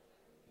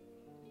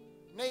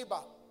 Neighbor,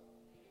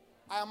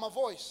 I am a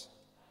voice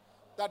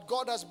that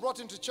God has brought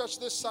into church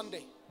this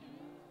Sunday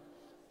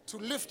to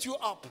lift you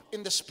up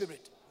in the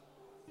spirit.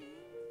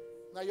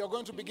 Now you're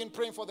going to begin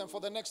praying for them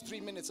for the next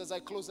 3 minutes as I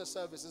close the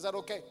service. Is that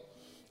okay?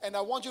 And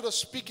I want you to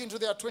speak into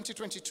their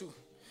 2022.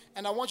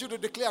 And I want you to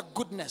declare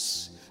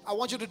goodness. I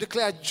want you to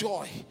declare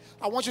joy.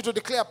 I want you to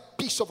declare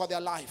peace over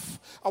their life.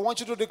 I want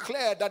you to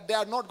declare that they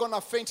are not going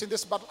to faint in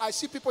this battle. I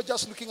see people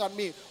just looking at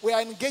me. We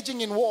are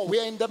engaging in war. We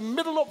are in the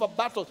middle of a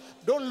battle.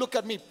 Don't look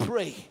at me.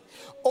 Pray.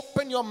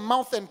 Open your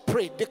mouth and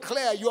pray.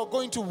 Declare you are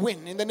going to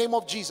win in the name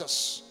of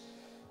Jesus.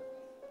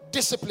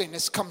 Discipline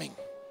is coming.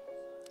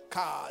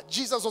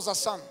 Jesus was a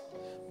son,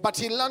 but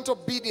he learned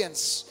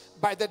obedience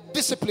by the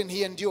discipline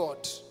he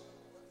endured.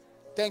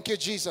 Thank you,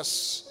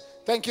 Jesus.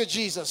 Thank you,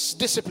 Jesus.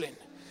 Discipline.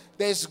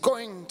 There's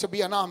going to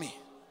be an army.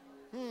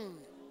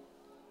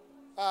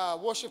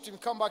 Worship team,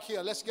 come back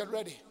here. Let's get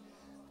ready.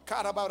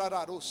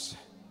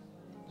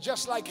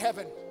 Just like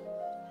heaven.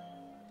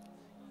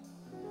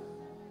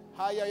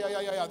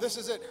 This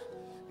is it.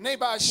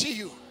 Neighbor, I see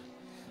you.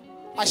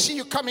 I see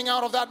you coming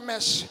out of that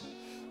mess.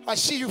 I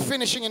see you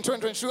finishing in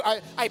 2022.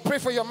 I pray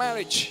for your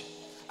marriage.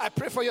 I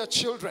pray for your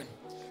children.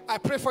 I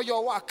pray for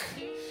your work.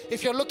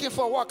 If you're looking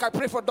for work, I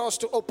pray for doors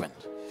to open.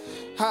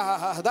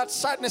 That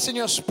sadness in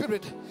your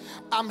spirit,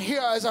 I'm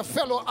here as a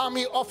fellow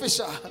army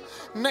officer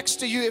next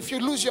to you. If you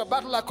lose your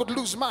battle, I could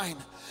lose mine.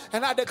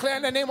 And I declare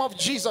in the name of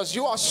Jesus,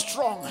 you are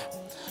strong.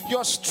 You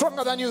are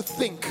stronger than you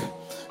think.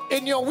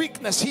 In your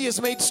weakness, he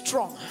is made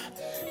strong.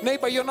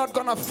 Neighbor, you're not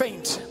going to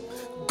faint.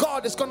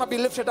 God is going to be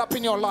lifted up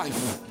in your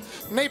life.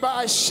 Neighbor,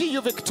 I see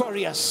you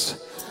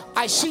victorious.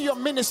 I see your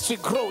ministry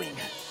growing.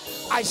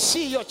 I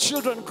see your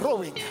children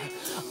growing.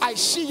 I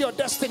see your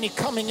destiny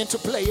coming into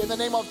play in the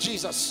name of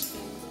Jesus.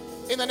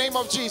 In the name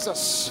of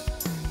Jesus.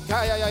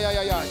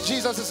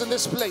 Jesus is in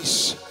this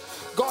place.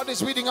 God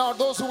is weeding out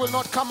those who will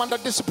not come under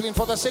discipline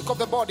for the sake of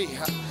the body.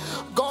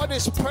 God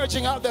is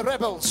purging out the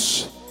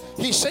rebels.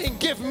 He's saying,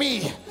 give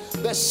me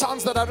the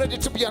sons that are ready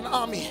to be an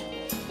army.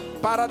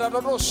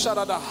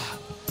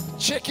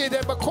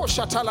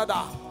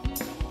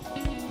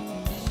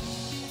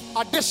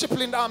 A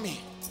disciplined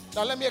army.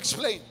 Now let me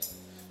explain.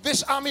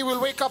 This army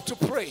will wake up to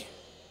pray.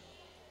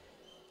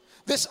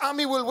 This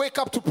army will wake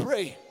up to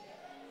pray.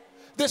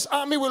 This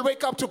army will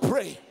wake up to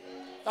pray.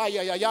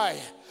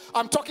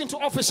 I'm talking to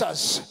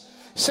officers.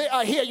 Say,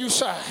 I hear you,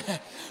 sir.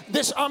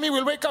 This army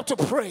will wake up to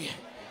pray.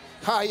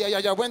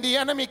 When the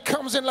enemy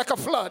comes in like a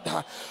flood,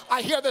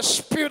 I hear the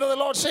Spirit of the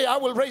Lord say, I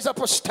will raise up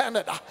a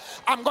standard.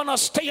 I'm going to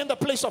stay in the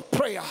place of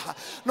prayer.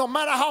 No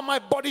matter how my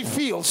body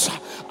feels,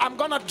 I'm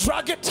going to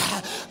drag it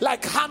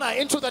like Hannah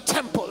into the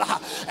temple.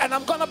 And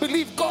I'm going to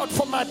believe God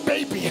for my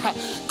baby.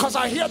 Because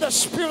I hear the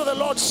Spirit of the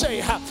Lord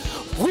say,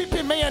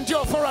 weeping may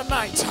endure for a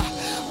night.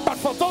 But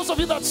for those of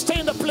you that stay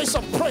in the place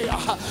of prayer,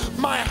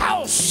 my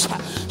house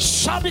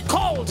shall be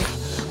called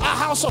a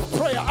house of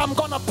prayer. I'm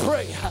going to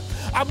pray.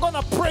 I'm going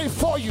to pray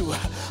for you.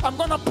 I'm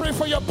going to pray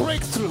for your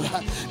breakthrough.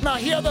 Now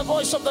hear the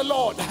voice of the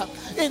Lord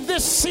in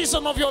this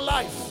season of your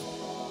life.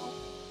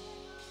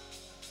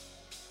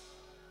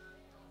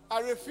 I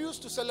refuse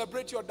to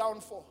celebrate your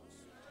downfall.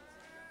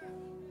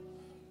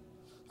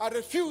 I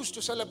refuse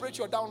to celebrate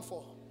your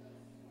downfall.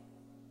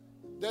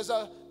 There's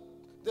a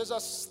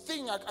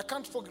thing, I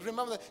can't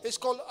remember. It's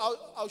called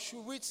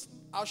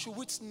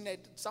Auschwitz-Net,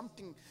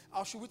 something.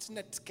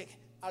 Auschwitz-Netke.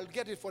 I'll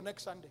get it for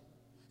next Sunday.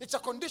 It's a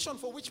condition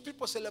for which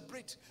people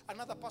celebrate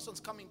another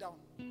person's coming down.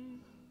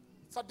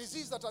 It's a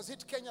disease that has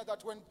hit Kenya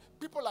that when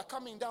people are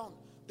coming down,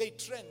 they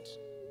trend.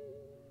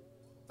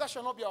 That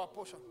shall not be our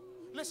portion.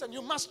 Listen,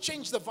 you must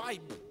change the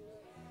vibe.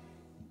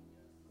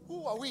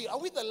 Who are we? Are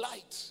we the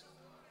light?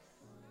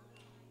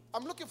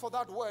 I'm looking for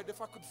that word.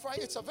 If I could find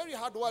it, it's a very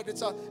hard word.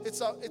 It's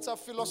a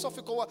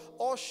philosophical word.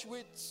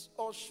 Auschwitz.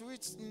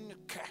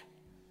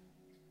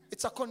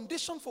 It's a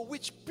condition for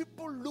which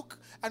people look,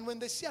 and when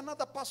they see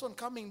another person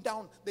coming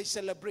down, they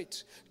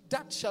celebrate.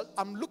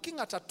 I'm looking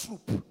at a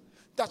troop.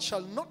 That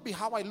shall not be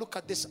how I look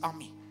at this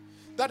army.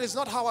 That is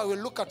not how I will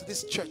look at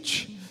this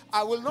church.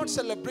 I will not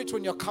celebrate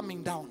when you're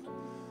coming down.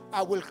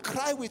 I will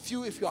cry with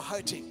you if you're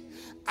hurting.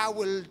 I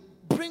will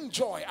bring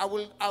joy. I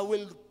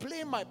will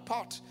play my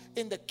part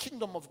in the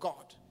kingdom of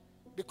God,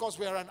 because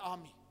we are an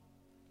army.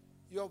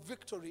 Your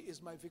victory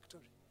is my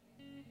victory.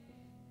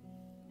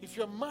 If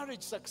your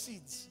marriage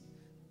succeeds,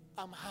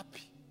 I'm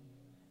happy.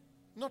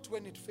 Not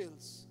when it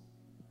fails.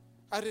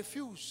 I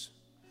refuse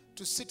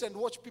to sit and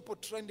watch people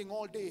trending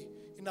all day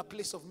in a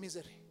place of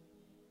misery.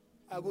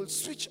 I will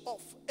switch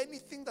off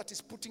anything that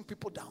is putting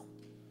people down,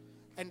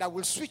 and I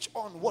will switch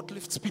on what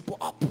lifts people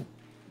up.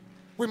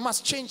 We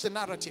must change the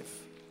narrative.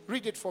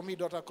 Read it for me,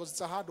 daughter, because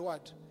it's a hard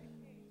word.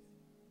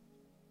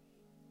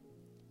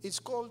 It's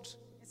called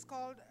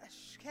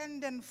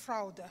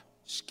Schadenfreude.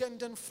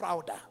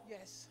 Schadenfreude.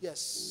 Yes.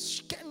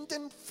 Yes,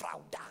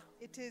 Schadenfreude.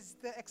 It is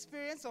the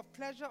experience of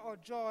pleasure or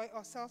joy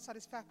or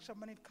self-satisfaction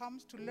when it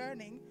comes to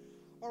learning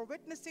or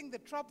witnessing the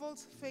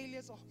troubles,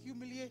 failures, or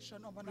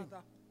humiliation of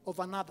another. Of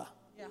another.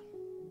 Yeah.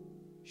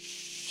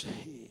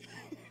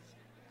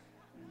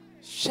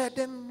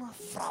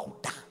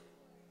 Schadenfreude.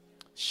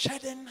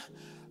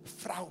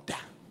 Schadenfreude.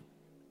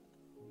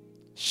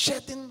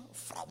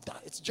 Schadenfreude.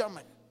 It's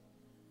German.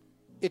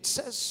 It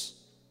says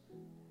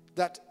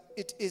that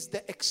it is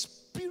the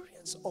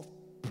experience of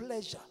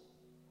pleasure.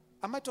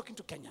 Am I talking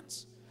to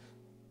Kenyans?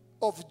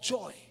 Of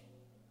joy,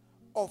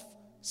 of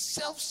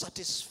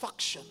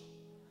self-satisfaction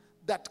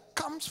that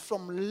comes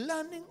from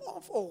learning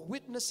of or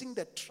witnessing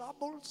the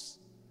troubles,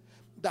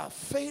 the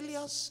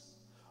failures,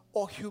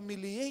 or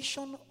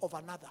humiliation of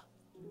another.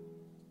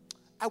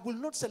 I will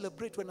not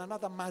celebrate when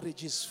another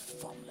marriage is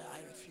formed. I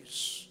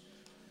refuse.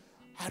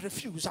 I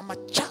refuse. I'm a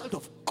child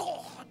of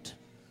God.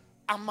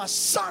 I'm a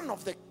son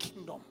of the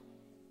kingdom.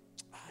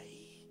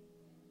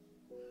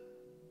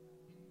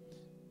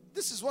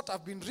 This is what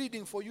I've been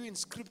reading for you in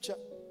scripture.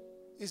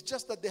 It's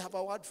just that they have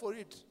a word for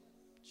it.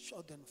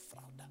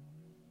 Schadenfreude.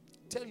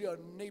 Tell your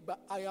neighbor,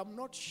 I am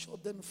not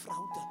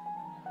Schadenfreude.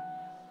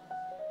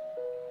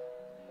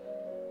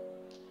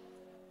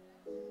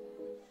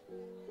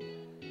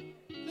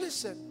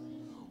 Listen,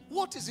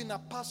 what is in a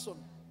person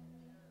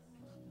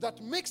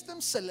that makes them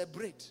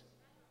celebrate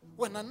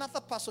when another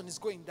person is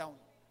going down?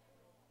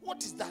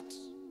 What is that?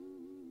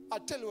 I'll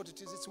tell you what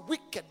it is. It's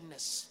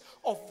wickedness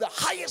of the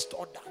highest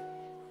order.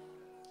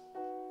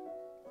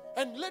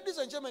 And ladies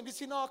and gentlemen,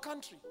 it's in our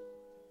country.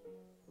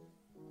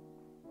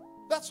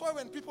 That's why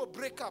when people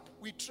break up,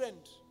 we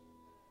trend.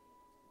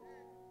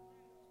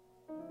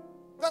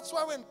 That's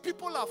why when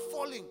people are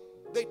falling,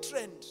 they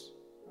trend.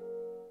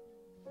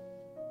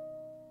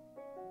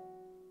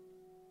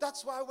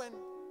 That's why when,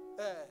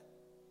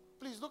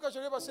 please look at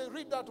your neighbor and say,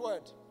 read that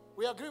word.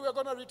 We agree we're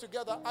going to read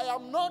together. I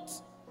am not.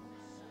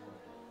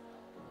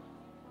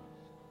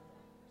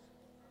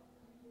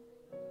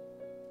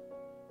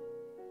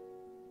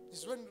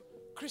 This is when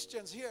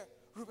Christians hear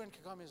Reuben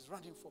Kagame is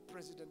running for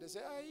president. They say,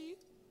 aye,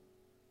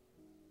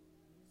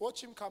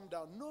 watch him come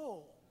down.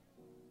 No,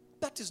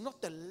 that is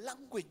not the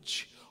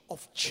language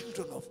of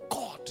children of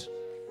God.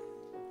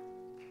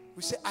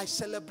 We say, I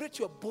celebrate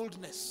your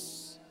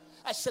boldness.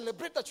 I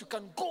celebrate that you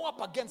can go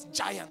up against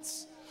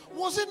giants.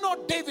 Was it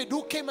not David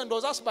who came and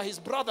was asked by his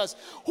brothers,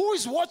 who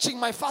is watching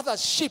my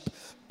father's sheep?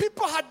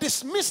 People had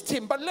dismissed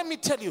him, but let me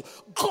tell you,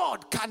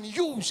 God can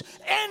use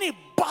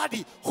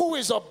anybody who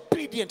is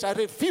obedient. I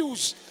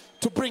refuse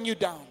to bring you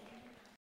down.